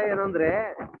ಅರ್ಥ ಏನಂದ್ರೆ,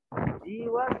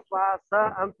 ಜೀವ ಶ್ವಾಸ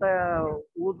ಅಂತ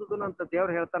ಊದುದನಂತ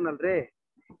ದೇವ್ರು ಹೇಳ್ತಾನಲ್ರಿ.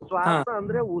 ಶ್ವಾಸ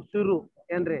ಅಂದ್ರೆ ಉಸಿರು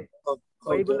ಏನ್ರಿ.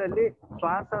 ಬೈಬಲ್ ಅಲ್ಲಿ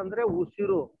ಶ್ವಾಸ ಅಂದ್ರೆ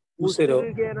ಉಸಿರು.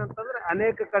 ಉಸಿರಿಗೆ ಏನಂತಂದ್ರೆ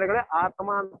ಅನೇಕ ಕಡೆಗಳೇ ಆತ್ಮ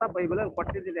ಅಂತ ಬೈಬಲ್ ಅಲ್ಲಿ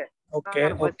ಕೊಟ್ಟಿದ್ದಿದೆ.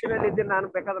 ಬಸ್ಸಿನಲ್ಲಿ ಇದ್ದೀನಿ ನಾನು,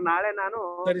 ಬೇಕಾದ್ರೆ ನಾಳೆ ನಾನು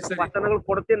ವಚನಗಳು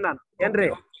ಕೊಡ್ತೀನಿ ನಾನು ಏನ್ರಿ.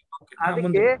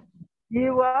 ಅದಕ್ಕೆ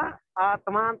ಜೀವ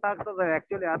ಆತ್ಮ ಅಂತ ಆಗ್ತದೆ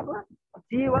ಆಕ್ಚುಲಿ, ಅಥವಾ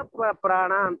ಜೀವ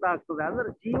ಪ್ರಾಣ ಅಂತ ಆಗ್ತದೆ. ಅಂದ್ರೆ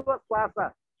ಜೀವ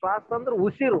ಶ್ವಾಸ ಅಂದ್ರೆ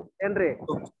ಉಸಿರು ಏನ್ರಿ.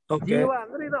 ಜೀವ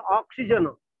ಅಂದ್ರೆ ಇದು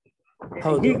ಆಕ್ಸಿಜನ್.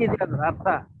 ಹೀಗಿದೆ ಅದ್ರ ಅರ್ಥ.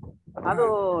 ಅದು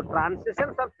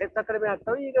ಟ್ರಾನ್ಸ್ಲೇಷನ್ ಸ್ವಲ್ಪ ಹೆಚ್ಚ ಕಡಿಮೆ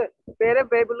ಆಗ್ತವೆ. ಈಗ ಬೇರೆ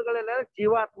ಬೈಬಲ್ಗಳೆಲ್ಲ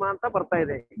ಜೀವಾತ್ಮ ಅಂತ ಬರ್ತಾ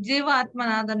ಇದೆ.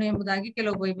 ಜೀವಾತ್ಮನಾದನು ಎಂಬುದಾಗಿ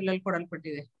ಕೆಲವು ಬೈಬಲ್ ಅಲ್ಲಿ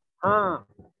ಕೊಡಲ್ಪಟ್ಟಿದೆ.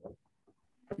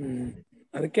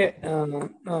 ಅದಕ್ಕೆ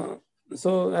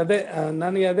ಸೊ ಅದೇ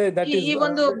ನನಗೆ ಅದೇ ಈ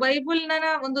ಒಂದು ಬೈಬಲ್ ನ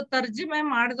ಒಂದು ತರ್ಜಿಮೆ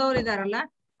ಮಾಡಿದವ್ರು ಇದಾರಲ್ಲ,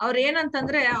 ಅವ್ರ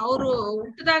ಏನಂತಂದ್ರೆ, ಅವರು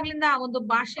ಹುಟ್ಟದಾಗ್ಲಿಂದ ಆ ಒಂದು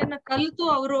ಭಾಷೆಯನ್ನ ಕಲಿತು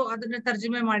ಅವರು ಅದನ್ನ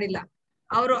ತರ್ಜಿಮೆ ಮಾಡಿಲ್ಲ.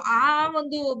 ಅವರು ಆ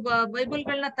ಒಂದು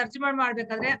ಬೈಬಲ್ಗಳನ್ನ ತರ್ಜುಮೆ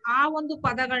ಮಾಡ್ಬೇಕಾದ್ರೆ ಆ ಒಂದು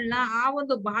ಪದಗಳನ್ನ, ಆ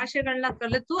ಒಂದು ಭಾಷೆಗಳನ್ನ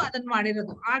ಕಲಿತು ಅದನ್ನ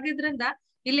ಮಾಡಿರೋದು. ಆಗಿದ್ರಿಂದ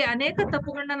ಇಲ್ಲಿ ಅನೇಕ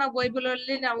ತಪ್ಪುಗಳನ್ನ ನಾವು ಬೈಬಲ್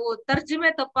ಅಲ್ಲಿ ನಾವು ತರ್ಜುಮೆ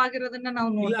ತಪ್ಪಾಗಿರೋದನ್ನ ನಾವು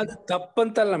ನೋಡ್ತೀವಿ.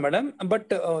 ತಪ್ಪಂತಲ್ಲ madam,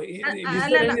 but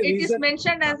it is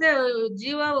mentioned as A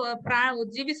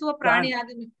ಜೀವಿಸುವ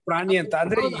ಪ್ರಾಣಿ ಅಂತ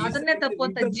ಅಂದ್ರೆ ಅದನ್ನೇ ತಪ್ಪು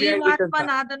ಅಂತ.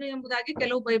 ಜೀವಾತ್ಮನಾದನು ಎಂಬುದಾಗಿ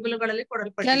ಕೆಲವು ಬೈಬಲ್ಗಳಲ್ಲಿ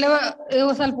ಕೊಡಲ್ಪಟ್ಟಿದೆ.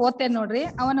 ಇವು ಸ್ವಲ್ಪ ಓದ್ತೇನೆ ನೋಡ್ರಿ.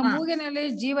 ಅವನ ಮೂಗಿನಲ್ಲಿ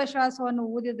ಜೀವಶ್ವಾಸವನ್ನು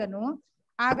ಊದಿದನು,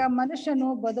 ಆಗ ಮನುಷ್ಯನು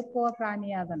ಬದುಕುವ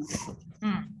ಪ್ರಾಣಿಯಾದನು.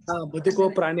 ಬದುಕುವ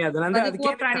ಪ್ರಾಣಿ ಅದನ್ನ ಅಂದ್ರೆ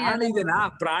ಅದಕ್ಕೆ ಕಾರಣ ಇದೆನಾ?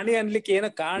 ಪ್ರಾಣಿ ಅನ್ಲಿಕ್ಕೆ ಏನೋ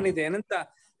ಕಾರಣ ಇದೆ ಏನಂತ,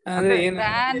 ಅಂದ್ರೆ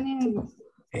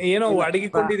ಏನೋ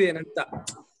ಅಡಗಿಕೊಂಡಿದೆ ಏನಂತ.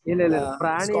 ಇಲ್ಲ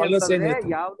ಪ್ರಾಣಿ ಅಂತಂದ್ರೆ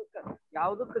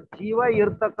ಯಾವ್ದಕ್ಕ ಜೀವ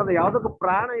ಇರ್ತಕ್ಕಂಥ, ಯಾವ್ದಕ್ಕ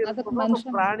ಪ್ರಾಣ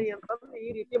ಇರ್ತಕ್ಕಂಥ ಪ್ರಾಣಿ ಅಂತಂದ್ರೆ ಈ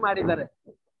ರೀತಿ ಮಾಡಿದ್ದಾರೆ.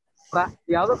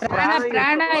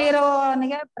 ಪ್ರಾಣ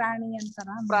ಇರೋವನಿಗೆ ಪ್ರಾಣಿ ಅಂತಾರ,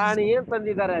 ಪ್ರಾಣಿ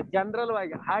ಅಂತಂದಿದ್ದಾರೆ ಜನರಲ್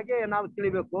ಆಗಿ. ಹಾಗೆ ನಾವು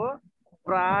ತಿಳಿಬೇಕು,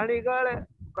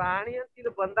 ಪ್ರಾಣಿ ಅಂತ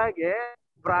ಇಲ್ಲಿ ಬಂದಾಗೆ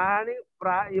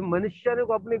ಈ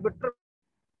ಮನುಷ್ಯನಿಗೆ ಒಬ್ಬನಿಗೆ ಬಿಟ್ರೆ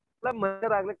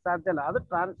ಮನುಷ್ಯರಾಗ್ಲಿಕ್ಕೆ ಸಾಧ್ಯ ಇಲ್ಲ. ಅದು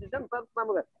ಟ್ರಾನ್ಸ್ಲೇಷನ್ ಸ್ವಲ್ಪ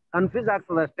ನಮ್ಗೆ ಕನ್ಫ್ಯೂಸ್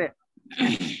ಆಗ್ತದೆ ಅಷ್ಟೇ.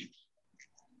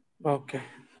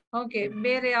 ಓಕೆ,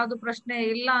 ಬೇರೆ ಯಾವ್ದು ಪ್ರಶ್ನೆ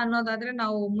ಇಲ್ಲ ಅನ್ನೋದಾದ್ರೆ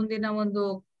ನಾವು ಮುಂದಿನ ಒಂದು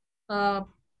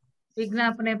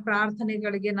ವಿಜ್ಞಾಪನೆ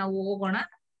ಪ್ರಾರ್ಥನೆಗಳಿಗೆ ನಾವು ಹೋಗೋಣ.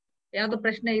 ಯಾವ್ದು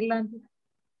ಪ್ರಶ್ನೆ ಇಲ್ಲ ಅಂತ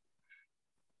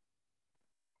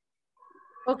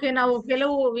ಓಕೆ, ನಾವು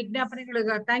ಕೆಲವು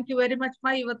ವಿಜ್ಞಾಪನೆಗಳಿಗೆ ಥ್ಯಾಂಕ್ ಯು ವೆರಿ ಮಚ್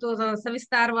ಇವತ್ತು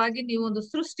ಸವಿಸ್ತಾರವಾಗಿ ನೀವು ಒಂದು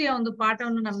ಸೃಷ್ಟಿಯ ಒಂದು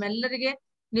ಪಾಠವನ್ನು ನಮ್ಮೆಲ್ಲರಿಗೆ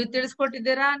ನೀವು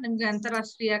ತಿಳಿಸ್ಕೊಟ್ಟಿದ್ದೀರಾ. ನಿಮ್ಗೆ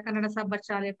ಅಂತಾರಾಷ್ಟ್ರೀಯ ಕನ್ನಡ ಸಬ್ಬತ್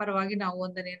ಶಾಲೆ ಪರವಾಗಿ ನಾವು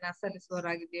ವಂದನೆಯನ್ನ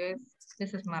ಸಲ್ಲಿಸುವವರಾಗಿದ್ದೇವೆ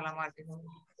ಮಿಸಸ್ ಮಾಲಾ ಮಾರ್ಟಿನ್.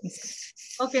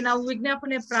 ಓಕೆ, ನಾವು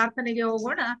ವಿಜ್ಞಾಪನೆ ಪ್ರಾರ್ಥನೆಗೆ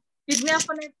ಹೋಗೋಣ.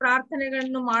 ವಿಜ್ಞಾಪನೆ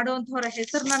ಪ್ರಾರ್ಥನೆಗಳನ್ನು ಮಾಡುವಂತವರ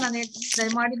ಹೆಸರನ್ನ ನಾನು ಹೇಳ್ತೀನಿ.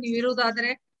 ದಯಮಾಡಿ ನೀವು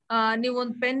ಇರುವುದಾದ್ರೆ ನೀವು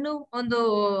ಒಂದು ಪೆನ್ನು ಒಂದು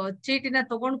ಚೀಟಿನ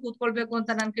ತಗೊಂಡು ಕೂತ್ಕೊಳ್ಬೇಕು ಅಂತ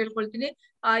ನಾನು ಕೇಳ್ಕೊಳ್ತೀನಿ.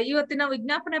 ಇವತ್ತಿನ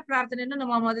ವಿಜ್ಞಾಪನೆ ಪ್ರಾರ್ಥನೆಯನ್ನು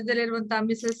ನಮ್ಮ ಮಧ್ಯದಲ್ಲಿರುವಂತಹ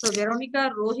ಮಿಸಸ್ ವೆರೋನಿಕಾ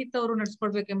ರೋಹಿತ್ ಅವರು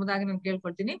ನಡೆಸ್ಕೊಡ್ಬೇಕೆಂಬುದಾಗಿ ನಾನು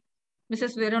ಕೇಳ್ಕೊಳ್ತೀನಿ.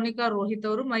 ಮಿಸಸ್ ವೆರೋನಿಕಾ ರೋಹಿತ್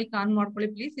ಅವರು ಮೈಕ್ ಆನ್ ಮಾಡ್ಕೊಳ್ಳಿ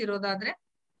please, ಇರೋದಾದ್ರೆ.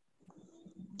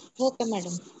 Okay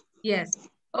madam. S,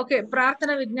 okay.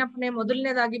 ಪ್ರಾರ್ಥನಾ ವಿಜ್ಞಾಪನೆ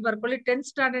ಮೊದಲನೇದಾಗಿ ಬರ್ಕೊಳ್ಳಿ.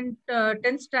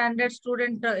 10th ಸ್ಟ್ಯಾಂಡರ್ಡ್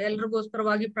ಸ್ಟೂಡೆಂಟ್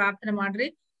ಎಲ್ರಿಗೋಸ್ಕರವಾಗಿ ಪ್ರಾರ್ಥನೆ ಮಾಡ್ರಿ.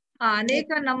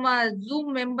 ಅನೇಕ ನಮ್ಮ ಝೂಮ್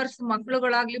ಮೆಂಬರ್ಸ್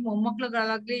ಮಕ್ಕಳುಗಳಾಗ್ಲಿ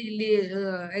ಮೊಮ್ಮಕ್ಕಳುಗಳಾಗ್ಲಿ ಇಲ್ಲಿ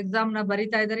ಎಕ್ಸಾಮ್ ನ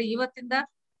ಬರಿತಾ ಇದ್ದಾರೆ. ಇವತ್ತಿಂದ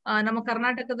ನಮ್ಮ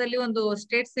ಕರ್ನಾಟಕದಲ್ಲಿ ಒಂದು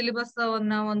ಸ್ಟೇಟ್ ಸಿಲೆಬಸ್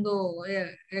ಒಂದು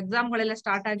ಎಕ್ಸಾಮ್ ಗಳೆಲ್ಲ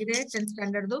ಸ್ಟಾರ್ಟ್ ಆಗಿದೆ 10th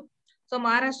ಸ್ಟ್ಯಾಂಡರ್ಡ್. ಸೊ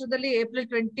ಮಹಾರಾಷ್ಟ್ರದಲ್ಲಿ ಏಪ್ರಿಲ್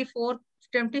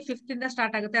 25th ಇಂದ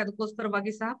ಸ್ಟಾರ್ಟ್ ಆಗುತ್ತೆ.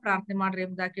 ಅದಕ್ಕೋಸ್ಕರವಾಗಿ ಸಹ ಪ್ರಾರ್ಥನೆ ಮಾಡ್ರಿ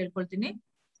ಎಂಬುದಾಗಿ ಕೇಳ್ಕೊಳ್ತೀನಿ.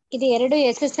 ಇದು ಎರಡು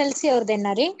SSLC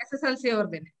ಅವ್ರದೇನಾ ರೀ? SSLC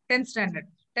ಅವ್ರದೇನೆ 10th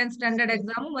standard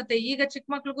exam. ಮತ್ತೆ ಈಗ ಚಿಕ್ಕ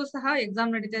ಮಕ್ಳಿಗೂ ಸಹ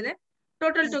ಎಕ್ಸಾಮ್ ನಡೀತಾ ಇದೆ.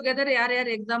 ಟೋಟಲ್ ಟುಗೆದರ್ ಯಾರ್ಯಾರು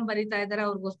ಎಕ್ಸಾಮ್ ಬರೀತಾ ಇದಾರೆ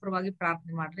ಅವ್ರಿಗೋಸ್ಕರವಾಗಿ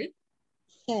ಪ್ರಾರ್ಥನೆ ಮಾಡ್ರಿ.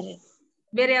 ಸರಿ.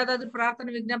 ಬೇರೆ ಯಾವ್ದಾದ್ರು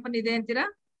ಪ್ರಾರ್ಥನೆ ವಿಜ್ಞಾಪನೆ ಇದೆ ಅಂತೀರಾ?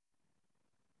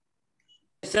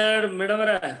 ಸರ್ ಮೇಡಮ್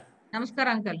ಅವರ ನಮಸ್ಕಾರ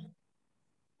ಅಂಕಲ್.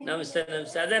 ನಮಸ್ತೆ.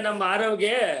 ಅದೇ ನಮ್ಮ ಆರೋಗ್ಯ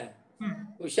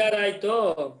ಹುಷಾರಾಯ್ತು,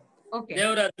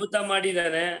 ದೇವ್ರ ಅದ್ಭುತ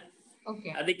ಮಾಡಿದಾನೆ.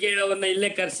 ಅದಕ್ಕೆ ಅವ್ರನ್ನ ಇಲ್ಲೇ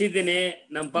ಕರ್ಸಿದ್ದೀನಿ,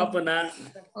 ನಮ್ ಪಾಪನ.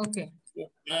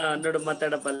 ನೋಡು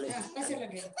ಮಾತಾಡಪ್ಪ ಅಲ್ಲಿ.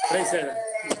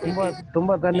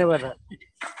 ತುಂಬಾ ಧನ್ಯವಾದ.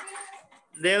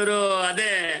 ದೇವ್ರು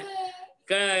ಅದೇ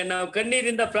ನಾವು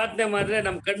ಕಣ್ಣೀರಿಂದ ಪ್ರಾರ್ಥನೆ ಮಾಡಿದ್ರೆ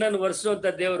ನಮ್ ಕಣ್ಣನ್ನು ಒರೆಸುವಂತ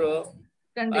ದೇವ್ರು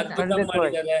ಅದ್ಭುತ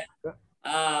ಮಾಡಿದ್ದಾರೆ.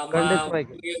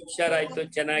 ಹುಷಾರಾಯ್ತು,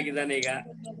 ಚೆನ್ನಾಗಿದ್ದಾನೆ ಈಗ.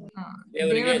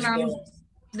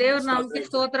 ದೇವ್ರ ನಾಮಕ್ಕೆ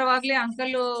ಸ್ತೋತ್ರವಾಗ್ಲಿ.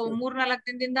 ಅಂಕಲ್ 3-4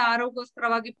 ದಿನದಿಂದ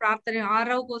ಆರೋಗ್ಯಗೋಸ್ಕರವಾಗಿ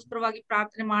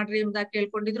ಪ್ರಾರ್ಥನೆ ಮಾಡ್ರಿ ಎಂಬುದಾಗಿ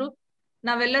ಕೇಳ್ಕೊಂಡಿದ್ರು.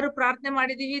 ನಾವೆಲ್ಲರೂ ಪ್ರಾರ್ಥನೆ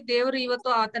ಮಾಡಿದೀವಿ. ದೇವರು ಇವತ್ತು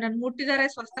ಆತನನ್ನು ಮುಟ್ಟಿದ್ದಾರೆ,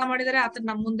 ಸ್ವಸ್ಥ ಮಾಡಿದ್ದಾರೆ. ಆತನ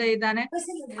ನಮ್ಮ ಮುಂದೆ ಇದ್ದಾನೆ.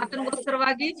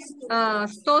 ಆತನಿಗೋಸ್ಕರವಾಗಿ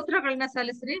ಸ್ತೋತ್ರಗಳನ್ನ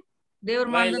ಸಲ್ಲಿಸ್ರಿ. ದೇವ್ರು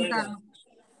ಮಾಡಿದಂತ.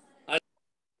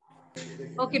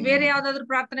 ಓಕೆ, ಬೇರೆ ಯಾವ್ದಾದ್ರು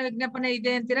ಪ್ರಾರ್ಥನೆ ವಿಜ್ಞಾಪನೆ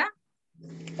ಇದೆ ಅಂತೀರಾ?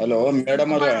 ಹಲೋ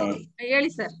ಮೇಡಮ್ ಅವರೇ, ಹೇಳಿ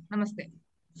ಸರ್. ನಮಸ್ತೆ.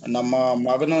 ನಮ್ಮ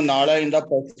ಮಗನು ನಾಳೆಯಿಂದ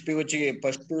ಫಸ್ಟ್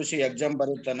PUC ಎಕ್ಸಾಮ್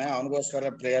ಬರುತ್ತಾನೆ. ಅವನಿಗೋಸ್ಕರ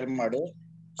ಪ್ರೇಯರ್ ಮಾಡಿ.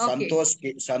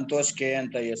 ಸಂತೋಷ್ ಕೆ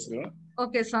ಅಂತ ಹೆಸರು.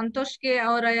 ಓಕೆ, ಸಂತೋಷ್ ಕೆ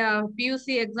ಅವರ PUC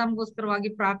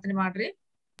ಎಕ್ಸಾಮ್ಗೋಸ್ಕರವಾಗಿ ಪ್ರಾರ್ಥನೆ ಮಾಡ್ರಿ.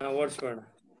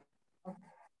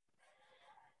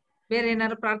 ಬೇರೆ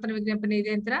ಏನಾದ್ರು ಪ್ರಾರ್ಥನೆ ವಿಜ್ಞಾಪನೆ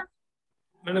ಇದೆ ಅಂತೀರಾ?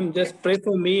 Madam, just pray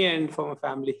for me and for my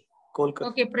family. Kolkar.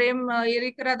 Okay,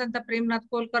 ಹಿರಿಕರಾದಂತ Premnath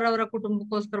Kolkar ಅವರ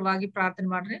ಕುಟುಂಬಕ್ಕೋಸ್ಕರವಾಗಿ ಪ್ರಾರ್ಥನೆ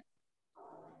ಮಾಡ್ರಿ.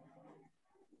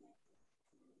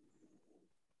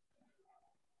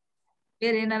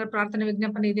 ಬೇರೆ ಏನಾದ್ರು ಪ್ರಾರ್ಥನೆ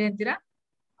ವಿಜ್ಞಾಪನೆ ಇದೆ ಅಂತೀರಾ?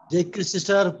 ಜೈ ಕ್ರಿಸ್ತ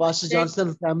sister, pastor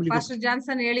Johnson family. Pastor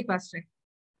Johnson ಹೇಳಿ ಪಾಸ್ಟರ್.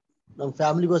 ನಮ್ಮ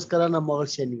ಫ್ಯಾಮಿಲಿಗೋಸ್ಕರ, ನಮ್ಮ ಮಗಳ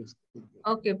ಶೈನಿಗೋಸ್ಕರ.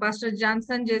 ಓಕೆ, ಪಾಸ್ಟರ್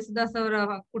ಜಾನ್ಸನ್ ಜೇಸುದಾಸ್ ಅವರ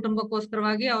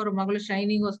ಕುಟುಂಬಕ್ಕೋಸ್ಕರವಾಗಿ, ಅವರ ಮಗಳು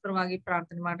ಶೈನಿಗೋಸ್ಕರವಾಗಿ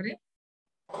ಪ್ರಾರ್ಥನೆ ಮಾಡ್ರಿ.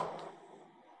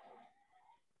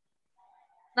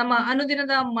 ನಮ್ಮ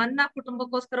ಅನುದಿನದ ಮನ್ನಾ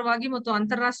ಕುಟುಂಬಕ್ಕೋಸ್ಕರವಾಗಿ ಮತ್ತು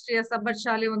ಅಂತಾರಾಷ್ಟ್ರೀಯ ಸಬ್ಬತ್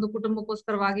ಶಾಲೆ ಒಂದು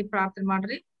ಕುಟುಂಬಕ್ಕೋಸ್ಕರವಾಗಿ ಪ್ರಾರ್ಥನೆ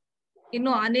ಮಾಡ್ರಿ.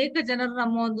 ಇನ್ನು ಅನೇಕ ಜನರು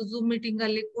ನಮ್ಮ ಒಂದು ಝೂಮ್ ಮೀಟಿಂಗ್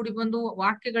ಅಲ್ಲಿ ಕೂಡಿ ಬಂದು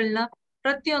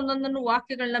ಪ್ರತಿಯೊಂದನ್ನು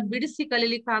ವಾಕ್ಯಗಳನ್ನ ಬಿಡಿಸಿ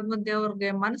ಕಲೀಲಿಕ್ಕೆ ಆಗುವಂತೆ ಅವ್ರಿಗೆ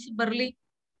ಮನಸ್ಸು ಬರ್ಲಿ.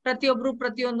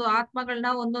 ಪ್ರತಿಯೊಂದು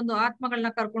ಒಂದೊಂದು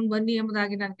ಆತ್ಮಗಳನ್ನ ಕರ್ಕೊಂಡು ಬನ್ನಿ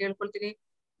ಎಂಬುದಾಗಿ ನಾನು ಕೇಳ್ಕೊಳ್ತೀನಿ.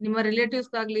 ನಿಮ್ಮ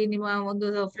ರಿಲೇಟಿವ್ಸ್ ಗಾಗ್ಲಿ, ನಿಮ್ಮ ಒಂದು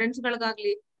ಫ್ರೆಂಡ್ಸ್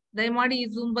ಗಳಿಗಾಗ್ಲಿ ದಯಮಾಡಿ ಈ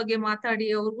ಝೂಮ್ ಬಗ್ಗೆ ಮಾತಾಡಿ,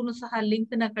 ಅವ್ರಿಗೂ ಸಹ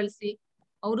ಲಿಂಕ್ ನ ಕಳಿಸಿ,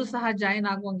 ಅವರು ಸಹ ಜಾಯಿನ್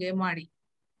ಆಗುವಂಗೆ ಮಾಡಿ.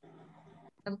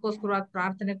 ಅದಕ್ಕೋಸ್ಕರವಾಗಿ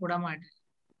ಪ್ರಾರ್ಥನೆ ಕೂಡ ಮಾಡಿ.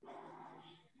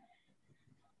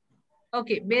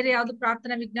 ಓಕೆ, ಬೇರೆ ಯಾವ್ದು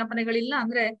ಪ್ರಾರ್ಥನಾ ವಿಜ್ಞಾಪನೆಗಳಿಲ್ಲ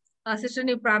ಅಂದ್ರೆ ಸಿಸ್ಟರ್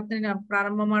ನೀವು ಪ್ರಾರ್ಥನೆ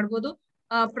ಪ್ರಾರಂಭ ಮಾಡ್ಬೋದು.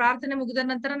 ಪ್ರಾರ್ಥನೆ ಮುಗಿದ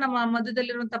ನಂತರ ನಮ್ಮ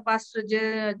ಮಧ್ಯದಲ್ಲಿರುವಂತಹ ಪಾಸ್ಟರ್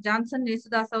ಜಾನ್ಸನ್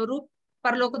ಯೇಸುದಾಸ್ ಅವರು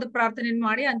ಪರಲೋಕದ ಪ್ರಾರ್ಥನೆಯನ್ನು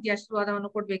ಮಾಡಿ ಅಂತ್ಯಾಶೀರ್ವಾದವನ್ನು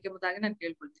ಕೊಡ್ಬೇಕೆಂಬುದಾಗಿ ನಾನು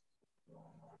ಕೇಳ್ಕೊಳ್ತೀನಿ.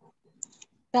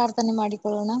 ಪ್ರಾರ್ಥನೆ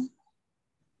ಮಾಡಿಕೊಳ್ಳೋಣ.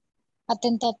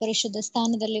 ಅತ್ಯಂತ ಪರಿಶುದ್ಧ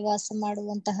ಸ್ಥಾನದಲ್ಲಿ ವಾಸ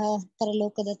ಮಾಡುವಂತಹ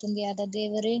ಪರಲೋಕದ ತಂದೆಯಾದ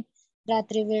ದೇವರೇ,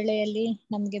 ರಾತ್ರಿ ವೇಳೆಯಲ್ಲಿ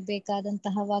ನಮಗೆ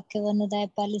ಬೇಕಾದಂತಹ ವಾಕ್ಯವನ್ನು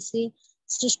ದಯಪಾಲಿಸಿ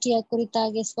ಸೃಷ್ಟಿಯ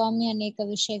ಕುರಿತಾಗಿ ಸ್ವಾಮಿ ಅನೇಕ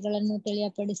ವಿಷಯಗಳನ್ನು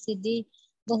ತಿಳಿಯಪಡಿಸಿದ್ದಿ.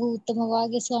 ಬಹು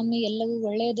ಉತ್ತಮವಾಗಿ ಸ್ವಾಮಿ, ಎಲ್ಲವೂ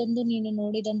ಒಳ್ಳೆಯದೆಂದು ನೀನು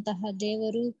ನೋಡಿದಂತಹ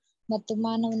ದೇವರು ಮತ್ತು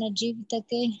ಮಾನವನ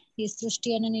ಜೀವಿತಕ್ಕೆ ಈ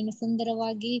ಸೃಷ್ಟಿಯನ್ನು ನೀನು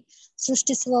ಸುಂದರವಾಗಿ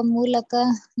ಸೃಷ್ಟಿಸುವ ಮೂಲಕ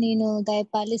ನೀನು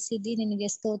ದಯಪಾಲಿಸಿದ್ದಿ. ನಿನಗೆ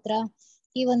ಸ್ತೋತ್ರ.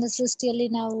 ಈ ಒಂದು ಸೃಷ್ಟಿಯಲ್ಲಿ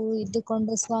ನಾವು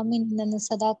ಇದ್ದುಕೊಂಡು ಸ್ವಾಮಿ ನಿನ್ನನ್ನು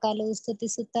ಸದಾ ಕಾಲವು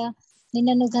ಸ್ತುತಿಸುತ್ತಾ,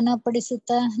 ನಿನ್ನನ್ನು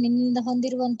ಘನಪಡಿಸುತ್ತಾ, ನಿನ್ನಿಂದ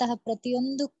ಹೊಂದಿರುವಂತಹ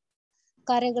ಪ್ರತಿಯೊಂದು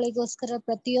ಕಾರ್ಯಗಳಿಗೋಸ್ಕರ,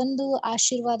 ಪ್ರತಿಯೊಂದು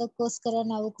ಆಶೀರ್ವಾದಕ್ಕೋಸ್ಕರ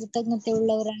ನಾವು ಕೃತಜ್ಞತೆ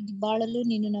ಉಳ್ಳವರಾಗಿ ಬಾಳಲು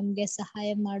ನೀನು ನಮ್ಗೆ ಸಹಾಯ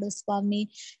ಮಾಡು ಸ್ವಾಮಿ.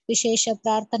 ವಿಶೇಷ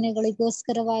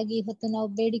ಪ್ರಾರ್ಥನೆಗಳಿಗೋಸ್ಕರವಾಗಿ ಇವತ್ತು ನಾವು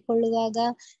ಬೇಡಿಕೊಳ್ಳುವಾಗ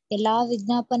ಎಲ್ಲಾ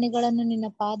ವಿಜ್ಞಾಪನೆಗಳನ್ನು ನಿನ್ನ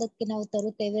ಪಾದಕ್ಕೆ ನಾವು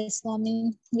ತರುತ್ತೇವೆ ಸ್ವಾಮಿ.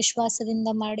 ವಿಶ್ವಾಸದಿಂದ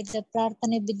ಮಾಡಿದ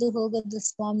ಪ್ರಾರ್ಥನೆ ಬಿದ್ದು ಹೋಗದು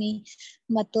ಸ್ವಾಮಿ.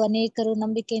 ಮತ್ತು ಅನೇಕರು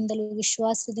ನಂಬಿಕೆಯಿಂದಲೂ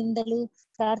ವಿಶ್ವಾಸದಿಂದಲೂ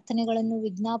ಪ್ರಾರ್ಥನೆಗಳನ್ನು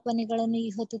ವಿಜ್ಞಾಪನೆಗಳನ್ನು ಈ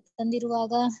ಹೊತ್ತು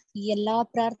ತಂದಿರುವಾಗ ಈ ಎಲ್ಲಾ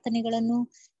ಪ್ರಾರ್ಥನೆಗಳನ್ನು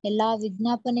ಎಲ್ಲಾ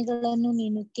ವಿಜ್ಞಾಪನೆಗಳನ್ನು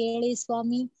ನೀನು ಕೇಳಿ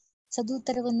ಸ್ವಾಮಿ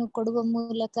ಸದುತ್ತರವನ್ನು ಕೊಡುವ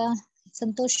ಮೂಲಕ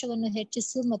ಸಂತೋಷವನ್ನು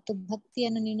ಹೆಚ್ಚಿಸು ಮತ್ತು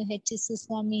ಭಕ್ತಿಯನ್ನು ನೀನು ಹೆಚ್ಚಿಸು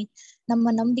ಸ್ವಾಮಿ. ನಮ್ಮ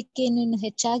ನಂಬಿಕೆಯನ್ನು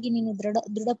ಹೆಚ್ಚಾಗಿ ನೀನು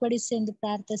ದೃಢಪಡಿಸು ಎಂದು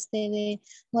ಪ್ರಾರ್ಥಿಸ್ತೇವೆ.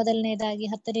 ಮೊದಲನೇದಾಗಿ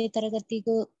 10ನೇ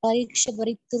ತರಗತಿಗೂ ಪರೀಕ್ಷೆ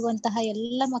ಬರೀತಿರುವಂತಹ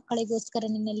ಎಲ್ಲ ಮಕ್ಕಳಿಗೋಸ್ಕರ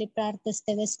ನಿನ್ನಲ್ಲಿ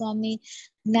ಪ್ರಾರ್ಥಿಸ್ತೇವೆ ಸ್ವಾಮಿ.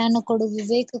 ಜ್ಞಾನ ಕೊಡು,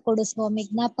 ವಿವೇಕ ಕೊಡು ಸ್ವಾಮಿ,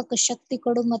 ಜ್ಞಾಪಕ ಶಕ್ತಿ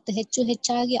ಕೊಡು ಮತ್ತು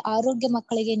ಹೆಚ್ಚಾಗಿ ಆರೋಗ್ಯ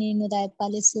ಮಕ್ಕಳಿಗೆ ನೀನು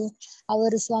ದಯಪಾಲಿಸು.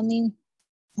 ಅವರು ಸ್ವಾಮಿ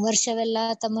ವರ್ಷವೆಲ್ಲ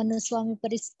ತಮ್ಮನ್ನು ಸ್ವಾಮಿ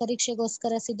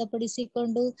ಪರೀಕ್ಷೆಗೋಸ್ಕರ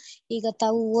ಸಿದ್ಧಪಡಿಸಿಕೊಂಡು ಈಗ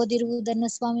ತಾವು ಓದಿರುವುದನ್ನು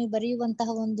ಸ್ವಾಮಿ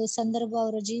ಬರೆಯುವಂತಹ ಒಂದು ಸಂದರ್ಭ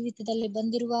ಅವರ ಜೀವಿತದಲ್ಲಿ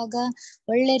ಬಂದಿರುವಾಗ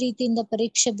ಒಳ್ಳೆ ರೀತಿಯಿಂದ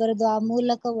ಪರೀಕ್ಷೆ ಬರೆದು ಆ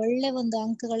ಮೂಲಕ ಒಳ್ಳೆ ಒಂದು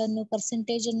ಅಂಕಗಳನ್ನು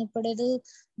ಪರ್ಸೆಂಟೇಜ್ ಅನ್ನು ಪಡೆದು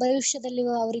ಭವಿಷ್ಯದಲ್ಲಿ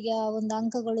ಅವರಿಗೆ ಆ ಒಂದು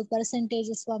ಅಂಕಗಳು ಪರ್ಸೆಂಟೇಜ್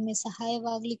ಸ್ವಾಮಿ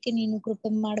ಸಹಾಯವಾಗ್ಲಿಕ್ಕೆ ನೀನು ಕೃಪೆ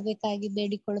ಮಾಡಬೇಕಾಗಿ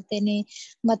ಬೇಡಿಕೊಳ್ಳುತ್ತೇನೆ.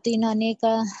 ಮತ್ತು ಇನ್ನು ಅನೇಕ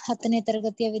 10ನೇ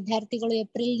ತರಗತಿಯ ವಿದ್ಯಾರ್ಥಿಗಳು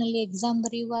ಏಪ್ರಿಲ್ ನಲ್ಲಿ ಎಕ್ಸಾಮ್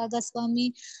ಬರೆಯುವಾಗ ಸ್ವಾಮಿ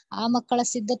ಆ ಮಕ್ಕಳ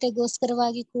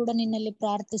ಸಿದ್ಧತೆಗೋಸ್ಕರವಾಗಿ ಕೂಡ ನಿನ್ನಲ್ಲಿ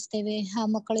ಪ್ರಾರ್ಥಿಸ್ತೇವೆ. ಆ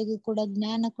ಮಕ್ಕಳಿಗೂ ಕೂಡ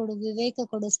ಜ್ಞಾನ ಕೊಡು, ವಿವೇಕ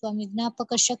ಕೊಡು ಸ್ವಾಮಿ,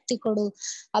 ಜ್ಞಾಪಕ ಶಕ್ತಿ ಕೊಡು,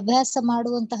 ಅಭ್ಯಾಸ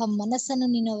ಮಾಡುವಂತಹ ಮನಸ್ಸನ್ನು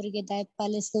ನೀನು ಅವರಿಗೆ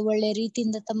ದಯಪಾಲಿಸು. ಒಳ್ಳೆ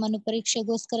ರೀತಿಯಿಂದ ತಮ್ಮನ್ನು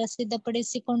ಪರೀಕ್ಷೆಗೋಸ್ಕರ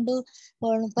ಸಿದ್ಧಪಡಿಸಿಕೊಂಡು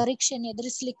ಪರೀಕ್ಷೆಯನ್ನು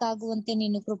ಎದುರಿಸಲಿಕ್ಕಾಗುವಂತೆ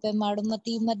ನೀನು ಕೃಪೆ ಮಾಡು. ಮತ್ತು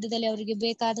ಈ ಮಧ್ಯದಲ್ಲಿ ಅವರಿಗೆ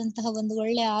ಬೇಕಾದಂತಹ ಒಂದು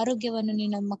ಒಳ್ಳೆ ಆರೋಗ್ಯವನ್ನು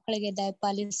ನೀನು ಮಕ್ಕಳಿಗೆ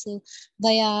ದಯಪಾಲಿಸು.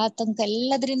 ಭಯ, ಆತಂಕ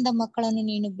ಎಲ್ಲದರಿಂದ ಮಕ್ಕಳನ್ನು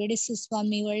ನೀನು ಬಿಡಿಸು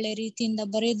ಸ್ವಾಮಿ. ಒಳ್ಳೆ ರೀತಿಯಿಂದ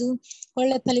ಬರೆದು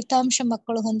ಒಳ್ಳೆ ಫಲಿತಾಂಶ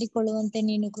ಮಕ್ಕಳು ಹೊಂದಿಕೊಳ್ಳುವಂತೆ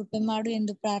ನೀನು ಕೃಪೆ ಮಾಡು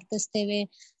ಎಂದು ಪ್ರಾರ್ಥಿಸ್ತೇವೆ.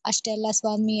 ಅಷ್ಟೇ ಅಲ್ಲ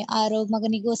ಸ್ವಾಮಿ,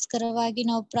 ಮಗನಿಗೋಸ್ಕರವಾಗಿ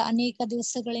ನಾವು ಅನೇಕ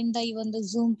ದಿವಸಗಳಿಂದ ಈ ಒಂದು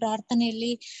ಝೂಮ್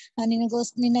ಪ್ರಾರ್ಥನೆಯಲ್ಲಿ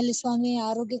ನಿನ್ನಲ್ಲಿ ಸ್ವಾಮಿ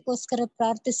ಆರೋಗ್ಯಕ್ಕೋಸ್ಕರ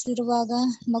ಪ್ರಾರ್ಥಿಸಿರುವಾಗ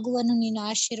ಮಗುವನ್ನು ನೀನು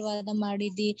ಆಶೀರ್ವಾದ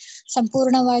ಮಾಡಿದ್ದಿ.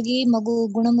 ಸಂಪೂರ್ಣವಾಗಿ ಮಗು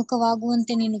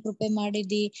ಗುಣಮುಖವಾಗುವಂತೆ ನೀನು ಕೃಪೆ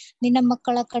ಮಾಡಿದ್ದಿ. ನಿನ್ನ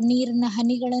ಮಕ್ಕಳ ಕಣ್ಣೀರಿನ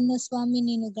ಹನಿಗಳನ್ನು ಸ್ವಾಮಿ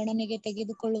ನೀನು ಗಣನೆಗೆ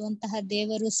ತೆಗೆದುಕೊಳ್ಳುವಂತಹ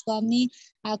ದೇವರು ಸ್ವಾಮಿ.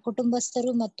 ಆ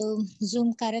ಕುಟುಂಬಸ್ಥರು ಮತ್ತು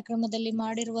ಝೂಮ್ ಕಾರ್ಯಕ್ರಮದಲ್ಲಿ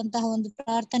ಮಾಡಿರುವಂತಹ ಒಂದು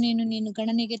ಪ್ರಾರ್ಥನೆಯನ್ನು ನೀನು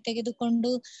ಗಣನೆಗೆ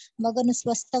ತೆಗೆದುಕೊಂಡು ಮಗನು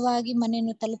ಸ್ವಸ್ಥವಾಗಿ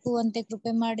ಮನೆಯನ್ನು ತಲುಪುವಂತೆ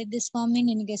ಕೃಪೆ ಮಾಡಿದ್ದೆ ಸ್ವಾಮಿ.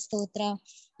 ನಿನಗೆ ಸ್ತೋತ್ರ.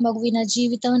 ಮಗುವಿನ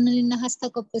ಜೀವಿತವನ್ನು ನಿನ್ನ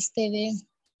ಹಸ್ತಕ್ಕೊಪ್ಪಿಸ್ತೇವೆ.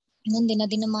 ಮುಂದಿನ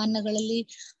ದಿನಮಾನಗಳಲ್ಲಿ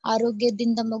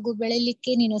ಆರೋಗ್ಯದಿಂದ ಮಗು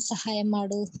ಬೆಳೆಯಲಿಕ್ಕೆ ನೀನು ಸಹಾಯ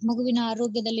ಮಾಡು. ಮಗುವಿನ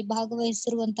ಆರೋಗ್ಯದಲ್ಲಿ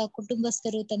ಭಾಗವಹಿಸಿರುವಂತಹ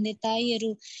ಕುಟುಂಬಸ್ಥರು, ತಂದೆ ತಾಯಿಯರು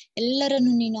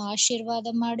ಎಲ್ಲರನ್ನು ನೀನು ಆಶೀರ್ವಾದ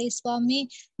ಮಾಡಿ ಸ್ವಾಮಿ.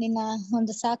 ನಿನ್ನ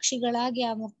ಒಂದು ಸಾಕ್ಷಿಗಳಾಗಿ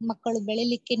ಆ ಮಕ್ಕಳು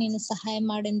ಬೆಳಿಲಿಕ್ಕೆ ನೀನು ಸಹಾಯ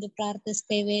ಮಾಡೆಂದು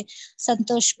ಪ್ರಾರ್ಥಿಸ್ತೇವೆ.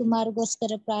 ಸಂತೋಷ್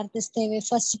ಕುಮಾರ್ಗೋಸ್ಕರ ಪ್ರಾರ್ಥಿಸ್ತೇವೆ.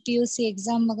 ಫಸ್ಟ್ PUC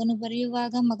ಎಕ್ಸಾಮ್ ಮಗನು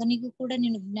ಬರೆಯುವಾಗ ಮಗನಿಗೂ ಕೂಡ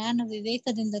ನೀನು ಜ್ಞಾನ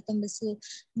ವಿವೇಕದಿಂದ ತುಂಬಿಸು,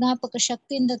 ಜ್ಞಾಪಕ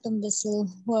ಶಕ್ತಿಯಿಂದ ತುಂಬಿಸು.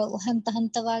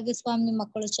 ಹಂತವಾಗಿ ಸ್ವಾಮಿ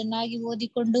ಮಕ್ಕಳು ಚೆನ್ನಾಗಿ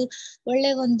ಓದಿಕೊಂಡು ಒಳ್ಳೆ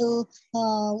ಒಂದು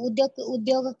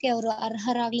ಉದ್ಯೋಗಕ್ಕೆ ಅವರು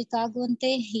ಅರ್ಹರಾಗ್ಲಿಕ್ಕಾಗುವಂತೆ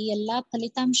ಈ ಎಲ್ಲಾ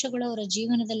ಫಲಿತಾಂಶಗಳು ಅವರ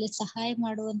ಜೀವನದಲ್ಲಿ ಸಹಾಯ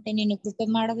ಮಾಡುವಂತೆ ನೀನು ಕೃಪೆ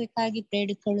ಮಾಡಬೇಕಾಗಿ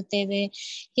ಬೇಡಿಕೊಳ್ಳುತ್ತೇವೆ.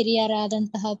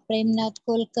 ಹಿರಿಯರಾದಂತಹ ಪ್ರೇಮ್ನಾಥ್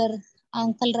ಕೋಲ್ಕರ್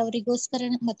ಅಂಕಲ್ ರವರಿಗೋಸ್ಕರ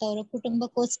ಮತ್ತು ಅವರ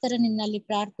ಕುಟುಂಬಕ್ಕೋಸ್ಕರ ನಿನ್ನಲ್ಲಿ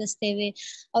ಪ್ರಾರ್ಥಿಸ್ತೇವೆ.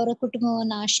 ಅವರ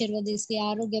ಕುಟುಂಬವನ್ನು ಆಶೀರ್ವದಿಸಿ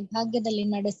ಆರೋಗ್ಯ ಭಾಗ್ಯದಲ್ಲಿ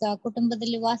ನಡೆಸು. ಆ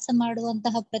ಕುಟುಂಬದಲ್ಲಿ ವಾಸ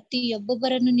ಮಾಡುವಂತಹ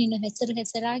ಪ್ರತಿಯೊಬ್ಬೊಬ್ಬರನ್ನು ನೀನು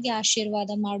ಹೆಸರಾಗಿ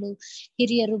ಆಶೀರ್ವಾದ ಮಾಡು.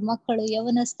 ಹಿರಿಯರು, ಮಕ್ಕಳು,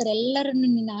 ಯವನಸ್ಥರೆಲ್ಲರನ್ನು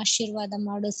ನೀನು ಆಶೀರ್ವಾದ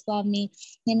ಮಾಡು ಸ್ವಾಮಿ.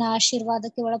 ನಿನ್ನ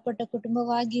ಆಶೀರ್ವಾದಕ್ಕೆ ಒಳಪಟ್ಟ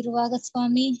ಕುಟುಂಬವಾಗಿರುವಾಗ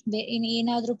ಸ್ವಾಮಿ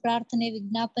ಏನಾದ್ರೂ ಪ್ರಾರ್ಥನೆ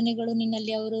ವಿಜ್ಞಾಪನೆಗಳು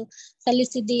ನಿನ್ನಲ್ಲಿ ಅವರು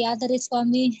ಸಲ್ಲಿಸಿದ್ದೆಯಾದರೆ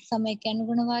ಸ್ವಾಮಿ ಸಮಯಕ್ಕೆ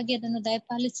ಅನುಗುಣವಾಗಿ ಅದನ್ನು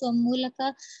ದಯಪಾಲಿಸುವ ಮೂಲಕ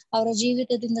ಅವರ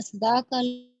ಜೀವಿತದಿಂದ ಸದಾಕಾಲವು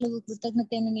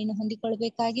ಕೃತಜ್ಞತೆಯನ್ನು ನೀನು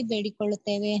ಹೊಂದಿಕೊಳ್ಳಬೇಕಾಗಿ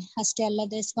ಬೇಡಿಕೊಳ್ಳುತ್ತೇವೆ. ಅಷ್ಟೇ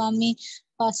ಅಲ್ಲದೆ ಸ್ವಾಮಿ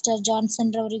ಪಾಸ್ಟರ್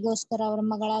ಜಾನ್ಸನ್ ರವರಿಗೋಸ್ಕರ ಅವರ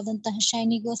ಮಗಳಾದಂತಹ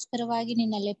ಶೈನಿಗೋಸ್ಕರವಾಗಿ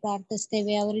ನಿನ್ನಲ್ಲಿ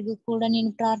ಪ್ರಾರ್ಥಿಸ್ತೇವೆ. ಅವರಿಗೂ ಕೂಡ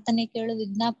ನೀನು ಪ್ರಾರ್ಥನೆ ಕೇಳು,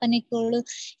 ವಿಜ್ಞಾಪನೆ ಕೇಳು.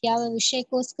 ಯಾವ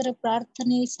ವಿಷಯಕ್ಕೋಸ್ಕರ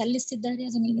ಪ್ರಾರ್ಥನೆ ಸಲ್ಲಿಸಿದ್ದಾರೆ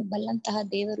ಅದು ನೀನು ಬಲ್ಲಂತಹ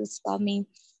ದೇವರು ಸ್ವಾಮಿ.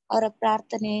 ಅವರ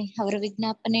ಪ್ರಾರ್ಥನೆ, ಅವರ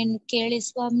ವಿಜ್ಞಾಪನೆಯನ್ನು ಕೇಳಿ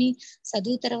ಸ್ವಾಮಿ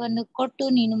ಸದುತ್ತರವನ್ನು ಕೊಟ್ಟು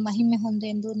ನೀನು ಮಹಿಮೆ ಹೊಂದು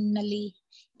ಎಂದು ನಿನ್ನಲ್ಲಿ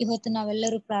ಇವತ್ತು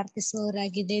ನಾವೆಲ್ಲರೂ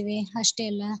ಪ್ರಾರ್ಥಿಸುವವರಾಗಿದ್ದೇವೆ. ಅಷ್ಟೇ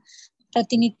ಅಲ್ಲ,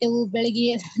 ಪ್ರತಿನಿತ್ಯವೂ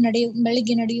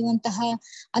ಬೆಳಿಗ್ಗೆ ನಡೆಯುವಂತಹ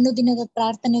ಅನುದಿನದ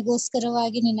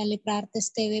ಪ್ರಾರ್ಥನೆಗೋಸ್ಕರವಾಗಿ ನಿನ್ನಲ್ಲಿ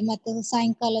ಪ್ರಾರ್ಥಿಸ್ತೇವೆ. ಮತ್ತು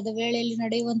ಸಾಯಂಕಾಲದ ವೇಳೆಯಲ್ಲಿ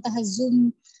ನಡೆಯುವಂತಹ ಝೂಮ್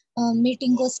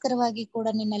ಮೀಟಿಂಗ್ಗೋಸ್ಕರವಾಗಿ ಕೂಡ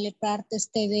ನಿನ್ನಲ್ಲಿ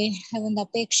ಪ್ರಾರ್ಥಿಸ್ತೇವೆ. ಒಂದು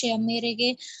ಅಪೇಕ್ಷೆಯ ಮೇರೆಗೆ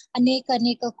ಅನೇಕ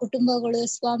ಕುಟುಂಬಗಳು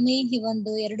ಸ್ವಾಮಿ ಈ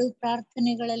ಒಂದು 2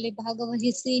 ಪ್ರಾರ್ಥನೆಗಳಲ್ಲಿ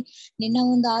ಭಾಗವಹಿಸಿ ನಿನ್ನ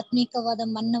ಒಂದು ಆತ್ಮಿಕವಾದ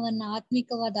ಮನ್ನವನ್ನ,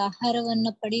 ಆತ್ಮಿಕವಾದ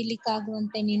ಆಹಾರವನ್ನ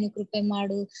ಪಡೀಲಿಕ್ಕಾಗುವಂತೆ ನೀನು ಕೃಪೆ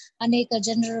ಮಾಡು. ಅನೇಕ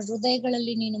ಜನರ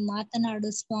ಹೃದಯಗಳಲ್ಲಿ ನೀನು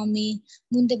ಮಾತನಾಡು ಸ್ವಾಮಿ.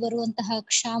 ಮುಂದೆ ಬರುವಂತಹ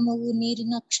ಕ್ಷಾಮವು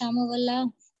ನೀರಿನ ಕ್ಷಾಮವಲ್ಲ,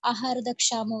 ಆಹಾರದ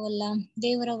ಕ್ಷಾಮವಲ್ಲ,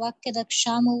 ದೇವರ ವಾಕ್ಯದ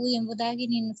ಕ್ಷಾಮವು ಎಂಬುದಾಗಿ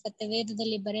ನೀನು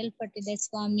ಸತ್ಯವೇದದಲ್ಲಿ ಬರೆಯಲ್ಪಟ್ಟಿದೆ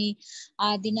ಸ್ವಾಮಿ. ಆ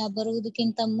ದಿನ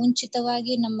ಬರುವುದಕ್ಕಿಂತ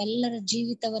ಮುಂಚಿತವಾಗಿ ನಮ್ಮೆಲ್ಲರ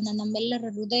ಜೀವಿತವನ್ನ,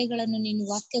 ನಮ್ಮೆಲ್ಲರ ಹೃದಯಗಳನ್ನು ನೀನು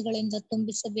ವಾಕ್ಯಗಳಿಂದ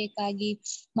ತುಂಬಿಸಬೇಕಾಗಿ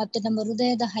ಮತ್ತು ನಮ್ಮ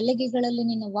ಹೃದಯದ ಹಲಗೆಗಳಲ್ಲಿ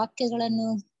ನಿನ್ನ ವಾಕ್ಯಗಳನ್ನು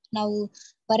ನಾವು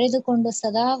ಬರೆದುಕೊಂಡು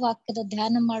ಸದಾ ವಾಕ್ಯದ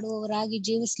ಧ್ಯಾನ ಮಾಡುವವರಾಗಿ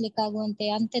ಜೀವಿಸ್ಲಿಕ್ಕಾಗುವಂತೆ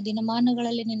ಅಂತ್ಯ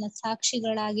ದಿನಮಾನಗಳಲ್ಲಿ ನಿನ್ನ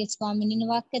ಸಾಕ್ಷಿಗಳಾಗಿ ಸ್ವಾಮಿ ನಿನ್ನ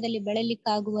ವಾಕ್ಯದಲ್ಲಿ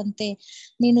ಬೆಳೆಯಲಿಕ್ಕಾಗುವಂತೆ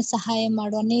ನೀನು ಸಹಾಯ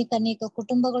ಮಾಡು. ಅನೇಕ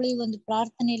ಕುಟುಂಬಗಳು ಈ ಒಂದು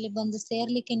ಪ್ರಾರ್ಥನೆಯಲ್ಲಿ ಬಂದು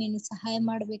ಸೇರ್ಲಿಕ್ಕೆ ನೀನು ಸಹಾಯ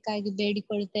ಮಾಡಬೇಕಾಗಿ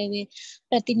ಬೇಡಿಕೊಳ್ಳುತ್ತೇವೆ.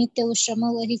 ಪ್ರತಿನಿತ್ಯವೂ ಶ್ರಮ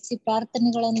ವಹಿಸಿ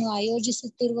ಪ್ರಾರ್ಥನೆಗಳನ್ನು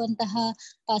ಆಯೋಜಿಸುತ್ತಿರುವಂತಹ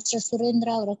ಪಾಸ್ಟರ್ ಸುರೇಂದ್ರ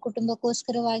ಅವರ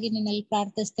ಕುಟುಂಬಕ್ಕೋಸ್ಕರವಾಗಿ ನಿನ್ನಲ್ಲಿ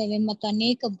ಪ್ರಾರ್ಥಿಸ್ತೇವೆ. ಮತ್ತು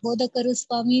ಅನೇಕ ಬೋಧಕರು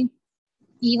ಸ್ವಾಮಿ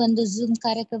ಈ ಒಂದು ಝೂಮ್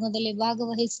ಕಾರ್ಯಕ್ರಮದಲ್ಲಿ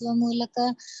ಭಾಗವಹಿಸುವ ಮೂಲಕ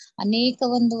ಅನೇಕ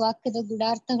ಒಂದು ವಾಕ್ಯದ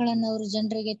ಗುಡಾರ್ಥಗಳನ್ನು ಅವರು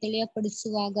ಜನರಿಗೆ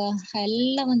ತಿಳಿಯಪಡಿಸುವಾಗ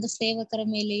ಎಲ್ಲ ಒಂದು ಸೇವಕರ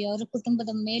ಮೇಲೆಯೂ ಅವರ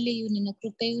ಕುಟುಂಬದ ಮೇಲೆಯೂ ನಿನ್ನ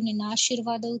ಕೃಪೆಯು ನಿನ್ನ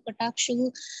ಆಶೀರ್ವಾದವು ಕಟಾಕ್ಷವು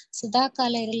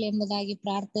ಸದಾಕಾಲ ಇರಲಿ ಎಂಬುದಾಗಿ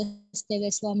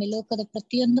ಪ್ರಾರ್ಥಿಸ್ತೇವೆ ಸ್ವಾಮಿ. ಲೋಕದ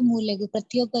ಪ್ರತಿಯೊಂದು ಮೂಲೆಗೂ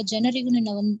ಪ್ರತಿಯೊಬ್ಬ ಜನರಿಗೂ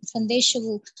ನಿನ್ನ ಒಂದು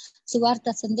ಸಂದೇಶವು ಸುವಾರ್ಥ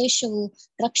ಸಂದೇಶವು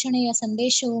ರಕ್ಷಣೆಯ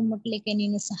ಸಂದೇಶವು ಮುಟ್ಲಿಕ್ಕೆ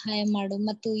ನೀನು ಸಹಾಯ ಮಾಡು.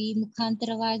 ಮತ್ತು ಈ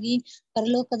ಮುಖಾಂತರವಾಗಿ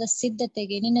ಪರಲೋಕದ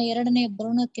ಸಿದ್ಧತೆಗೆ ನಿನ್ನ ಎರಡನೆಯ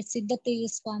ಬರುಣಕ್ಕೆ ಸಿದ್ಧತೆಯು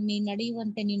ಸ್ವಾಮಿ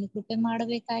ನಡೆಯುವಂತೆ ನೀನು ಕೃಪೆ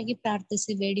ಮಾಡಬೇಕಾಗಿ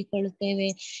ಪ್ರಾರ್ಥಿಸಿ ಬೇಡಿಕೊಳ್ಳುತ್ತೇವೆ.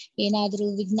 ಏನಾದರೂ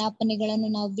ವಿಜ್ಞಾಪನೆಗಳನ್ನು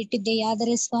ನಾವು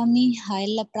ಬಿಟ್ಟಿದ್ದೆಯಾದರೆ ಸ್ವಾಮಿ ಆ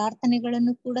ಎಲ್ಲ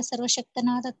ಪ್ರಾರ್ಥನೆಗಳನ್ನು ಕೂಡ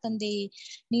ಸರ್ವಶಕ್ತನಾದ ತಂದೆಯೇ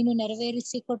ನೀನು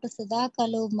ನೆರವೇರಿಸಿಕೊಟ್ಟು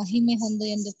ಸದಾಕಾಲವು ಮಹಿಮೆ ಹೊಂದು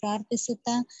ಎಂದು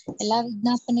ಪ್ರಾರ್ಥಿಸುತ್ತಾ ಎಲ್ಲಾ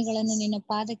ವಿಜ್ಞಾಪನೆಗಳನ್ನು ನಿನ್ನ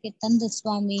ಪಾದಕ್ಕೆ ತಂದು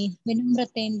ಸ್ವಾಮಿ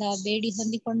ವಿನಮ್ರತೆಯಿಂದ ಬೇಡಿ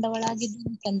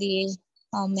ಹೊಂದಿಕೊಂಡವಳಾಗಿದ್ದು ತಂದೆಯೇ,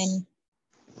 ಆಮೆನ್.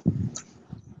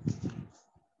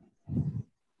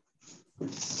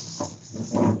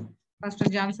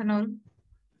 ಪಾಸ್ಟರ್ ಜಾನ್ಸನ್ ಅವರು.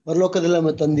 ಪರಲೋಕದಲ್ಲ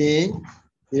ನಮ್ಮ ತಂದೆಯೇ,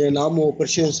 ನಿನ್ನ ನಾಮವು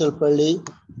ಪರಿಶೀಲಿಸಲ್ಪಡಲಿ,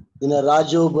 ನಿನ್ನ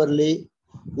ರಾಜ್ಯವು ಬರಲಿ,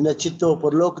 ನಿನ್ನ ಚಿತ್ತವು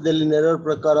ಪರಲೋಕದಲ್ಲಿ ನೆರವೇರ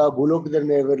ಪ್ರಕಾರ ಭೂಲೋಕದಲ್ಲಿ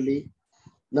ನೆರವೇರಲಿ.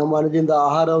 ನಮ್ಮ ಹಣದಿಂದ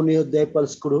ಆಹಾರವನ್ನು ನೀವು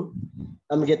ದಯಪಾಲಿಸ್ಕೊಡು.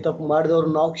 ನಮಗೆ ತಪ್ಪು ಮಾಡಿದವರು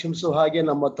ನಾವು ಕ್ಷಮಿಸು ಹಾಗೆ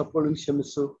ನಮ್ಮ ತಪ್ಪುಗಳನ್ನು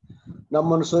ಕ್ಷಮಿಸು.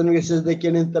 ನಮ್ಮನ್ನು ಸೋಲಿಗೆ ಸಿದ್ದಕ್ಕೆ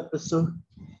ನೀನು ತಪ್ಪಿಸು.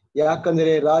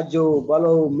 ಯಾಕಂದರೆ ರಾಜ್ಯವು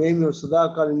ಬಲವು ಮೇಮೆಯು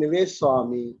ಸದಾಕಾಲ ನಿನವೇ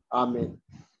ಸ್ವಾಮಿ, ಆಮೇಲೆ.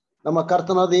 ನಮ್ಮ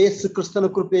ಕರ್ತನಾದ ಯೇಸು ಕ್ರಿಸ್ತನ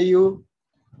ಕೃಪೆಯು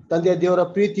ತಂದೆಯ ದೇವರ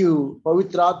ಪ್ರೀತಿಯು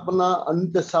ಪವಿತ್ರ ಆತ್ಮನ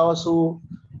ಅನಂತ ಸಾಹಸವು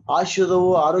ಆಶೀರ್ವಾದವು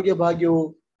ಆರೋಗ್ಯ ಭಾಗ್ಯವು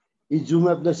ಈ ಜೂಮ್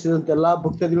ಆ್ಯಪ್ ದರ್ಶಿಸಿದಂತ ಎಲ್ಲಾ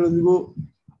ಭಕ್ತರೊಂದಿಗೂ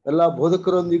ಎಲ್ಲಾ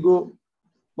ಬೋಧಕರೊಂದಿಗೂ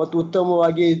ಮತ್ತು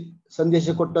ಉತ್ತಮವಾಗಿ ಸಂದೇಶ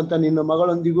ಕೊಟ್ಟಂತ ನಿನ್ನ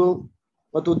ಮಗಳೊಂದಿಗೂ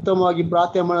ಮತ್ತು ಉತ್ತಮವಾಗಿ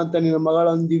ಪ್ರಾರ್ಥನೆ ಮಾಡಂತ ನಿನ್ನ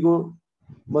ಮಗಳೊಂದಿಗೂ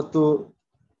ಮತ್ತು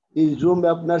ಈ ಜೂಮ್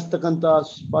ಆ್ಯಪ್ ನಡೆಸ್ತಕ್ಕಂಥ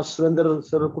ಸುರೇಂದ್ರ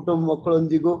ಸರ್ ಕುಟುಂಬ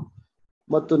ಮಕ್ಕಳೊಂದಿಗೂ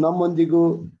ಮತ್ತು ನಮ್ಮೊಂದಿಗೂ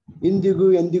ಇಂದಿಗೂ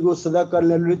ಎಂದಿಗೂ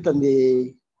ಸದಾಕಾಲ ತಂದೆಯೇ,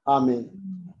 ಆಮೇಲೆ.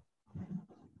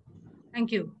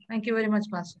 Thank you very much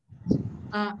pastor.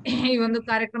 ಈ ಒಂದು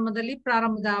ಕಾರ್ಯಕ್ರಮದಲ್ಲಿ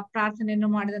ಪ್ರಾರಂಭದ ಪ್ರಾರ್ಥನೆಯನ್ನು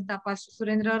ಮಾಡಿದಂತಹ ಪಾಸ್ಟರ್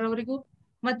ಸುರೇಂದ್ರ ಅವರಿಗೂ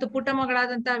ಮತ್ತು ಪುಟ್ಟ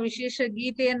ಮಗಳಾದಂತಹ ವಿಶೇಷ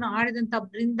ಗೀತೆಯನ್ನು ಆಡಿದಂತ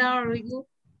ಬೃಂದಾ ಅವರಿಗೂ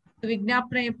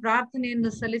ವಿಜ್ಞಾಪನೆ ಪ್ರಾರ್ಥನೆಯನ್ನು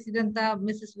ಸಲ್ಲಿಸಿದಂತ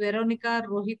ಮಿಸಸ್ ವೆರೋನಿಕಾ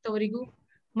ರೋಹಿತ್ ಅವರಿಗೂ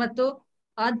ಮತ್ತು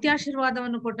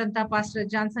ಅಂತ್ಯಾಶೀರ್ವಾದವನ್ನು ಕೊಟ್ಟಂತ ಪಾಸ್ಟರ್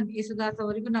ಜಾನ್ಸನ್ ಯೇಸುದಾಸ್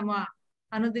ಅವರಿಗೂ ನಮ್ಮ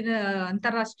ಅನುದಿನ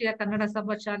ಅಂತಾರಾಷ್ಟ್ರೀಯ ಕನ್ನಡ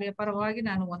ಸಭಾ ಶಾಲೆಯ ಪರವಾಗಿ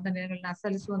ನಾನು ವಂದನೆಗಳನ್ನ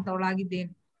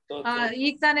ಸಲ್ಲಿಸುವಂತವಳಾಗಿದ್ದೇನೆ.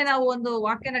 ಈಗ ತಾನೇ ನಾವು ಒಂದು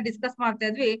ವಾಕ್ಯನ ಡಿಸ್ಕಸ್ ಮಾಡ್ತಾ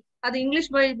ಇದ್ವಿ. ಅದು ಇಂಗ್ಲಿಷ್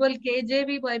ಬೈಬಲ್ KJV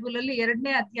ಬೈಬಲ್ ಅಲ್ಲಿ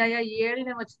 2ನೇ ಅಧ್ಯಾಯ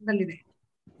 7ನೇ ವಚನದಲ್ಲಿದೆ.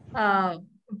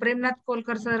 ಪ್ರೇಮ್ನಾಥ್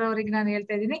ಕೋಲ್ಕರ್ ಸರ್ ಅವರಿಗೆ ನಾನು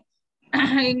ಹೇಳ್ತಾ ಇದ್ದೀನಿ.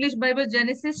 ಇಂಗ್ಲಿಷ್ ಬೈಬಲ್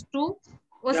ಜೆನೆಸಿಸ್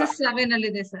 2:7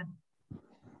 ಅಲ್ಲಿದೆ ಸರ್.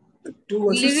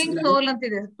 ಲಿವಿಂಗ್ ಸೋಲ್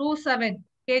ಅಂತಿದೆ 2:7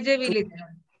 KJV ಇದೆ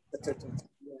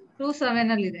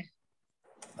 2:7 ಅಲ್ಲಿದೆ.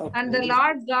 And the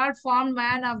Lord God formed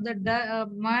man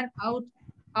out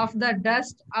of the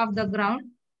dust of the ground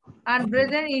and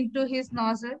breathed into his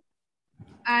nostril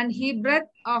and he breath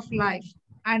of life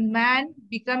and man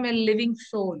become a living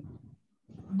soul.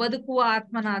 ಬದುಕುವ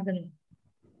ಆತ್ಮನಾದನು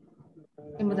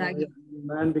ಎಂಬುದಾಗಿ.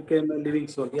 Man became a living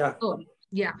soul. Yeah. Soul.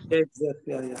 Yeah.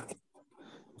 Exactly. Yeah.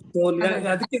 Soul.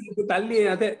 ಅದಕ್ಕೆ ಅಲ್ಲಿ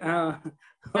ಅದೇ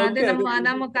ಅದೇ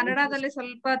ನಮ್ಮ ಕನ್ನಡದಲ್ಲಿ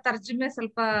ಸ್ವಲ್ಪ ತರ್ಜುಮೆ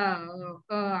ಸ್ವಲ್ಪ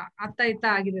ಅತ್ತ ಇತ್ತ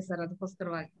ಆಗಿದೆ ಸರ್,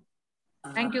 ಅದಕ್ಕೋಸ್ಕರವಾಗಿ.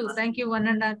 ಥ್ಯಾಂಕ್ ಯು ಒನ್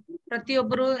ಅಂಡ್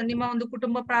ಪ್ರತಿಯೊಬ್ಬರು ನಿಮ್ಮ ಒಂದು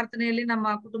ಕುಟುಂಬ ಪ್ರಾರ್ಥನೆಯಲ್ಲಿ ನಮ್ಮ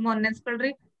ಕುಟುಂಬವನ್ನು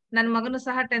ನೆನ್ಸ್ಕೊಳ್ರಿ. ನನ್ನ ಮಗನು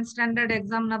ಸಹ 10th ಸ್ಟ್ಯಾಂಡರ್ಡ್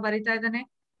ಎಕ್ಸಾಮ್ ನ ಬರಿತಾ ಇದ್ದಾನೆ.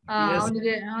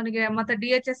 ಅವನಿಗೆ ಮತ್ತೆ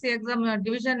DHSC ಎಕ್ಸಾಮ್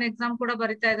ಡಿವಿಷನ್ ಎಕ್ಸಾಮ್ ಕೂಡ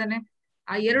ಬರಿತಾ ಇದ್ದಾನೆ.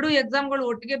 ಆ 2 ಎಕ್ಸಾಮ್ಗಳು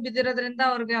ಒಟ್ಟಿಗೆ ಬಿದ್ದಿರೋದ್ರಿಂದ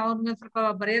ಅವ್ರಿಗೆ ಸ್ವಲ್ಪ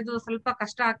ಬರೆಯೋದು ಸ್ವಲ್ಪ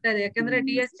ಕಷ್ಟ ಆಗ್ತಾ ಇದೆ. ಯಾಕಂದ್ರೆ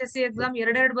DHSC ಎಕ್ಸಾಮ್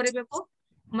 2 ಬರಿಬೇಕು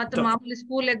ಮತ್ತೆ ಮಾಮೂಲಿ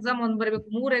ಸ್ಕೂಲ್ ಎಕ್ಸಾಮ್ 1 ಬರಿಬೇಕು.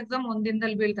 3 ಎಕ್ಸಾಮ್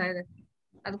ಒಂದಿನದಲ್ಲಿ ಬೀಳ್ತಾ ಇದೆ.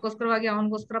 ಅದಕ್ಕೋಸ್ಕರವಾಗಿ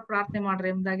ಅವನಿಗೋಸ್ಕರ ಪ್ರಾರ್ಥನೆ ಮಾಡ್ರಿ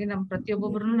ಎಂಬುದಾಗಿ ನಮ್ಮ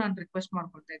ಪ್ರತಿಯೊಬ್ಬೊಬ್ಬರನ್ನು ನಾನು ರಿಕ್ವೆಸ್ಟ್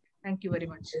ಮಾಡ್ಕೊಳ್ತಾ ಇದ್ದೀನಿ. Thank you very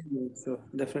much.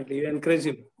 Definitely you encourage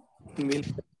him.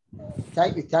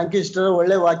 Thank you sister.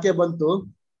 ಒಳ್ಳೆ ವಾಕ್ಯ ಬಂತು.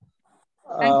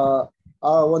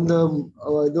 ಒಂದು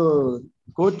ಇದು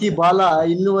ಕೋತಿ ಬಾಲ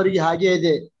ಇನ್ನುವರೆಗೆ ಹಾಗೆ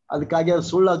ಇದೆ, ಅದಕ್ಕಾಗಿ ಅದು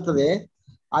ಸುಳ್ಳಾಗ್ತದೆ.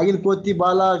 ಆಗಿನ ಕೋತಿ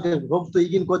ಬಾಲ ಹೋಗ್ತು,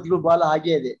 ಈಗಿನ ಕೋತಿಗಳು ಬಾಲ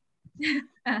ಹಾಗೆ ಇದೆ.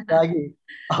 ಹಾಗಾಗಿ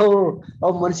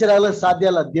ಅವು ಮನುಷ್ಯರಾಗಲು ಸಾಧ್ಯ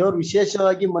ಅಲ್ಲ. ದೇವರು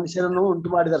ವಿಶೇಷವಾಗಿ ಮನುಷ್ಯರನ್ನು ಉಂಟು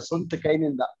ಮಾಡಿದ್ದಾರೆ ಸ್ವಂತ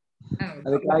ಕೈನಿಂದ.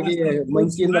 ಅದಕ್ಕಾಗಿ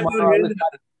ಮಂಕಿಯಿಂದ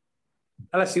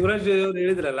ಅಲ್ಲ, ಶಿವರಾಜ್ ಅವ್ರು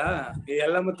ಹೇಳಿದ್ರಲ್ಲ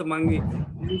ಎಲ್ಲ ಮತ್ತು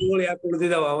ಮಂಗಿಗಳು ಯಾಕೆ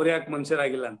ಉಳಿದಿದಾವ, ಅವ್ರು ಯಾಕೆ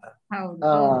ಮನುಷ್ಯರಾಗಿಲ್ಲ ಅಂತ.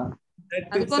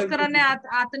 ಅದಕ್ಕೋಸ್ಕರನೇ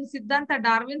ಆತನ ಸಿದ್ಧಾಂತ,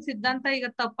 ಡಾರ್ವಿನ್ ಸಿದ್ಧಾಂತ ಈಗ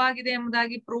ತಪ್ಪಾಗಿದೆ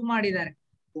ಎಂಬುದಾಗಿ ಪ್ರೂವ್ ಮಾಡಿದ್ದಾರೆ.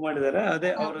 ಅದೇ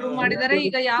ಪ್ರೂವ್ ಮಾಡಿದ್ದಾರೆ.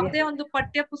 ಈಗ ಯಾವುದೇ ಒಂದು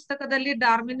ಪಠ್ಯ ಪುಸ್ತಕದಲ್ಲಿ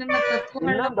ಡಾರ್ವಿನ್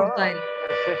ತತ್ವಗಳನ್ನ ಕೊಡ್ತಾ ಇಲ್ಲ.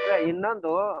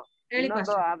 ಇನ್ನೊಂದು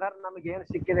ಆಧಾರ ನಮ್ಗೆ ಏನ್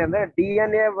ಸಿಕ್ಕಿದೆ ಅಂದ್ರೆ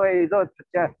DNA ಇದು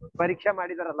ಪರೀಕ್ಷೆ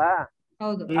ಮಾಡಿದಾರಲ್ಲ,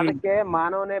 ಅದಕ್ಕೆ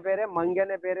ಮಾನವನೇ ಬೇರೆ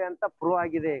ಮಂಗನೇ ಬೇರೆ ಅಂತ ಪ್ರೂವ್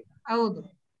ಆಗಿದೆ. ಹೌದು,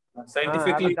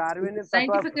 ಡಾರ್ವಿನ್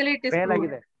ಫೇಲ್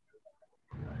ಆಗಿದೆ.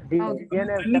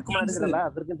 DNA ಚೆಕ್ ಮಾಡಿದ್ರಲ್ಲ,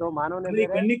 ಅದ್ರಕ್ಕಿಂತ ಮಾನವನೇ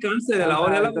ಬೇರೆ.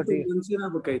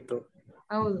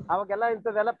 ಅವಾಗೆಲ್ಲ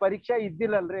ಇಂಥದೆಲ್ಲ ಪರೀಕ್ಷೆ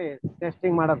ಇದ್ದಿಲ್ಲಲ್ರಿ,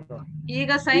 ಟೆಸ್ಟಿಂಗ್ ಮಾಡೋದು.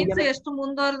 ಈಗ ಸೈನ್ಸ್ ಎಷ್ಟು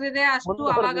ಮುಂದುವರೆದಿದೆ ಅಷ್ಟು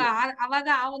ಅವಾಗ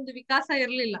ಆ ಒಂದು ವಿಕಾಸ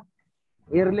ಇರ್ಲಿಲ್ಲ.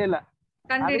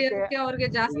 ಕಂಡುಹಿಡಿಯೋದಕ್ಕೆ ಅವ್ರಿಗೆ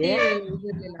ಜಾಸ್ತಿ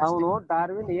ಅವನು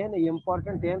ಡಾರ್ವಿನ್ ಏನ್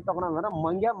ಇಂಪಾರ್ಟೆಂಟ್ ಏನ್ ತಗೊಂಡ್ರ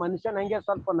ಮನುಷ್ಯನ ಹಂಗೆ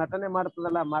ಸ್ವಲ್ಪ ನಟನೆ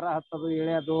ಮಾಡ್ತದಲ್ಲ, ಮರ ಹತ್ತದು,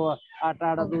 ಇಳಿಯೋದು, ಆಟ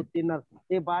ಆಡೋದು, ತಿನ್ನೋದು.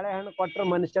 ಈ ಬಾಳೆಹಣ್ಣು ಕೊಟ್ರೆ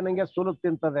ಮನುಷ್ಯನಂಗೆ ಸುಲಭ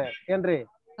ತಿಂತದೆ ಏನ್ರಿ.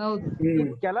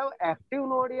 ಕೆಲವು ಆಕ್ಟಿವ್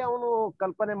ನೋಡಿ ಅವನು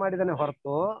ಕಲ್ಪನೆ ಮಾಡಿದಾನೆ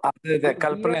ಹೊರತು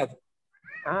ಕಲ್ಪನೆ.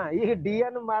 ಈಗ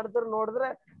DNA ಮಾಡಿದ್ರು ನೋಡಿದ್ರೆ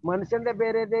ಮನುಷ್ಯಂದೇ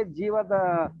ಬೇರೆ ಇದೆ, ಜೀವದ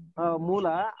ಮೂಲ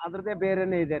ಅದ್ರದೇ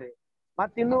ಬೇರೆನೆ ಇದೆ ರೀ.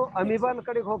 ಮತ್ತಿನ್ನು ಅಮೀಬಾನ್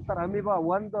ಕಡೆಗೆ ಹೋಗ್ತಾರ. ಅಮೀಬಾ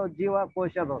ಒಂದು ಜೀವ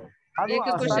ಕೋಶದು, ಅದು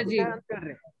ಅಸಾಧ್ಯ ಅಂತ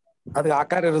ಹೇಳ್ರಿ. ಅದಕ್ಕೆ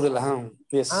ಆಕಾರ ಇರುದಿಲ್ಲ.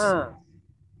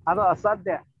 ಅದು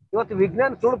ಅಸಾಧ್ಯ. ಇವತ್ತು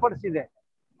ವಿಜ್ಞಾನ ಸುಳ್ಳುಪಡಿಸಿದೆ.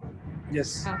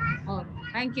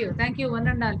 Thank you one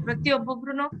and all.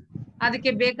 ಪ್ರತಿಯೊಬ್ಬೊಬ್ರು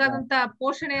ಅದಕ್ಕೆ ಬೇಕಾದಂತ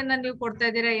ಪೋಷಣೆಯನ್ನ ನೀವು ಕೊಡ್ತಾ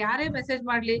ಇದ್ದೀರಾ. ಯಾರೇ ಮೆಸೇಜ್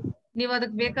ಮಾಡ್ಲಿ, ನೀವು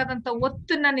ಅದಕ್ಕೆ ಬೇಕಾದಂತ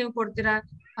ಒತ್ತನ್ನ ನೀವು ಕೊಡ್ತೀರಾ.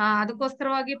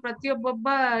 ಅದಕ್ಕೋಸ್ಕರವಾಗಿ ಪ್ರತಿಯೊಬ್ಬೊಬ್ಬ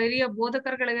ಹಿರಿಯ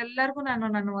ಬೋಧಕರುಗಳಿಗೆಲ್ಲರಿಗೂ ನಾನು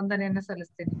ನನ್ನ ವಂದನೆಯನ್ನ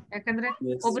ಸಲ್ಲಿಸ್ತೇನೆ. ಯಾಕಂದ್ರೆ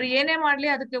ಒಬ್ರು ಏನೇ ಮಾಡ್ಲಿ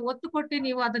ಅದಕ್ಕೆ ಒತ್ತು ಕೊಟ್ಟು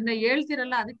ನೀವು ಅದನ್ನ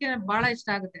ಹೇಳ್ತಿರಲ್ಲ, ಅದಕ್ಕೆ ಬಹಳ ಇಷ್ಟ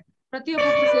ಆಗುತ್ತೆ.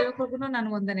 ಪ್ರತಿಯೊಬ್ಬೊಬ್ಬರು ಸೇವಕರಿಗೂ ನಾನು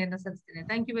ವಂದನೆಯನ್ನ ಸಲ್ಲಿಸ್ತೇನೆ.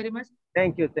 Thank you very much.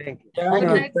 Thank you.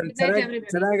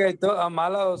 ಚೆನ್ನಾಗಾಯ್ತು. ಆ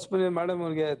ಮಾಲಾ ಹೊಸಮನಿ ಮೇಡಮ್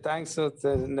ಅವ್ರಿಗೆ ಥ್ಯಾಂಕ್ಸ್.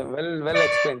 ವೆಲ್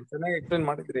ಎಕ್ಸ್ಪ್ಲೈನ್, ಚೆನ್ನಾಗಿ ಎಕ್ಸ್ಪ್ಲೈನ್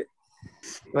ಮಾಡಿದ್ರಿ.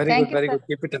 Very good.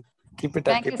 Keep it up.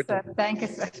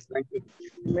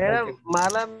 Madam,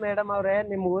 Mala madam ಅವ್ರೆ,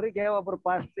 ನಿಮ್ ಊರಿಗೆ ಒಬ್ರು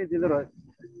ಪಾಸ್ಟರ್ ಇದ್ದಿದ್ರು.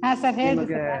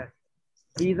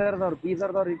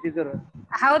 ಬೀದರ್ದವ್ರು ಇದ್ದಿದ್ರು.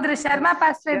 ಹೌದ್ರಿ, ಶರ್ಮಾ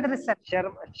ಪಾಸ್ಟರ್ ಇದ್ರಿ sir.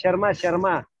 Sharma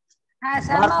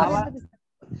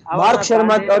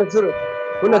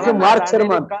mark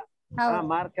Sharma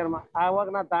mark Sharma. ಆವಾಗ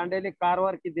ನಾ ದಾಂಡೇಲಿ ಕಾರ್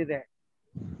ವರ್ಕ್ ಇದ್ದಿದೆ.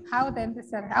 ಹೌದೇನ್ರಿ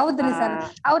ಸರ್? ಹೌದ್ರಿ ಸರ್,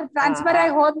 ಅವ್ರು ಟ್ರಾನ್ಸ್ಫರ್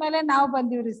ಆಗಿ ಹೋದ್ಮೇಲೆ ನಾವು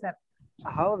ಬಂದಿವ್ರಿ ಸರ್.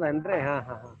 ಹೌದನ್ರಿ?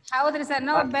 ಹೌದ್ರಿ ಸರ್,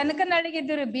 ನಾವು ಬೆನಕನಹಳ್ಳಿಗೆ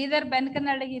ಇದ್ದೀವ್ರಿ, ಬೀದರ್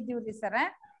ಬೆನಕನಹಳ್ಳಿಗೆ ಇದ್ದೀವ್ರಿ ಸರ್.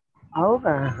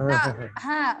 ಹೌದಾ?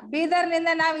 ಬೀದರ್ನಿಂದ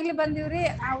ನಾವ್ ಇಲ್ಲಿ ಬಂದಿವ್ರಿ,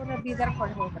 ಅವ್ರ ಬೀದರ್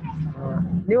ಕೊಂಡು ಹೋಗ್ರಿ.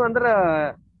 ನೀವ್ ಅಂದ್ರ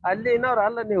ಅಲ್ಲಿ ಇನ್ನವ್ರ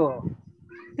ಅಲ್ಲ, ನೀವು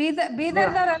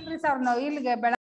ಬೀದರ್ದವ್ರ ಅಲ್ರಿ ಸರ್. ನಾವು ಇಲ್ಲಿಗೆ